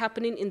crisis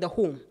happening in the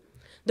home.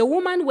 The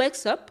woman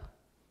wakes up,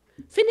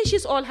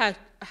 finishes all her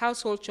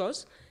household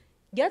chores,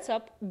 gets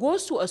up,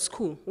 goes to a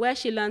school where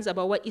she learns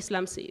about what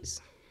Islam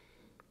says.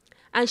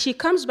 And she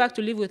comes back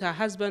to live with her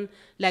husband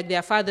like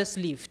their fathers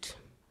lived.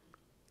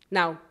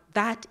 Now,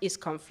 that is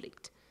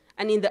conflict.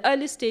 And in the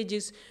early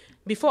stages,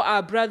 before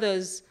our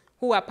brothers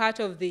who are part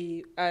of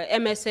the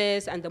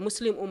MSS and the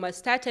Muslim Ummah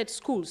started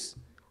schools,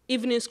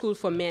 evening school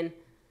for men,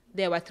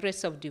 there were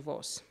threats of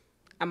divorce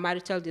and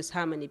marital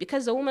disharmony.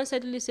 Because the woman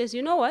suddenly says,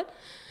 you know what?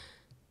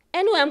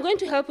 Anyway, I'm going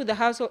to help with the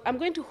household. I'm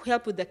going to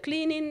help with the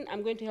cleaning.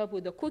 I'm going to help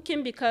with the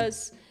cooking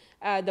because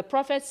the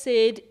Prophet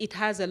said it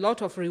has a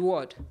lot of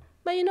reward.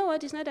 But you know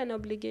what? It's not an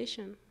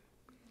obligation.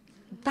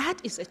 That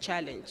is a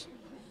challenge.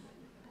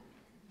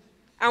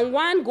 And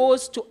one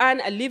goes to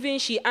earn a living.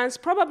 She earns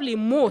probably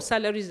more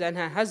salaries than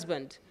her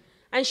husband.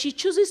 And she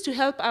chooses to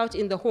help out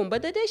in the home.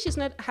 But the day she's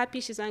not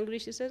happy, she's angry,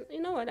 she says,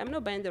 you know what? I'm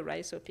not buying the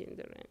rice or paying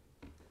the rent.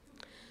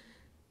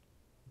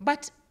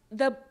 But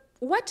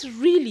what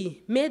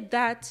really made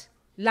that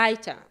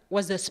lighter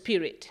was the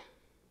spirit.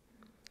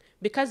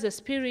 Because the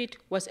spirit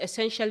was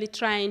essentially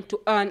trying to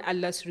earn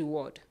Allah's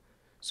reward.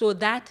 So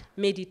that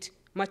made it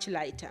much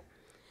lighter.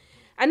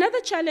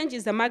 Another challenge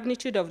is the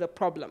magnitude of the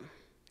problem.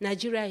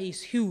 Nigeria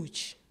is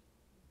huge.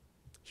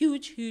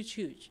 Huge, huge,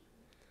 huge.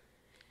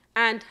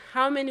 And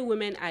how many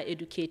women are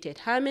educated?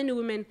 How many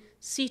women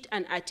sit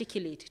and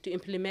articulate to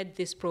implement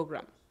this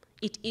program?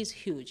 It is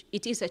huge.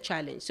 It is a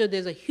challenge. So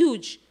there's a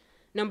huge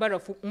number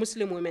of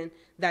Muslim women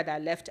that are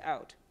left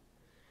out.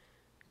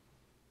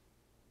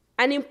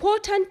 An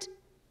important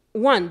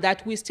one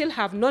that we still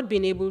have not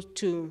been able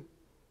to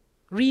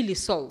really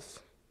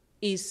solve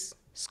is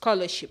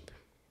scholarship.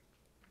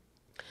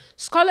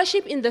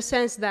 Scholarship in the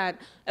sense that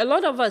a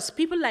lot of us,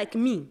 people like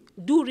me,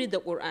 do read the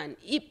Quran.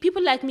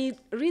 People like me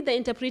read the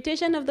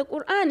interpretation of the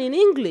Quran in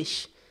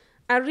English.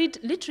 I read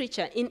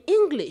literature in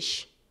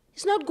English.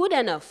 It's not good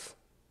enough.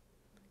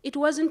 It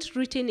wasn't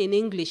written in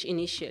English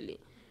initially.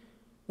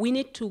 We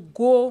need to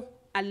go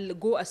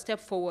a step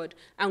forward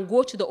and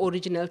go to the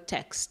original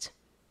text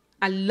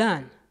and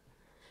learn,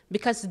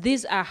 because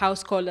these are how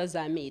scholars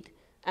are made.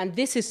 And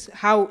this is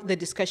how the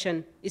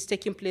discussion is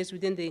taking place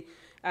within the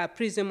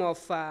prism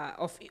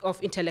of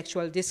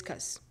intellectual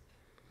discourse.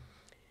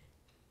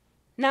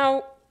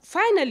 Now,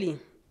 finally,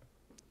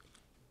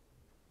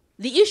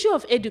 the issue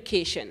of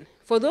education.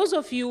 For those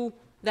of you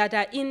that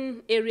are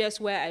in areas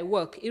where I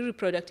work, in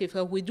reproductive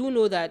health, we do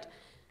know that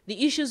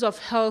the issues of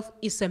health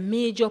is a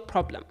major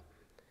problem.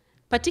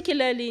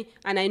 Particularly,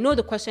 and I know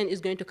the question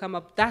is going to come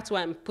up, that's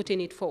why I'm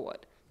putting it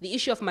forward, the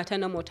issue of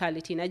maternal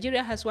mortality.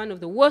 Nigeria has one of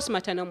the worst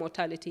maternal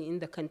mortality in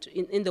the country,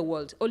 in the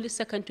world, only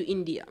second to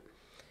India.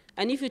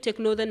 And if you take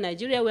northern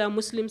Nigeria, where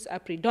Muslims are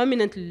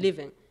predominantly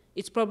living,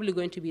 it's probably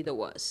going to be the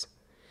worst.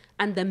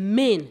 And the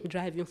main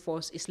driving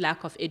force is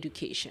lack of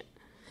education.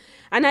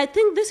 And I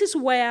think this is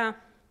where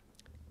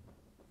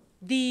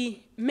the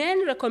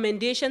main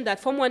recommendation that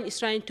Form 1 is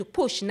trying to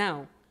push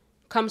now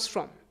comes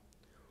from.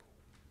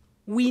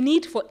 We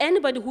need, for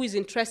anybody who is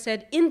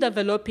interested in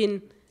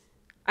developing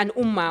an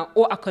ummah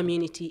or a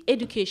community,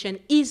 education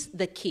is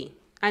the key.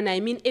 And I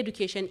mean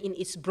education in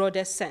its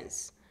broadest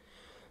sense.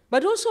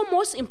 But also,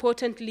 most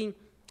importantly,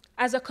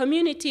 as a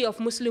community of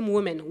Muslim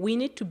women, we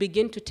need to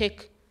begin to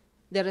take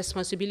the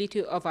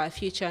responsibility of our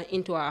future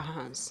into our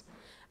hands.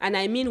 And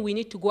I mean we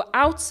need to go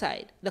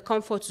outside the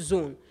comfort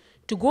zone,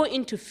 to go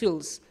into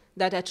fields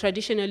that are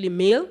traditionally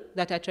male,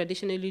 that are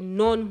traditionally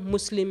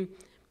non-Muslim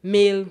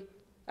male,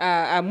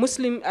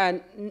 non-Muslim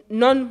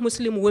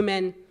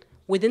women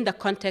within the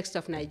context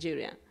of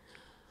Nigeria.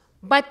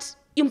 But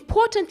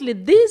importantly,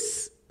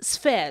 these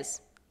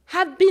spheres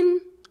have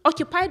been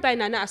occupied by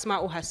Nana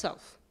Asma'u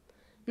herself.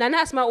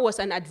 Nana Asma'u was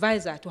an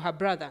advisor to her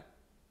brother,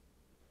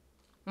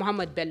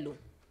 Muhammad Bello.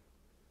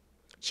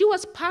 She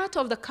was part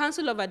of the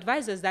council of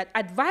advisors that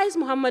advised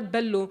Muhammad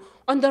Bello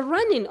on the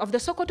running of the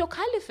Sokoto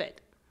Caliphate.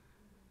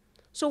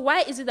 So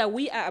why is it that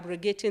we are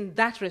abrogating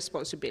that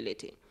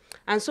responsibility?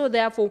 And so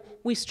therefore,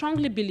 we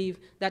strongly believe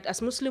that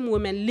as Muslim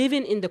women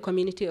living in the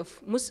community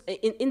of,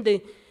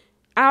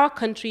 our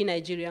country,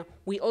 Nigeria,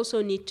 we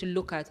also need to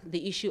look at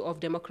the issue of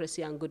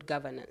democracy and good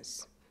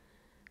governance.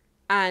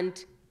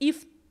 And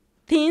if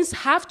things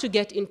have to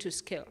get into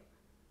scale,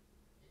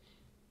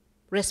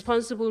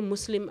 responsible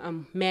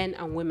Muslim men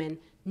and women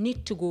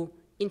need to go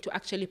into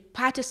actually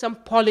partisan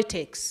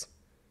politics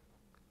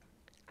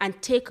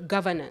and take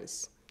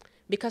governance.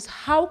 Because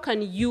how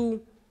can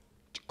you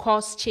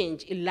cause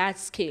change in large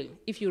scale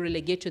if you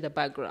relegate to the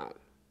background?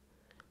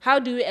 How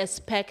do you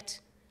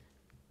expect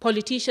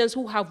politicians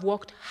who have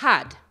worked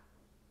hard?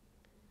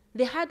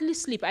 They hardly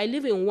sleep. I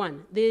live in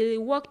one. They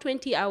work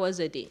 20 hours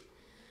a day.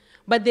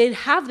 But they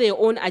have their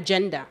own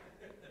agenda.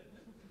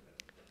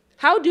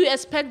 How do you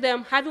expect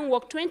them, having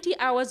worked 20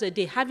 hours a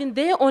day, having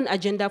their own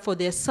agenda for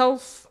their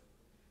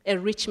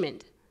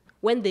self-enrichment,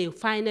 when they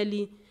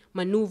finally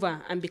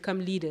maneuver and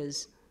become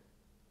leaders,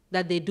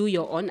 that they do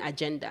your own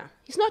agenda?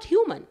 It's not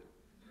human.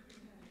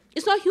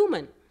 It's not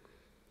human.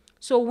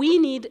 So we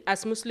need,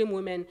 as Muslim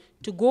women,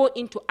 to go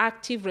into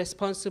active,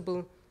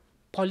 responsible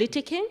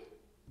politicking,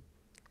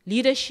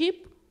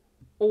 leadership,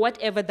 or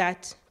whatever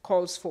that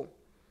calls for.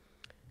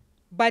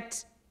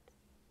 But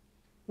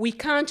we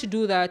can't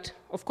do that,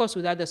 of course,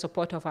 without the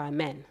support of our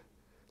men.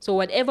 So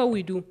whatever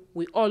we do,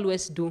 we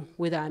always do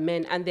with our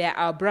men, and they are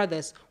our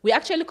brothers. We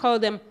actually call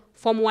them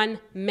Form 1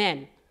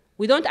 men.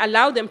 We don't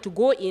allow them to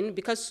go in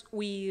because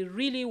we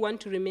really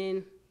want to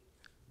remain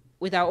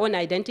with our own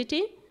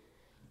identity,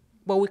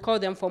 but we call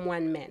them Form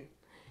 1 men.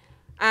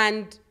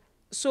 And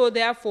so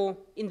therefore,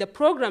 in the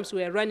programs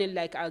we are running,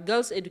 like our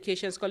girls'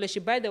 education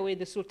scholarship, by the way,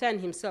 the Sultan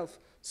himself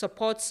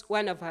supports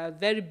one of our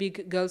very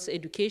big girls'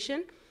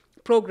 education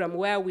program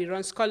where we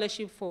run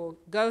scholarship for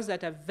girls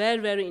that are very,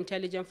 very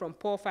intelligent from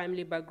poor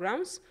family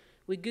backgrounds.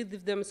 We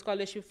give them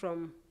scholarship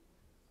from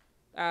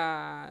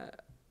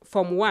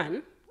Form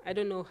 1. I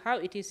don't know how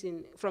it is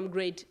from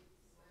grade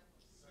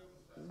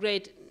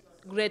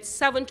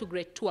 7 to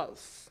grade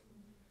 12,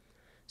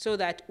 so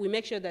that we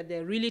make sure that they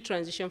really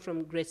transition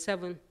from grade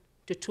 7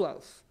 to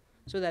 12,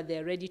 so that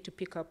they're ready to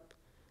pick up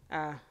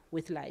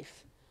with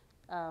life.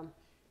 Am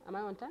I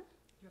on time?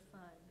 You're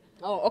fine.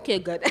 Oh, okay,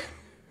 good.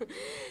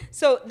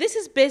 So this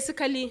is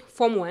basically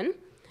Form 1,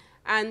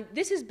 and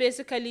this is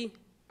basically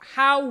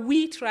how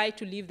we try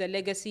to leave the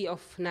legacy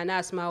of Nana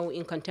Asma'u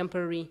in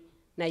contemporary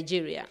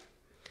Nigeria.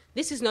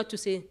 This is not to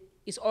say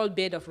it's all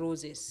bed of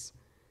roses,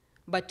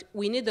 but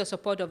we need the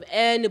support of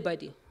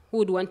anybody who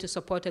would want to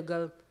support a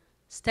girl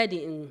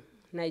study in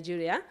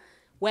Nigeria.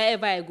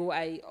 Wherever I go,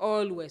 I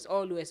always,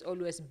 always,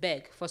 always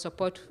beg for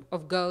support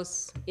of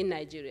girls in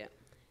Nigeria.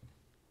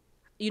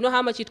 You know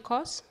how much it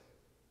costs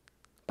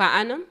per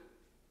annum?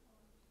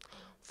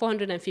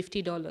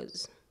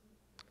 $450.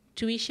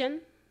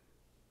 Tuition,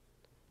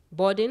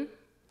 boarding,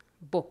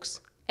 books,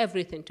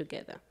 everything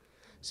together.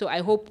 So I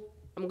hope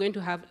I'm going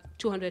to have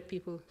 200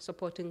 people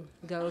supporting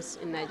girls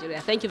in Nigeria.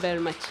 Thank you very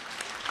much.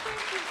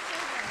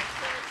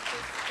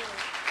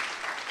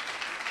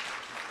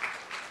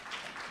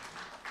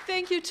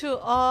 Thank you to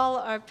all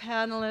our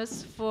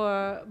panelists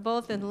for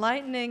both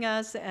enlightening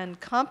us and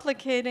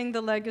complicating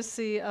the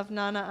legacy of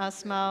Nana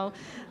Asma'u.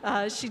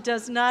 She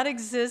does not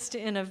exist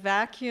in a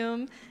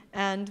vacuum,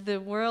 And the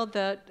world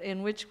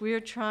in which we're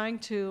trying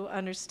to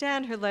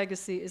understand her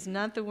legacy is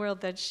not the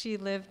world that she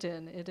lived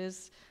in. It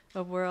is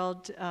a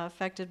world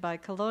affected by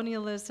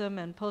colonialism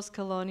and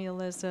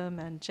post-colonialism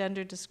and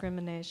gender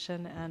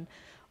discrimination, and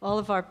all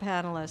of our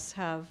panelists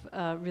have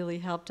really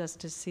helped us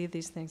to see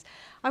these things.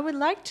 I would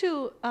like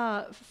to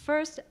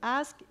first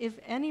ask if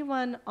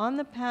anyone on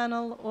the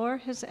panel or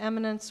His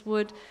Eminence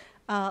would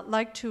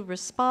like to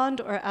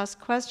respond or ask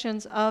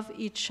questions of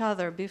each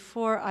other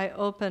before I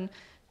open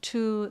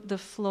to the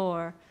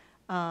floor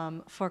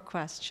for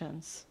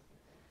questions.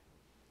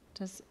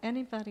 Does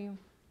anybody?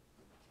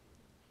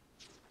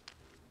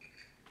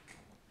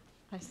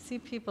 I see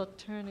people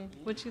turning.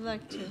 Would you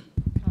like to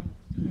come?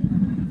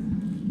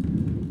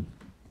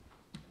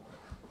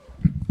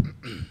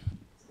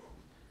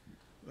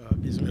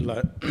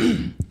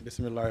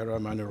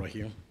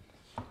 Bismillahirrahmanirrahim.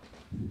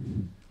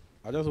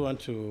 I just want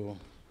to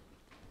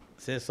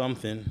say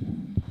something,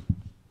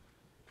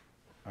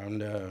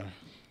 and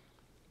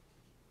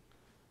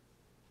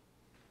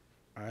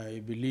I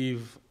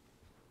believe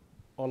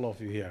all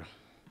of you here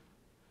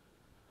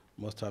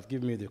must have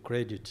given me the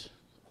credit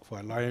for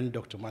allowing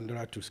Dr.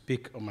 Mandela to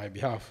speak on my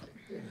behalf,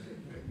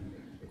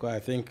 because I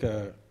think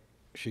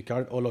she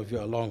carried all of you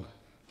along,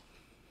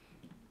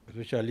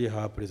 especially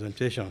her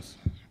presentations.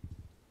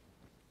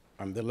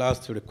 And the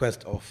last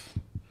request of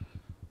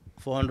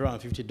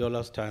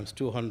 $450 times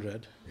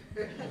 200.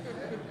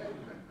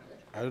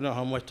 I don't know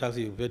how much tax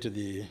you pay to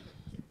the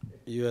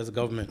US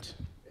government.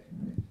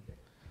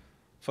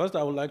 First,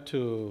 I would like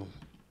to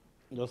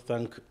just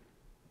thank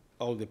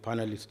all the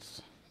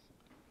panelists.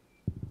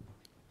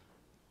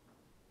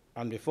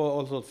 And before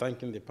also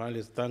thanking the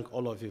panelists, thank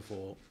all of you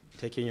for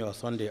taking your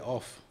Sunday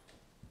off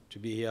to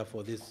be here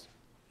for this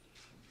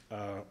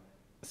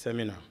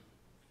seminar.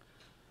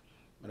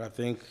 But I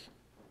think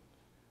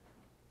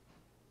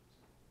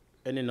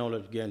any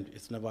knowledge gained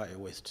is never a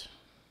waste.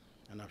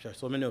 And I'm sure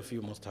so many of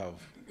you must have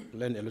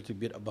learned a little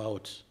bit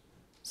about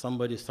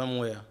somebody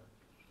somewhere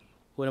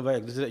who never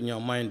existed in your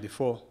mind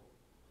before,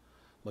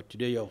 but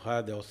today you have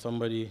heard there was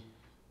somebody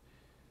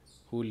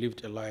who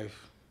lived a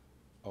life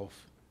of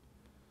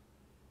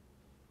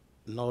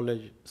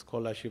knowledge,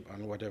 scholarship,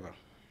 and whatever.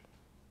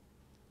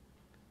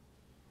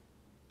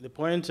 The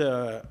point,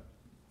 2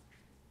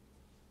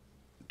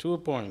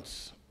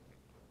 points.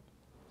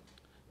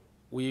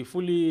 We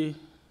fully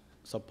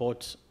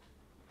support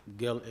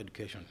girl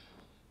education,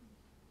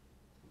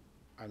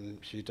 and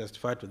she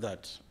testified to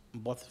that,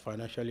 both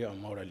financially and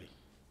morally,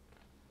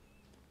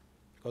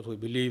 because we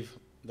believe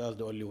that's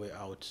the only way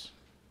out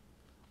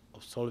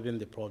of solving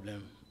the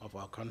problem of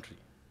our country.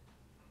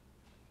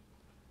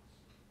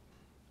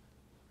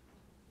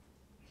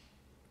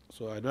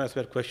 So I don't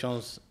expect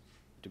questions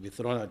to be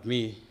thrown at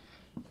me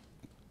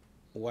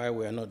why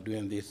we are not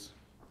doing this.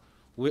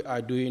 We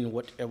are doing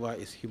whatever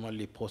is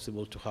humanly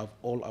possible to have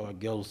all our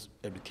girls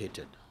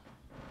educated.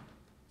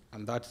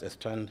 And that's a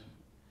stand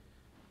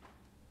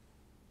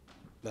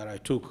that I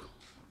took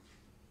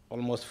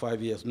almost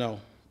 5 years now,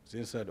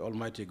 since that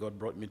Almighty God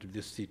brought me to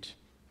this seat.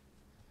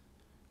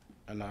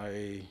 And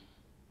I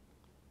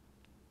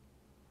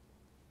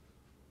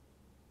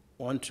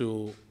want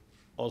to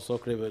also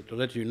to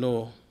let you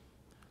know,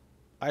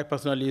 I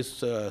personally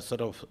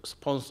sort of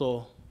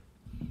sponsor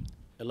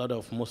a lot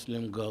of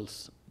Muslim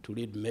girls to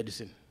read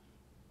medicine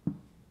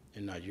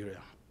in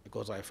Nigeria,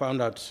 because I found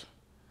that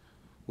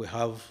we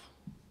have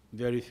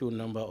very few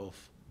number of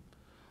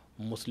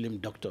Muslim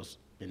doctors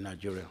in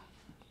Nigeria.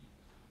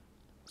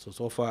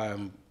 So far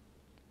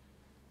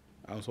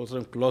I'm sort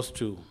of close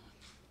to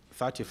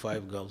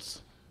 35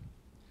 girls.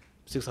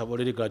 6 have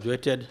already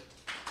graduated,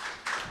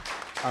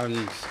 and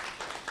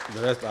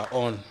the rest are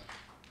on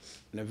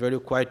in a very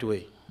quiet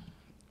way.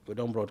 We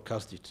don't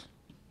broadcast it.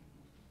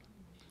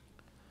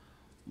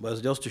 But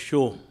it's just to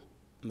show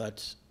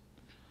that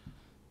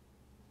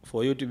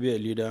for you to be a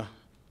leader,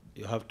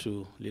 you have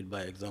to lead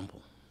by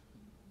example.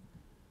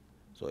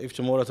 So if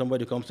tomorrow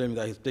somebody comes to me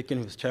that he's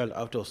taking his child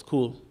out of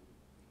school,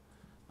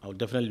 I will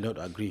definitely not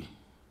agree.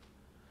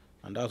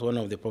 And that's one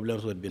of the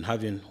problems we've been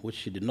having, which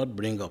she did not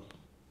bring up.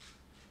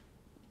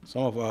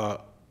 Some of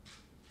our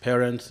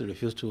parents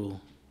refuse to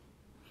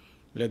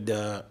let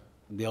their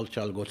girl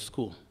child go to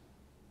school.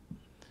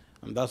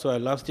 And that's why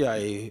last year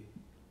I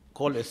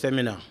called a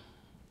seminar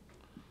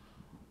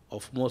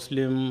of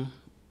Muslim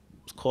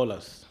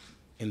scholars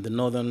in the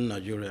northern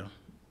Nigeria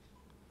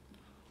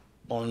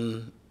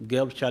on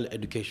girl child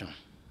education.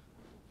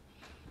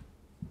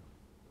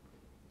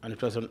 And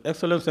it was an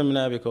excellent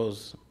seminar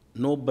because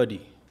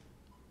nobody,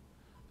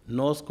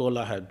 no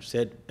scholar had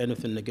said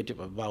anything negative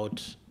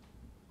about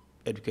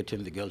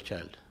educating the girl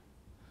child.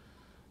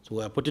 So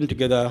we are putting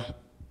together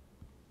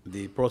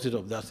the process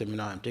of that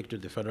seminar and take it to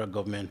the federal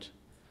government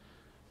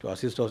to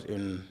assist us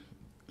in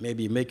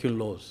maybe making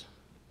laws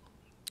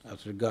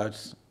as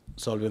regards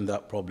solving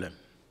that problem.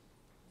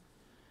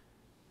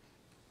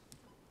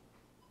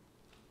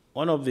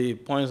 One of the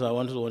points I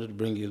wanted to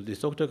bring is the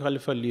Sokoto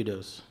Caliphate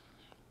leaders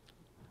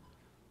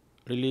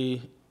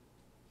really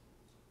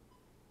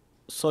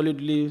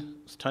solidly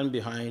stand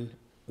behind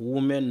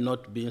women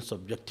not being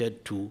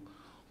subjected to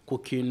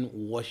cooking,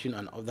 washing,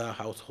 and other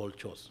household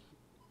chores.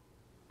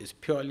 It's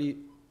purely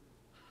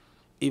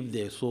if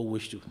they so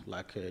wish to,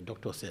 like a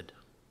doctor said.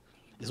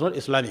 It's not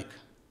Islamic.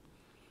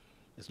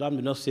 Islam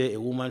does not say a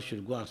woman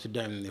should go and sit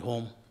down in the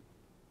home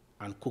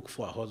and cook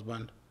for her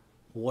husband,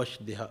 wash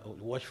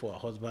for her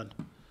husband,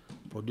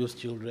 produce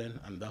children,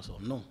 and that's all.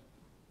 No.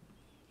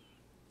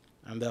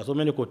 And there are so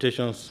many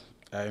quotations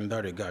in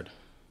that regard.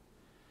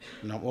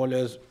 And I'm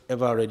always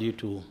ever ready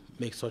to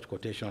make such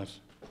quotations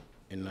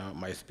in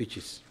my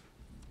speeches.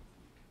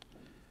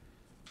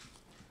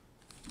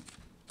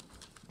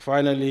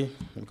 Finally,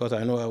 because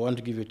I know I want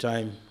to give you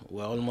time,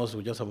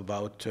 we just have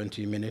about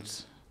 20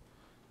 minutes.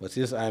 But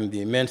since I'm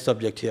the main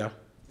subject here,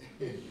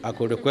 I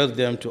could request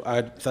them to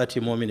add 30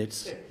 more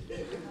minutes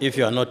if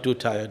you are not too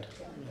tired,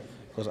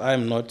 because I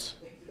am not.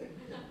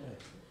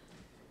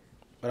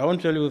 But I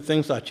want to tell you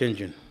things are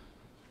changing,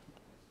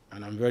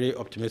 and I'm very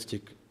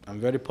optimistic. I'm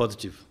very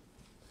positive.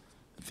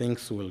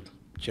 Things will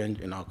change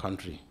in our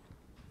country,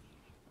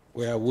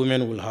 where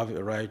women will have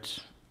a right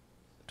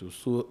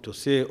to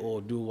say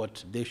or do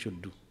what they should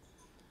do.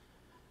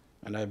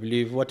 And I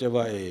believe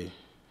whatever a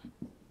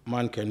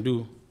man can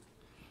do,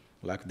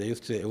 like they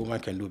used to say, a woman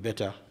can do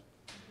better.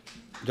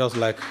 Just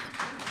like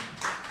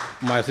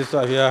my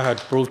sister here had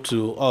proved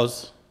to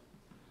us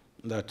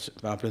that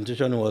my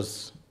presentation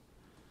was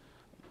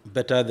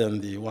better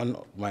than the one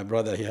of my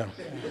brother here.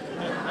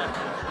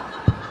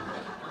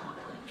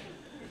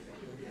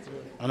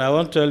 And I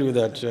want to tell you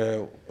that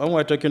when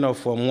we're talking of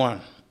Form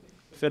 1,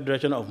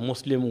 Federation of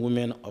Muslim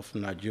Women of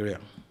Nigeria,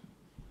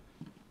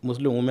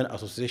 Muslim Women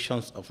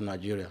Associations of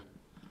Nigeria,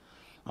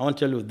 I want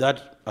to tell you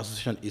that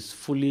association is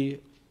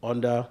fully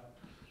under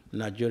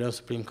Nigerian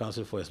Supreme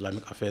Council for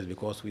Islamic Affairs,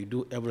 because we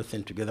do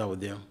everything together with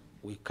them.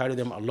 We carry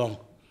them along.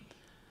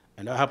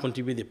 And I happen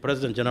to be the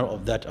President General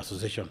of that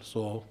association.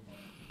 So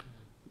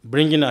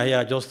bringing her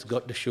here just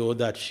got to show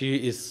that she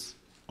is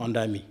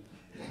under me.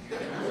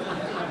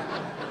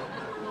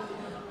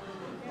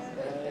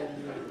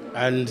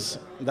 And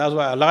that's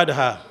why I allowed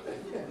her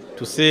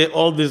to say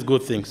all these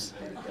good things.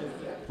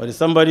 But it's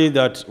somebody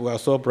that we are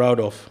so proud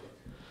of.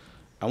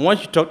 And when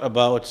she talked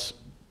about,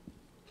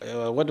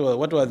 what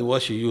were the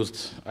words she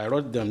used? I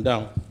wrote them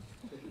down.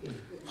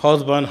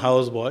 Husband,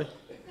 houseboy,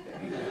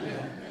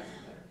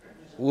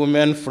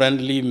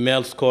 women-friendly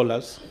male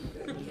scholars.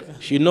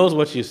 She knows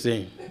what she's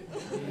saying.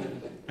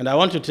 And I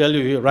want to tell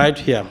you right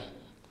here,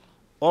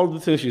 all the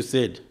things she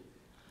said,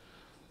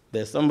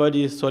 there's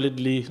somebody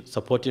solidly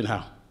supporting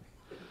her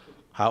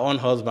own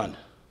husband.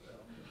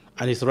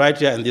 And he's right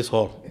here in this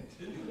hall.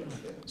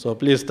 So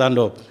please stand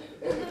up.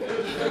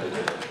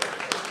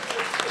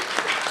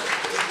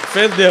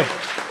 Face them.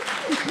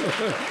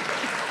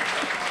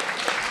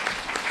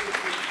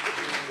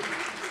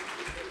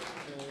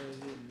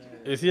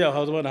 Is he a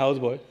husband,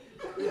 houseboy?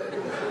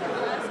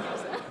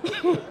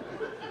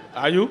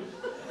 Are you?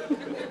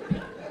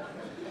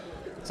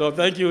 So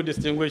thank you,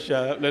 distinguished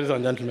ladies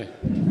and gentlemen.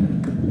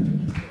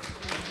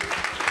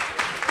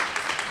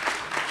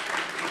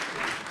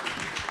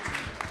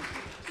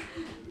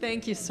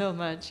 Thank you so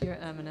much, Your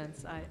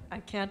Eminence. I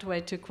can't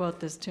wait to quote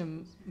this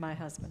to my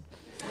husband.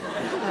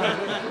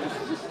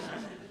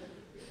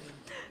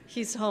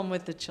 He's home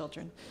with the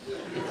children.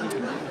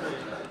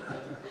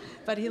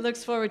 But he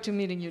looks forward to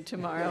meeting you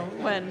tomorrow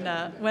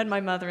when my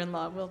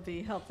mother-in-law will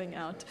be helping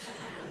out.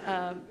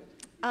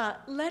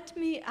 Let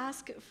me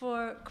ask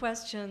for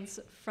questions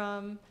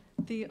from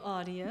the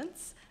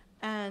audience.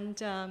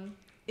 And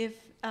if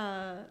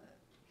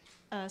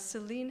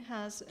Celine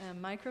has a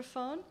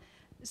microphone,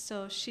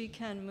 so she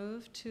can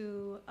move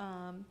to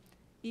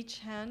each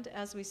hand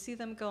as we see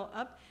them go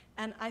up.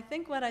 And I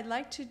think what I'd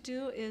like to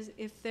do is,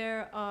 if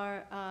there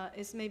are,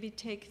 is maybe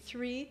take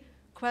 3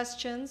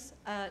 questions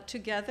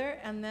together,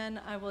 and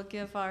then I will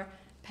give our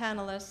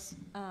panelists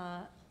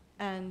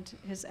and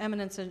His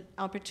Eminence an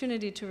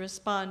opportunity to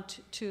respond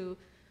to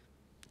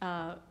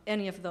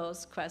any of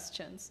those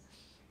questions.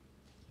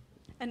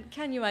 And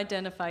can you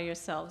identify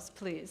yourselves,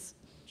 please?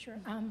 Sure.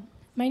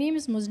 My name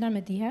is Musna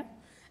Mediha.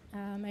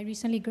 I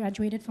recently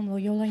graduated from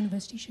Loyola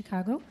University,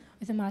 Chicago,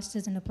 with a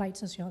master's in applied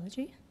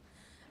sociology.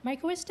 My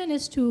question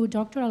is to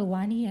Dr.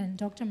 Alwani and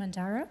Dr.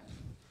 Mandara.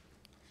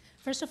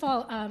 First of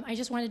all, I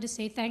just wanted to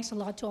say thanks a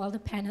lot to all the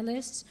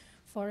panelists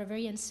for a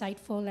very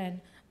insightful and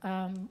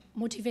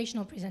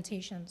motivational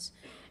presentations.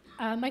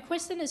 My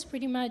question is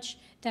pretty much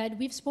that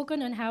we've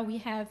spoken on how we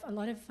have a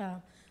lot of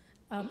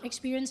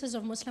experiences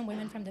of Muslim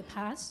women from the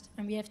past,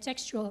 and we have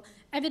textual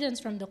evidence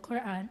from the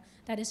Quran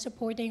that is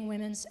supporting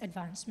women's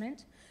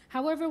advancement.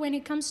 However, when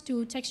it comes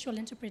to textual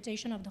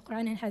interpretation of the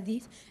Quran and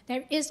Hadith,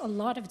 there is a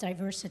lot of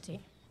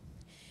diversity.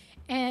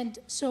 And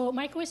so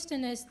my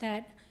question is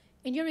that,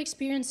 in your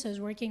experiences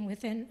working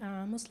within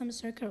Muslim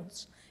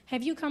circles,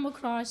 have you come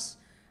across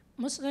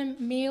Muslim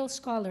male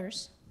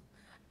scholars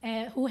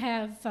who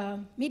have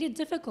made it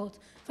difficult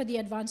for the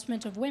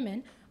advancement of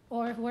women,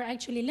 or who are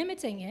actually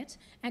limiting it,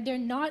 and they're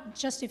not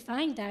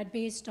justifying that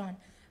based on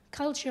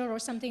culture or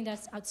something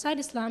that's outside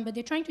Islam, but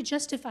they're trying to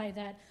justify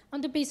that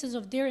on the basis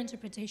of their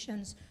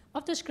interpretations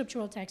of the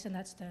scriptural text, and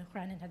that's the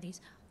Quran and Hadith.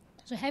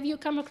 So have you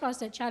come across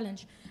that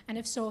challenge? And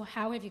if so,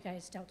 how have you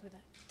guys dealt with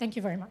that? Thank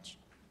you very much.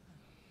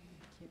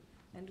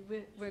 And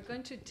we're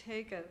going to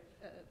take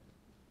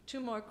two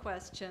more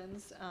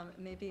questions,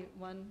 maybe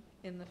one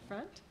in the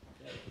front,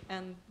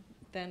 and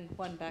then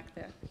one back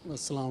there.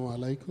 Assalamu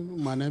alaikum.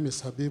 My name is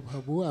Habib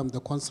Habu. I'm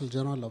the Consul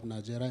General of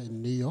Nigeria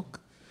in New York.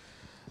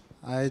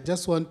 I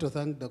just want to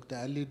thank Dr.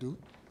 Alidou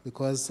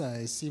because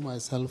I see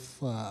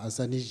myself as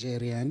a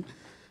Nigerian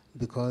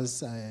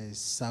because I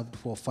served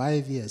for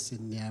 5 years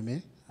in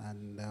Niamey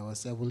and I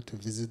was able to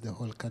visit the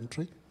whole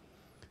country.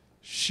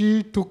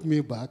 She took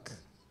me back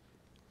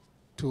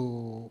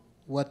to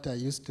what I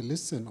used to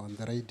listen on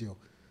the radio,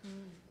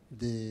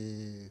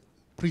 the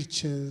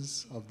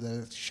preachers of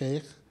the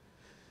Sheikh.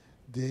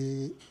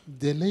 The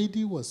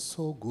lady was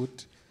so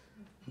good,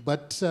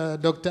 but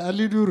Dr.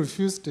 Alidou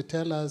refused to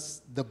tell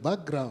us the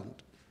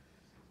background,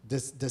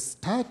 the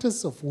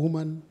status of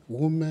women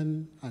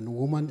and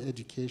woman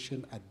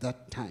education at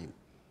that time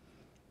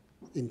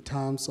in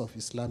terms of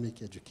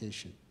Islamic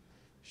education.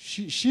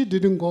 She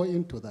didn't go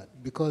into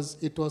that because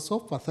it was so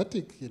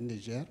pathetic in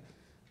Niger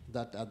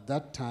that at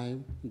that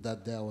time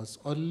that there was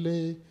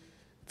only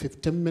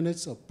 15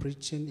 minutes of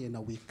preaching in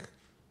a week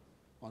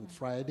on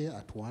Friday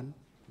at 1,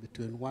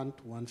 between 1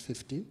 to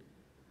 1:15.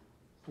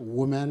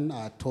 Women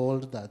are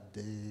told that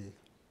they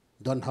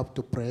don't have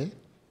to pray,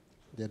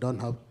 they don't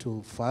have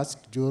to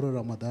fast during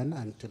Ramadan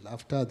until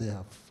after they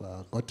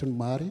have gotten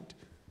married.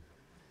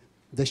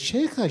 The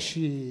Sheikha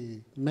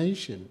she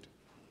mentioned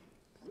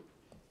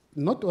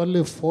not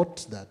only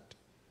fought that,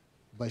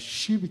 but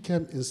she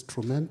became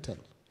instrumental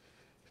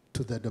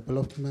to the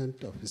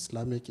development of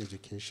Islamic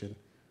education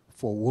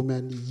for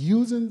women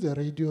using the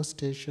radio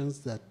stations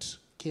that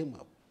came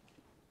up.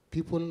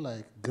 People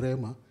like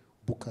Grema,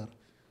 Bukar,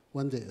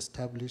 when they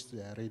established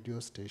their radio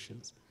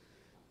stations,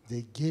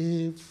 they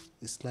gave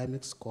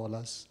Islamic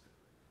scholars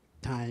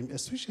time,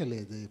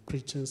 especially the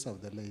preachers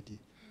of the lady,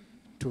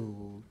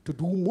 to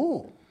do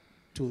more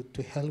to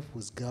help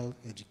with girl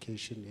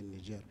education in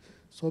Niger.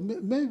 So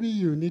maybe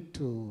you need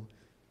to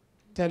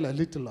tell a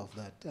little of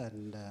that,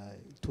 and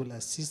it will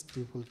assist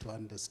people to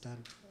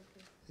understand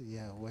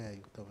where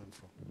you're coming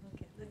from.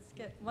 Okay, let's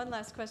get one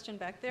last question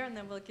back there, and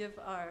then we'll give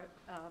our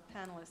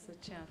panelists a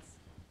chance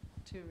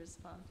to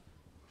respond.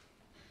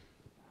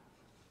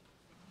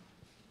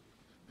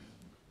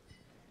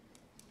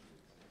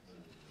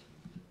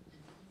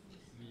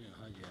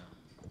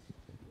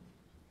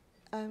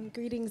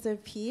 Greetings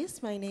of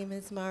peace. My name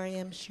is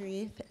Mariam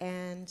Sharif,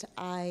 and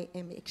I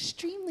am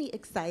extremely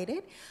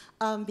excited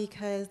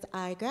because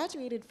I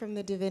graduated from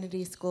the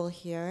Divinity School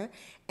here,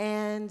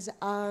 and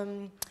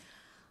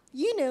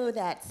you know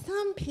that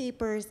some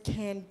papers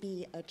can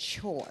be a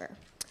chore.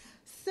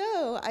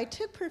 So I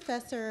took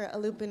Professor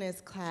Alupina's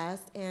class,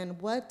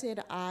 and what did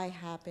I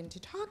happen to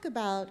talk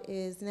about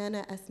is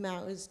Nana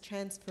Asma'u's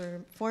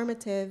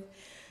transformative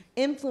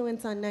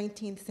influence on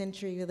 19th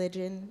century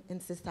religion and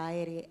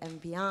society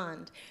and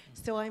beyond.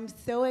 So I'm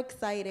so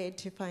excited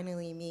to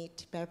finally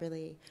meet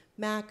Beverly,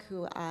 Mack,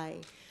 who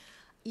I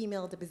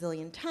emailed a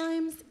bazillion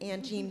times,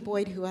 and Jean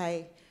Boyd, who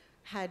I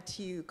had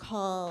to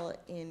call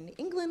in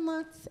England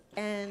lots,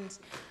 and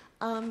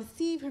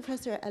see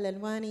Professor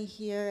Alwani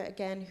here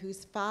again,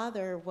 whose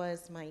father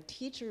was my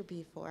teacher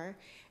before,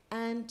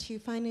 and to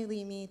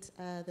finally meet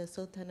the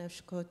Sultan of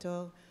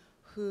Sokoto,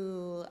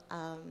 who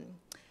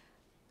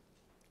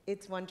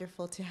it's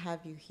wonderful to have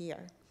you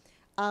here.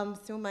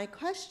 So my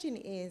question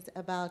is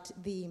about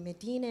the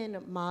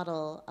Medinan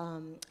model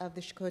of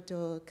the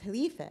Sokoto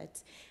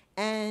Caliphate,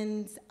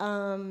 and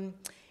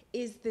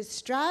is the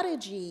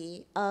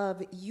strategy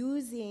of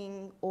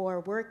using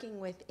or working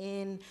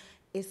within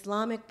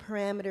Islamic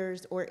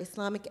parameters or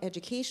Islamic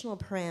educational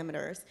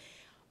parameters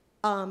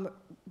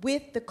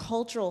with the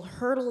cultural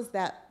hurdles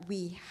that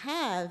we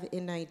have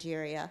in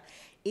Nigeria,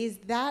 is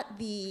that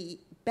the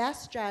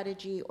best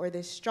strategy or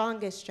the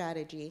strongest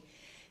strategy?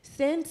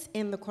 Since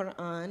in the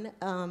Quran,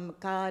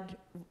 God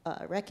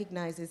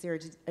recognizes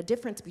there's a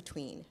difference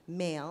between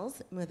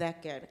males,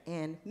 mudhakkar,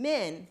 and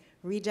men,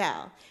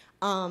 rijal.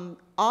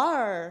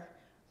 Are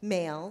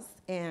males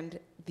and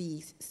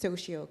the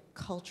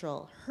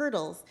socio-cultural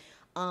hurdles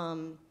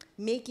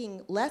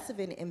making less of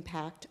an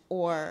impact,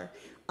 or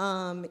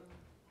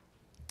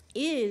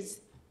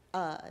is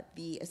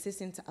the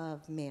assistance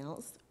of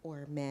males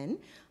or men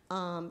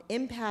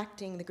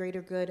impacting the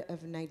greater good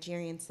of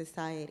Nigerian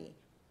society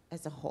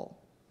as a whole?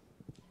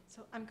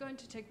 So I'm going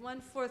to take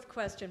one fourth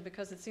question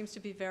because it seems to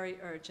be very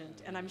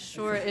urgent, and I'm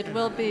sure it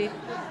will be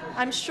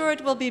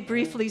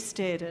briefly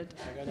stated.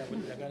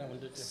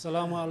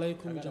 Assalamu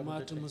alaikum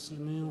jamaatul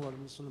muslimin wal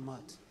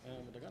muslimat.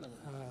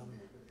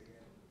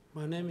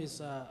 My name is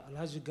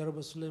Alhaji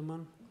Garba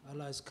Suleiman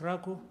alias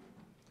Krako,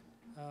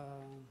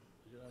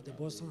 the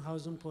Boston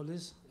Housing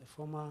Police, a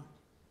former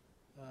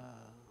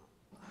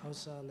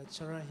House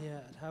lecturer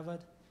here at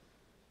Harvard.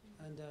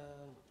 And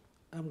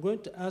I'm going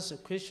to ask a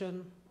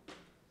question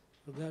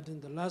regarding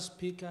the last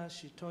speaker.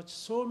 She touched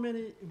so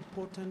many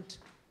important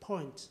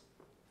points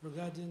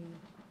regarding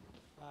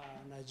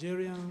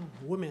Nigerian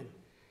women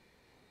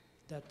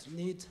that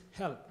need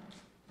help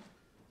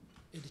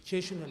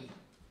educationally.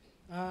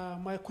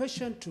 My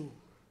question to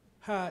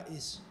her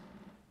is,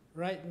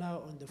 right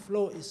now on the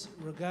floor, is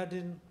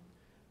regarding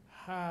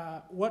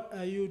what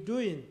are you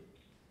doing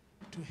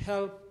to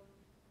help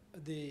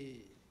the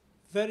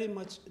very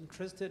much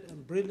interested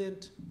and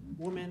brilliant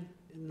women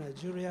in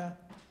Nigeria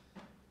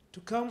to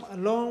come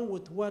along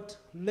with what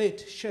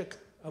late Sheikh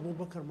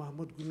Abubakar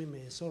Mahmoud Gumi, may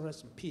his soul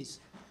rest in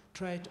peace,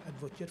 tried to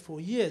advocate for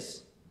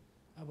years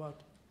about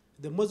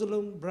the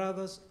Muslim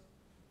brothers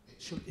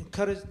should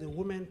encourage the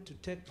women to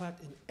take part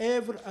in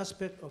every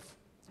aspect of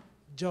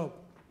job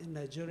in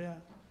Nigeria,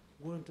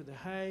 going to the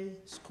high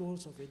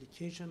schools of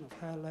education, of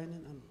higher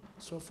learning, and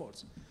so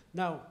forth.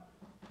 Now,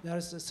 there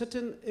is a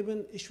certain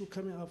even issue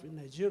coming up in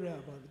Nigeria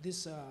about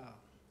this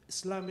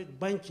Islamic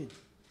banking,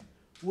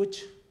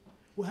 which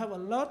we have a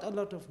lot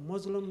of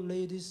Muslim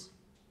ladies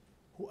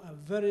who are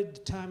very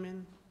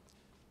determined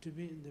to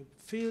be in the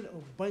field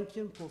of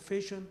banking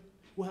profession.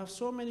 We have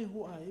so many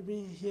who are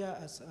even here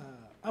as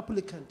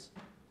applicants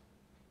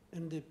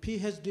in the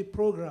PhD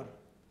program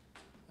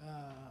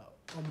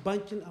on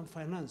banking and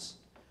finance.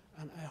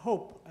 And I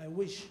hope, I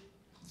wish,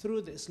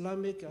 through the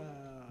Islamic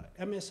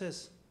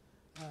MSS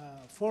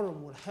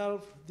forum will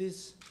help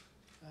these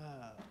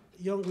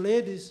young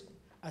ladies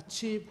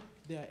achieve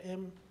their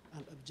aim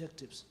and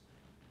objectives.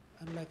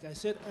 And like I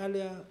said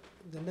earlier,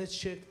 the late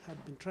Sheikh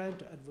had been trying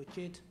to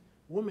advocate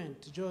women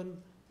to join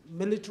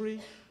military,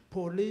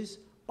 police,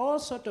 all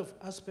sorts of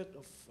aspects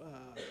of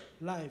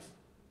life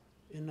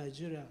in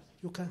Nigeria.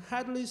 You can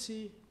hardly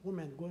see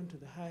women going to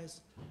the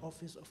highest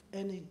office of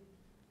any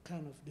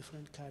kind of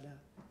different cadre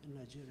in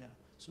Nigeria.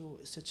 So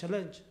it's a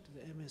challenge to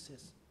the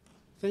MSS.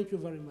 Thank you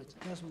very much.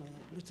 That's my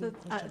little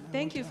question.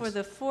 Thank you for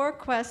the 4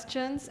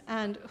 questions.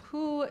 And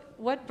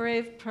what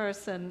brave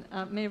person?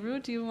 Meru,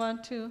 do you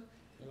want to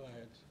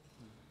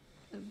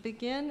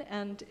begin?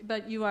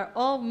 But you are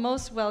all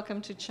most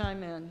welcome to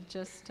chime in.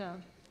 Just,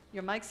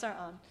 your mics are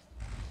on.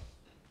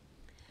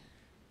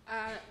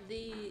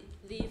 The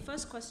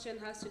first question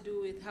has to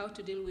do with how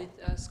to deal with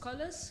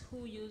scholars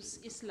who use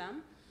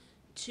Islam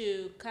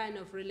to kind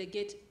of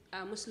relegate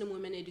Muslim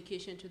women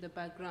education to the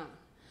background.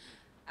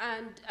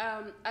 And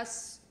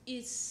as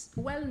is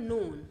well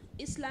known,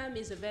 Islam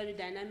is a very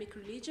dynamic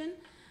religion,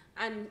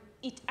 and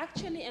it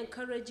actually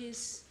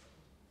encourages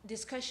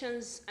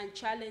discussions and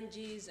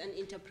challenges and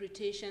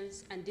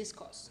interpretations and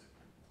discourse.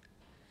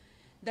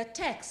 The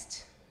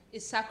text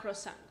is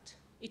sacrosanct.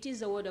 It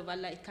is the word of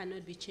Allah. It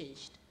cannot be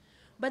changed.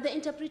 But the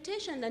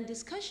interpretation and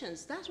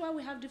discussions, that's why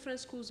we have different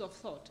schools of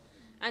thought.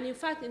 And in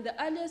fact, in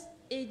the earliest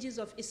ages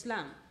of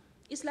Islam,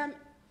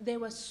 there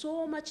was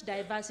so much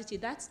diversity.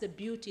 That's the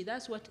beauty.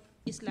 That's what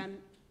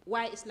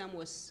why Islam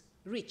was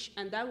rich.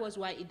 And that was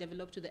why it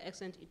developed to the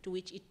extent to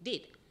which it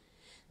did.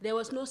 There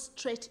was no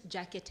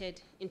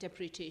straight-jacketed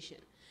interpretation.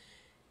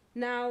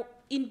 Now,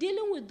 in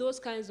dealing with those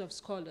kinds of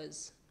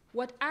scholars,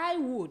 what I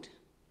would,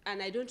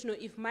 and I don't know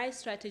if my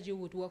strategy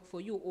would work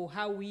for you or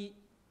how we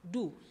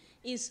do,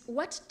 is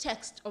what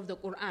text of the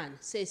Quran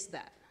says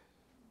that?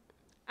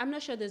 I'm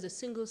not sure there's a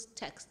single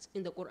text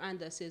in the Quran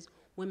that says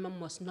women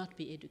must not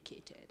be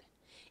educated.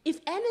 If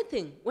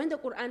anything, when the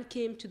Quran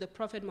came to the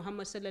Prophet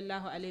Muhammad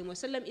sallallahu alaihi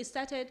wasallam, it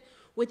started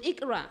with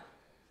Iqra.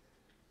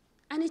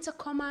 And it's a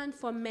command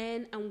for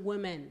men and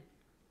women.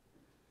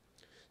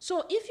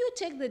 So if you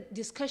take the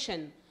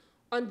discussion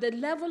on the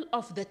level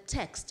of the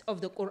text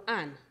of the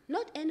Quran,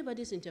 not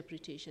anybody's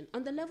interpretation,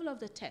 on the level of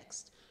the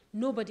text,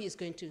 nobody is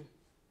going to,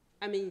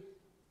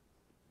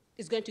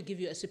 is going to give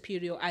you a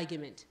superior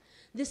argument.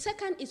 The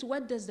second is,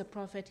 what does the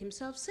Prophet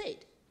himself say?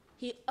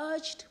 He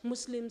urged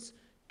Muslims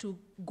to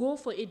go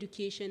for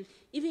education,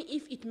 even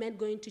if it meant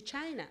going to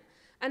China.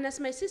 And as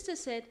my sister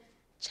said,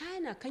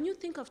 China, can you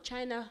think of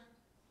China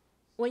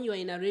when you were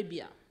in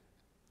Arabia?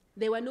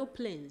 There were no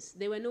planes,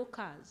 there were no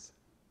cars.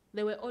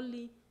 There were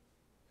only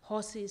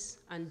horses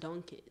and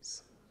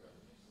donkeys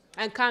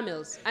and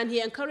camels. And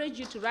he encouraged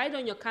you to ride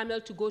on your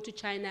camel to go to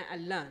China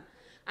and learn.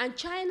 And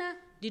China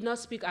did not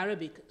speak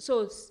Arabic.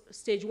 So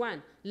stage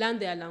 1, learn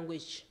their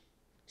language.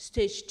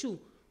 Stage 2,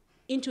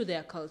 into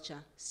their culture.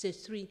 Stage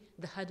 3,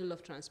 the hurdle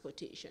of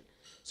transportation.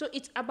 So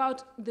it's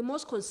about the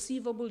most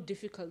conceivable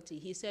difficulty.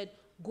 He said,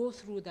 go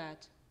through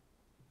that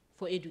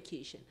for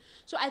education.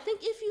 So I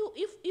think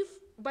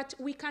but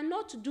we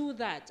cannot do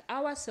that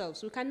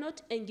ourselves. We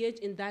cannot engage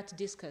in that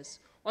discourse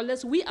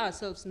unless we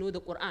ourselves know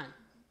the Quran,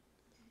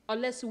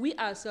 unless we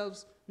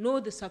ourselves know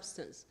the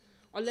substance,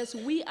 unless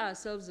we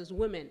ourselves as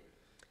women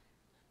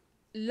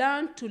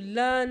learn to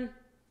learn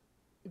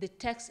the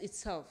text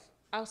itself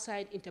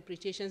outside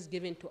interpretations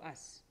given to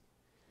us.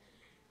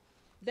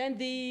 Then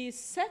the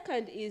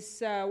second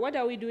is, what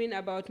are we doing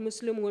about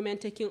Muslim women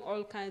taking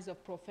all kinds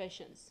of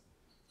professions?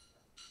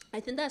 I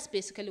think that's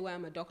basically why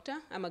I'm a doctor.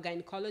 I'm a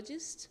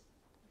gynecologist.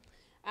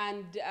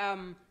 And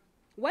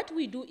what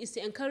we do is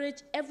to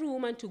encourage every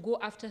woman to go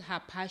after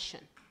her passion.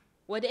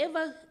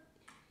 Whatever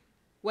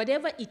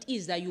whatever it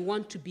is that you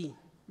want to be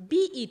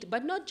it,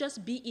 but not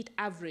just be it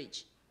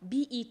average,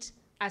 be it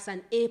as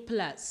an A+,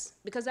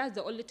 because that's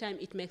the only time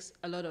it makes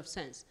a lot of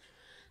sense.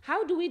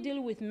 How do we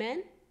deal with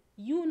men?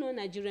 You know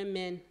Nigerian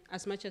men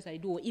as much as I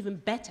do, or even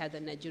better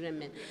than Nigerian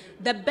men.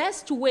 The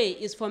best way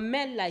is for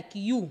men like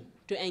you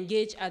to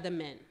engage other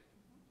men.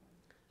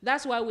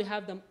 That's why we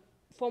have the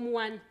Form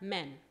 1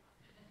 men.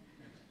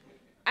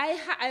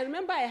 I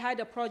remember I had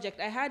a project.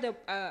 I had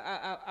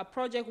a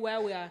project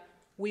where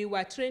we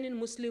were training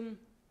Muslim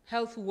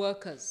health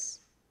workers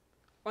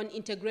on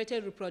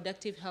integrated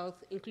reproductive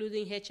health,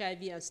 including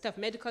HIV and stuff,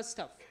 medical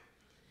stuff,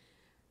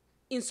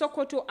 in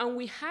Sokoto, and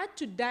we had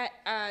to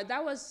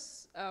that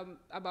was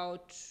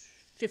about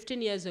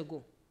 15 years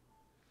ago.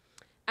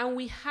 And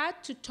we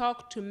had to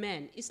talk to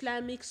men,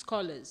 Islamic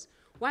scholars.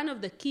 One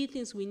of the key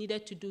things we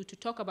needed to do to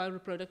talk about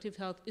reproductive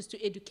health is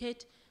to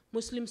educate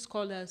Muslim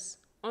scholars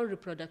on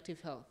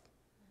reproductive health.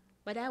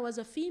 But I was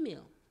a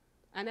female,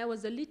 and I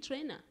was the lead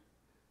trainer.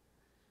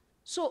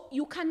 So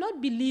you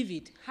cannot believe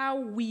it, how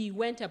we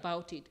went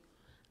about it.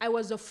 I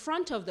was the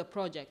front of the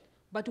project,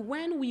 but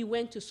when we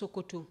went to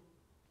Sokoto,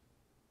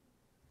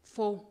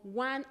 for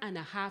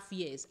 1.5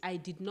 years, I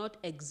did not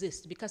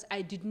exist because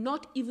I did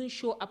not even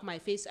show up my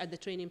face at the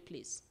training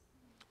place.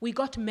 We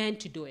got men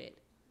to do it.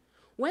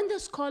 When the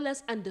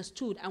scholars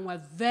understood and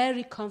were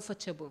very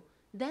comfortable,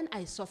 then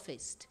I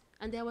surfaced,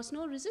 and there was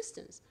no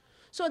resistance.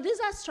 So these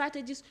are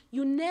strategies.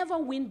 You never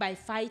win by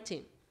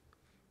fighting.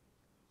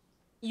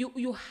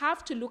 You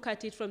have to look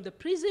at it from the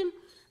prism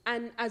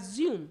and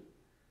assume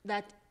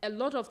that a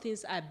lot of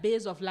things are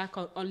based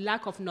on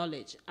lack of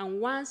knowledge. And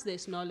once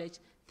there's knowledge,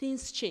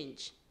 things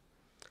change.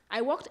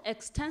 I worked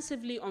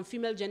extensively on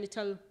female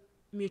genital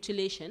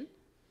mutilation.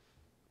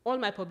 All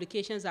my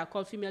publications are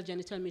called female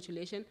genital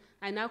mutilation.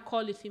 I now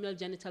call it female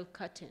genital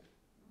cutting.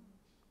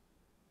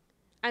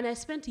 And I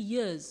spent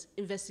years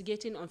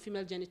investigating on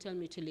female genital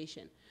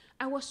mutilation.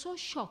 I was so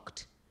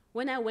shocked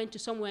when I went to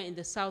somewhere in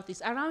the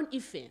southeast, around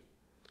Ife,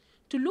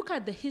 to look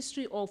at the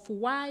history of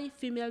why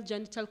female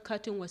genital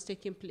cutting was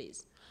taking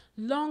place.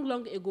 Long,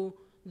 long ago,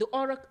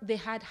 they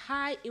had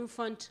high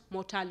infant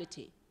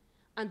mortality,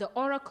 and the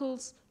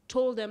oracles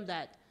told them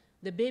that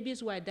the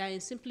babies were dying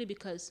simply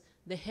because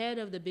the head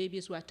of the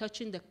babies were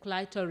touching the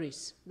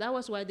clitoris. That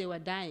was why they were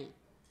dying.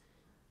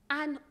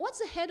 And what's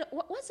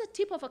the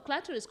tip of a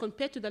clitoris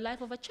compared to the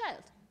life of a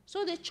child?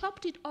 So they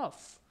chopped it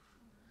off.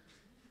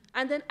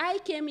 And then I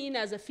came in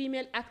as a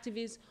female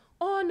activist.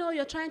 Oh no,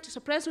 you're trying to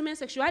suppress women's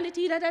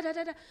sexuality, da, da, da,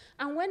 da, da.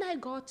 And when I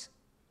got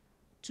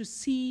to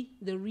see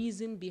the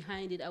reason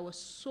behind it, I was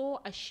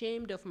so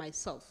ashamed of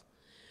myself,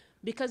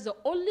 because the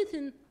only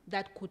thing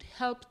that could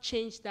help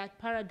change that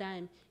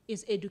paradigm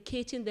is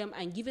educating them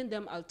and giving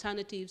them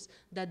alternatives,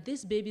 that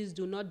these babies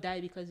do not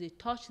die because they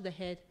touch the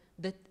head,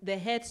 their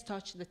heads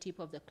touch the tip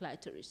of the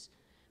clitoris,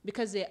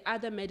 because there are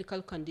other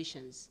medical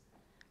conditions.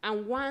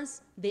 And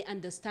once they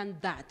understand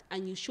that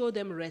and you show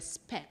them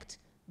respect,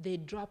 they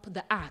drop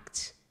the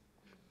act.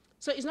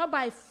 So it's not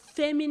by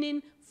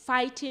feminine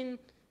fighting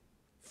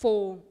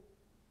for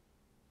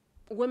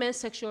women's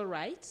sexual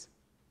rights,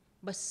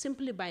 but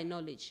simply by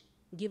knowledge,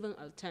 giving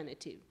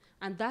alternative.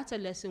 And that's a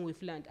lesson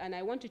we've learned. And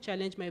I want to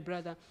challenge my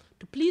brother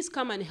to please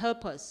come and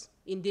help us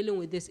in dealing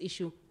with this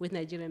issue with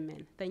Nigerian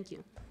men. Thank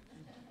you.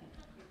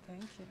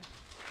 Thank you.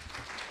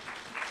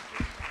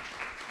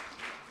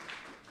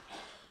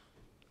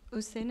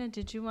 Ousseina,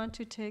 did you want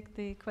to take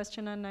the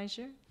question on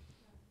Niger?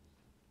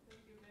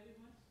 Thank you very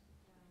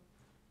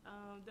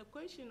much. The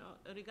question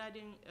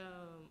regarding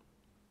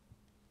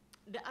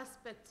the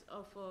aspect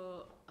of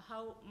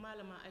how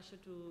Malama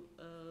Aishatu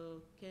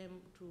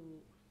came to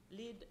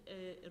lead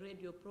a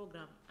radio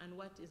program and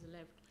what is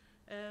left.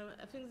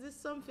 I think this is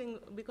something,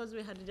 because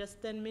we had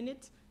just 10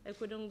 minutes, I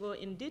couldn't go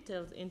in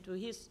details into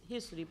his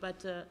history,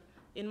 but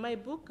in my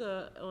book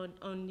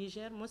on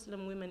Niger,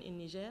 Muslim women in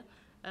Niger,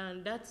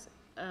 and that's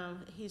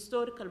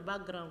historical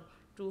background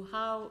to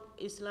how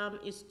Islam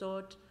is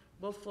taught,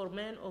 both for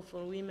men or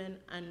for women,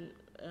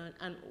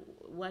 and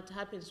what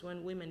happens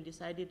when women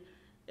decided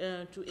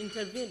to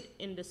intervene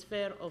in the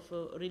sphere of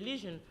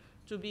religion,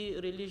 to be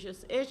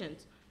religious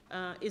agents,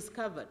 is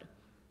covered.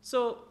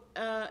 So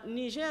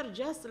Niger,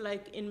 just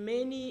like in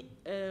many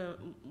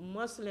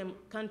Muslim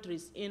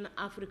countries in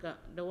Africa,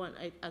 the one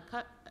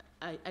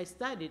I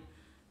studied,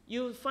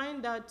 you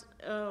find that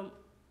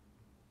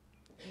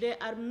there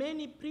are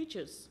many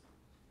preachers,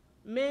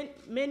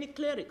 many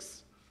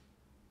clerics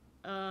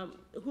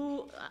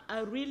who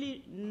are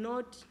really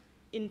not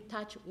in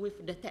touch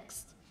with the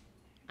text.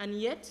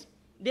 And yet,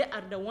 they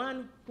are the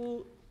ones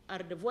who are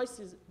the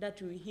voices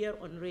that we hear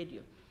on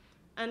radio.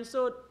 And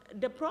so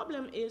the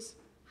problem is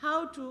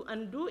how to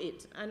undo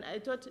it. And I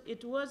thought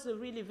it was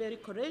really very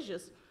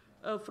courageous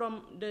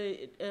from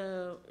the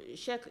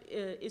Sheikh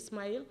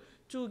Ismail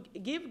to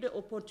give the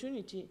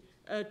opportunity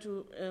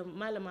to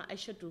Malama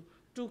Aishatu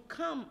to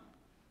come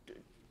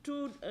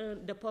to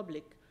the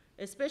public,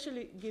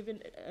 especially given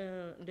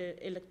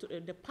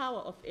the power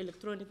of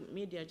electronic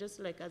media,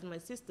 just like as my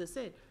sister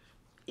said.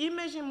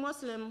 Imagine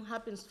Muslim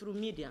happens through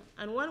media,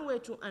 and one way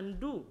to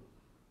undo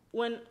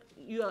when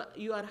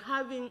you are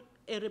having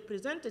a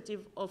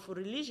representative of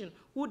religion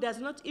who does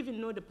not even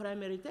know the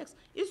primary text,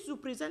 is to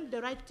present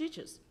the right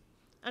teachers.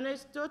 And I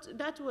thought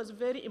that was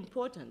very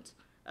important.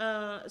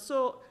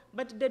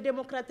 But the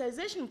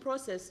democratization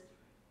process,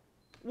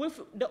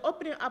 with the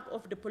opening up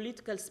of the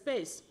political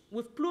space,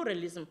 with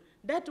pluralism,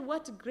 that's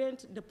what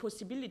grants the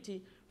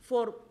possibility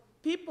for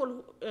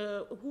people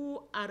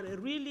who are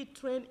really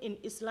trained in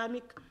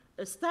Islamic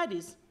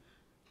studies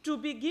to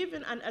be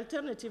given an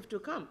alternative to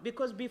come.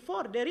 Because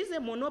before, there is a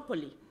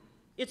monopoly.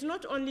 It's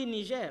not only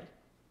Niger.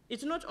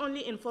 It's not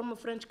only in former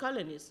French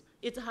colonies.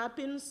 It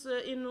happens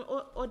in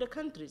other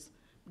countries.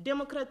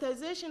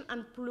 Democratization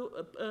and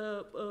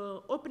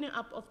opening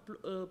up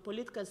of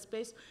political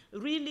space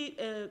really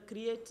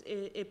create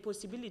a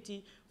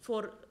possibility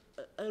for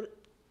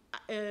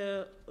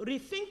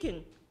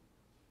rethinking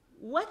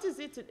what is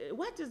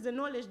the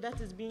knowledge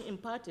that is being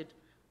imparted,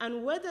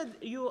 and whether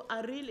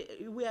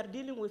we are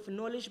dealing with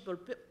knowledgeable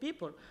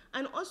people,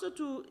 and also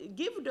to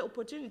give the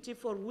opportunity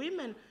for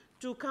women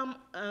to come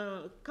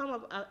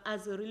up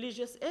as a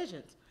religious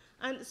agent.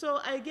 And so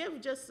I gave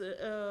just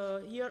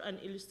here an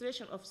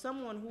illustration of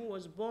someone who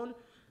was born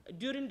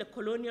during the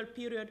colonial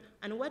period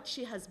and what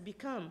she has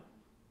become.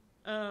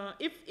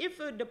 If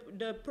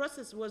the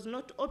process was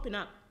not open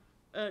up,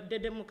 the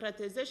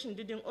democratization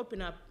didn't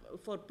open up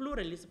for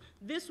pluralism,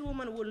 this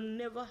woman will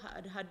never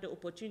have had the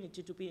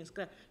opportunity to be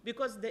inscribed,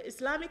 because the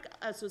Islamic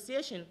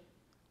Association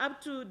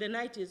up to the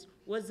 90s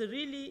was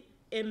really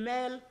a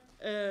male,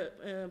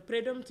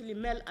 predominantly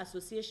male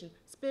association,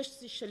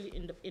 especially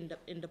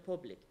in the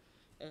public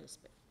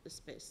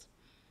space.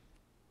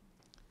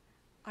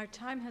 Our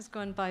time has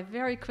gone by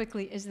very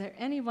quickly. Is there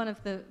any one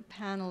of the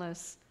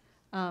panelists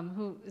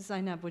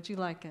Zainab, would you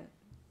like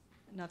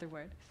another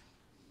word?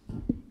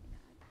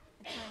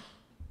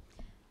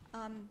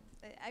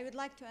 I would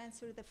like to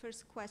answer the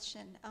first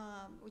question,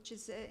 which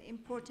is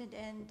important,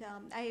 and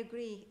I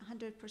agree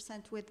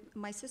 100% with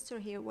my sister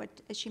here, what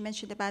she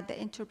mentioned about the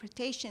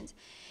interpretations.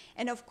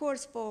 And of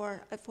course,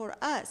 for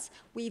us,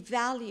 we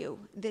value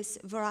this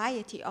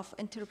variety of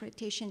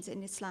interpretations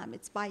in Islam.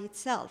 It's by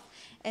itself.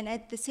 And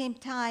at the same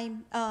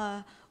time,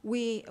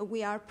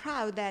 we are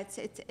proud that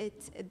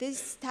it's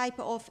this type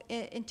of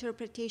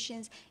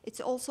interpretations, it's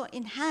also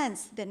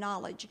enhanced the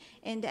knowledge.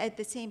 And at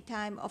the same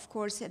time, of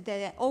course,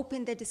 they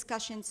open the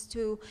discussions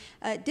to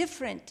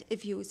different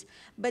views.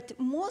 But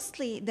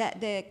mostly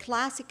the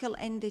classical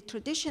and the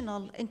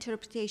traditional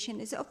interpretation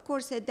is, of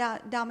course,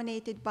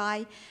 dominated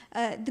by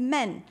the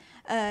men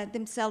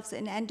themselves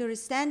in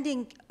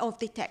understanding of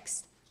the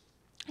text.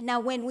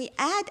 Now, when we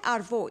add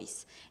our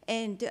voice,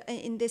 and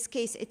in this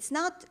case, it's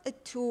not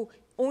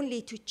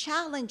only to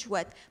challenge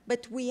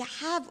but we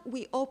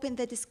open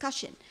the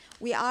discussion.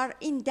 We are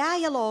in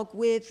dialogue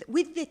with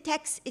the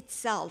text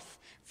itself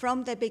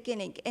from the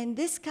beginning. And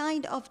this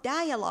kind of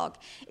dialogue,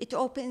 it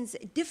opens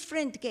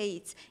different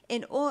gates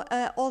and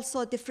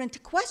also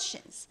different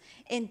questions.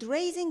 And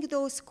raising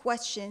those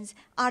questions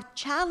are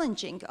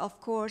challenging, of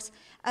course,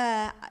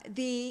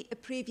 the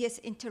previous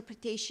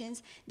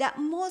interpretations that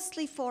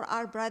mostly for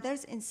our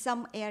brothers in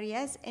some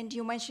areas, and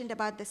you mentioned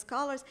about the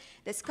scholars.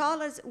 The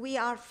scholars, we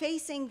are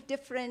facing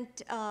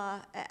different,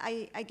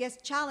 I guess,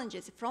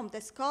 challenges from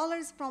the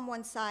scholars from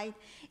one side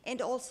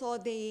and also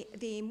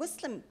the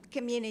Muslim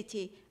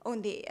community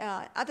on the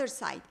other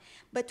side.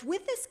 But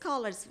with the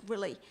scholars,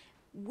 really,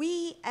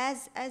 we,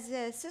 as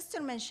a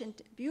sister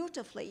mentioned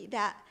beautifully,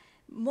 that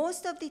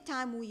most of the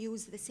time we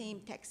use the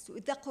same text,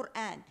 with the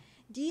Quran,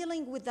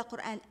 dealing with the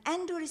Quran,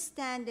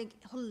 understanding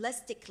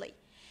holistically,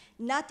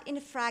 not in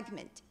a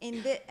fragment,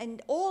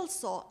 and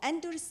also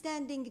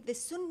understanding the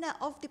Sunnah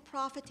of the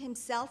Prophet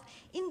himself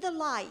in the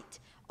light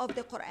of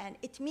the Quran.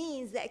 It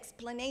means the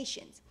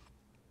explanations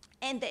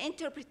and the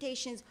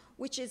interpretations,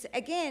 which is,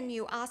 again,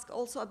 you ask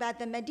also about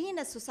the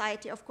Medina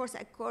society, of course,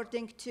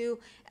 according to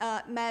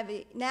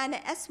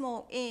Nana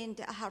Asma'u and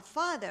her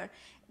father,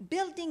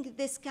 building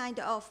this kind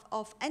of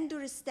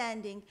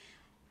understanding.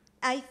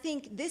 I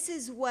think this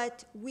is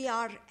what we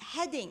are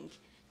heading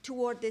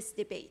toward this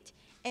debate.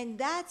 And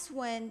that's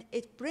when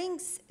it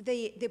brings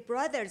the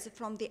brothers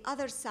from the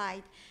other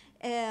side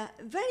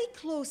very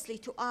closely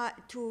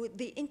to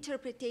the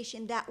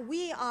interpretation that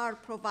we are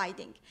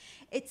providing.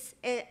 It's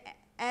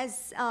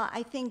as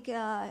I think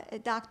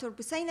Dr.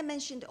 Ousseina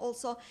mentioned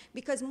also,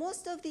 because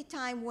most of the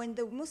time when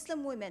the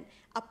Muslim women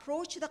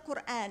approach the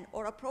Quran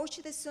or approach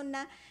the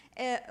Sunnah,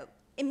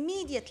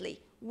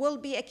 immediately will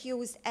be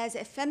accused as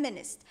a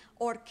feminist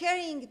or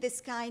carrying this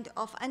kind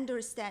of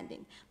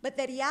understanding. But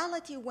the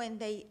reality, when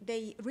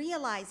they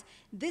realize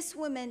this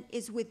woman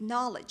is with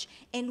knowledge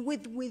and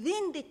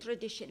within the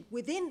tradition,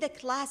 within the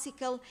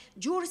classical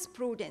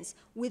jurisprudence,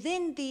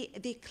 within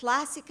the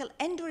classical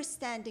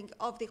understanding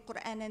of the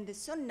Quran and the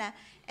Sunnah,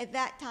 at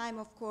that time,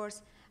 of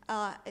course,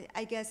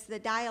 I guess the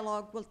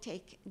dialogue will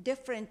take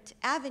different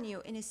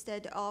avenue.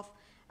 Instead of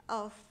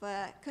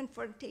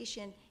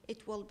confrontation,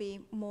 it will be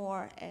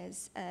more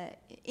as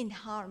in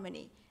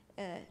harmony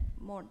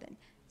more than.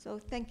 So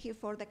thank you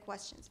for the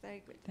questions,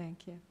 very good.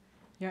 Thank you.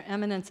 Your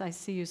Eminence, I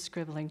see you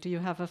scribbling. Do you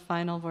have a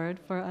final word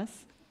for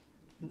us?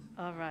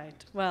 All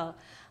right. Well,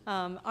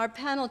 our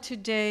panel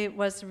today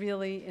was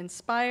really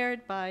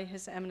inspired by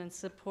His Eminence's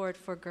support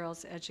for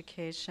girls'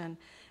 education,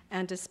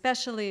 and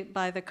especially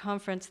by the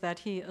conference that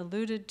he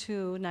alluded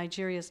to,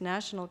 Nigeria's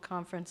National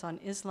Conference on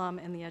Islam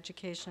and the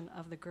Education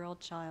of the Girl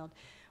Child.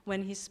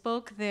 When he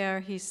spoke there,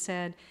 he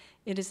said,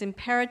 "It is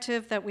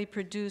imperative that we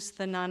produce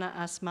the Nana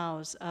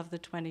Asma'us of the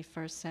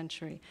 21st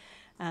century."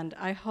 And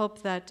I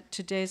hope that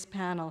today's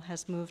panel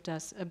has moved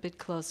us a bit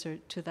closer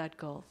to that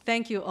goal.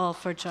 Thank you all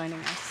for joining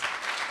us.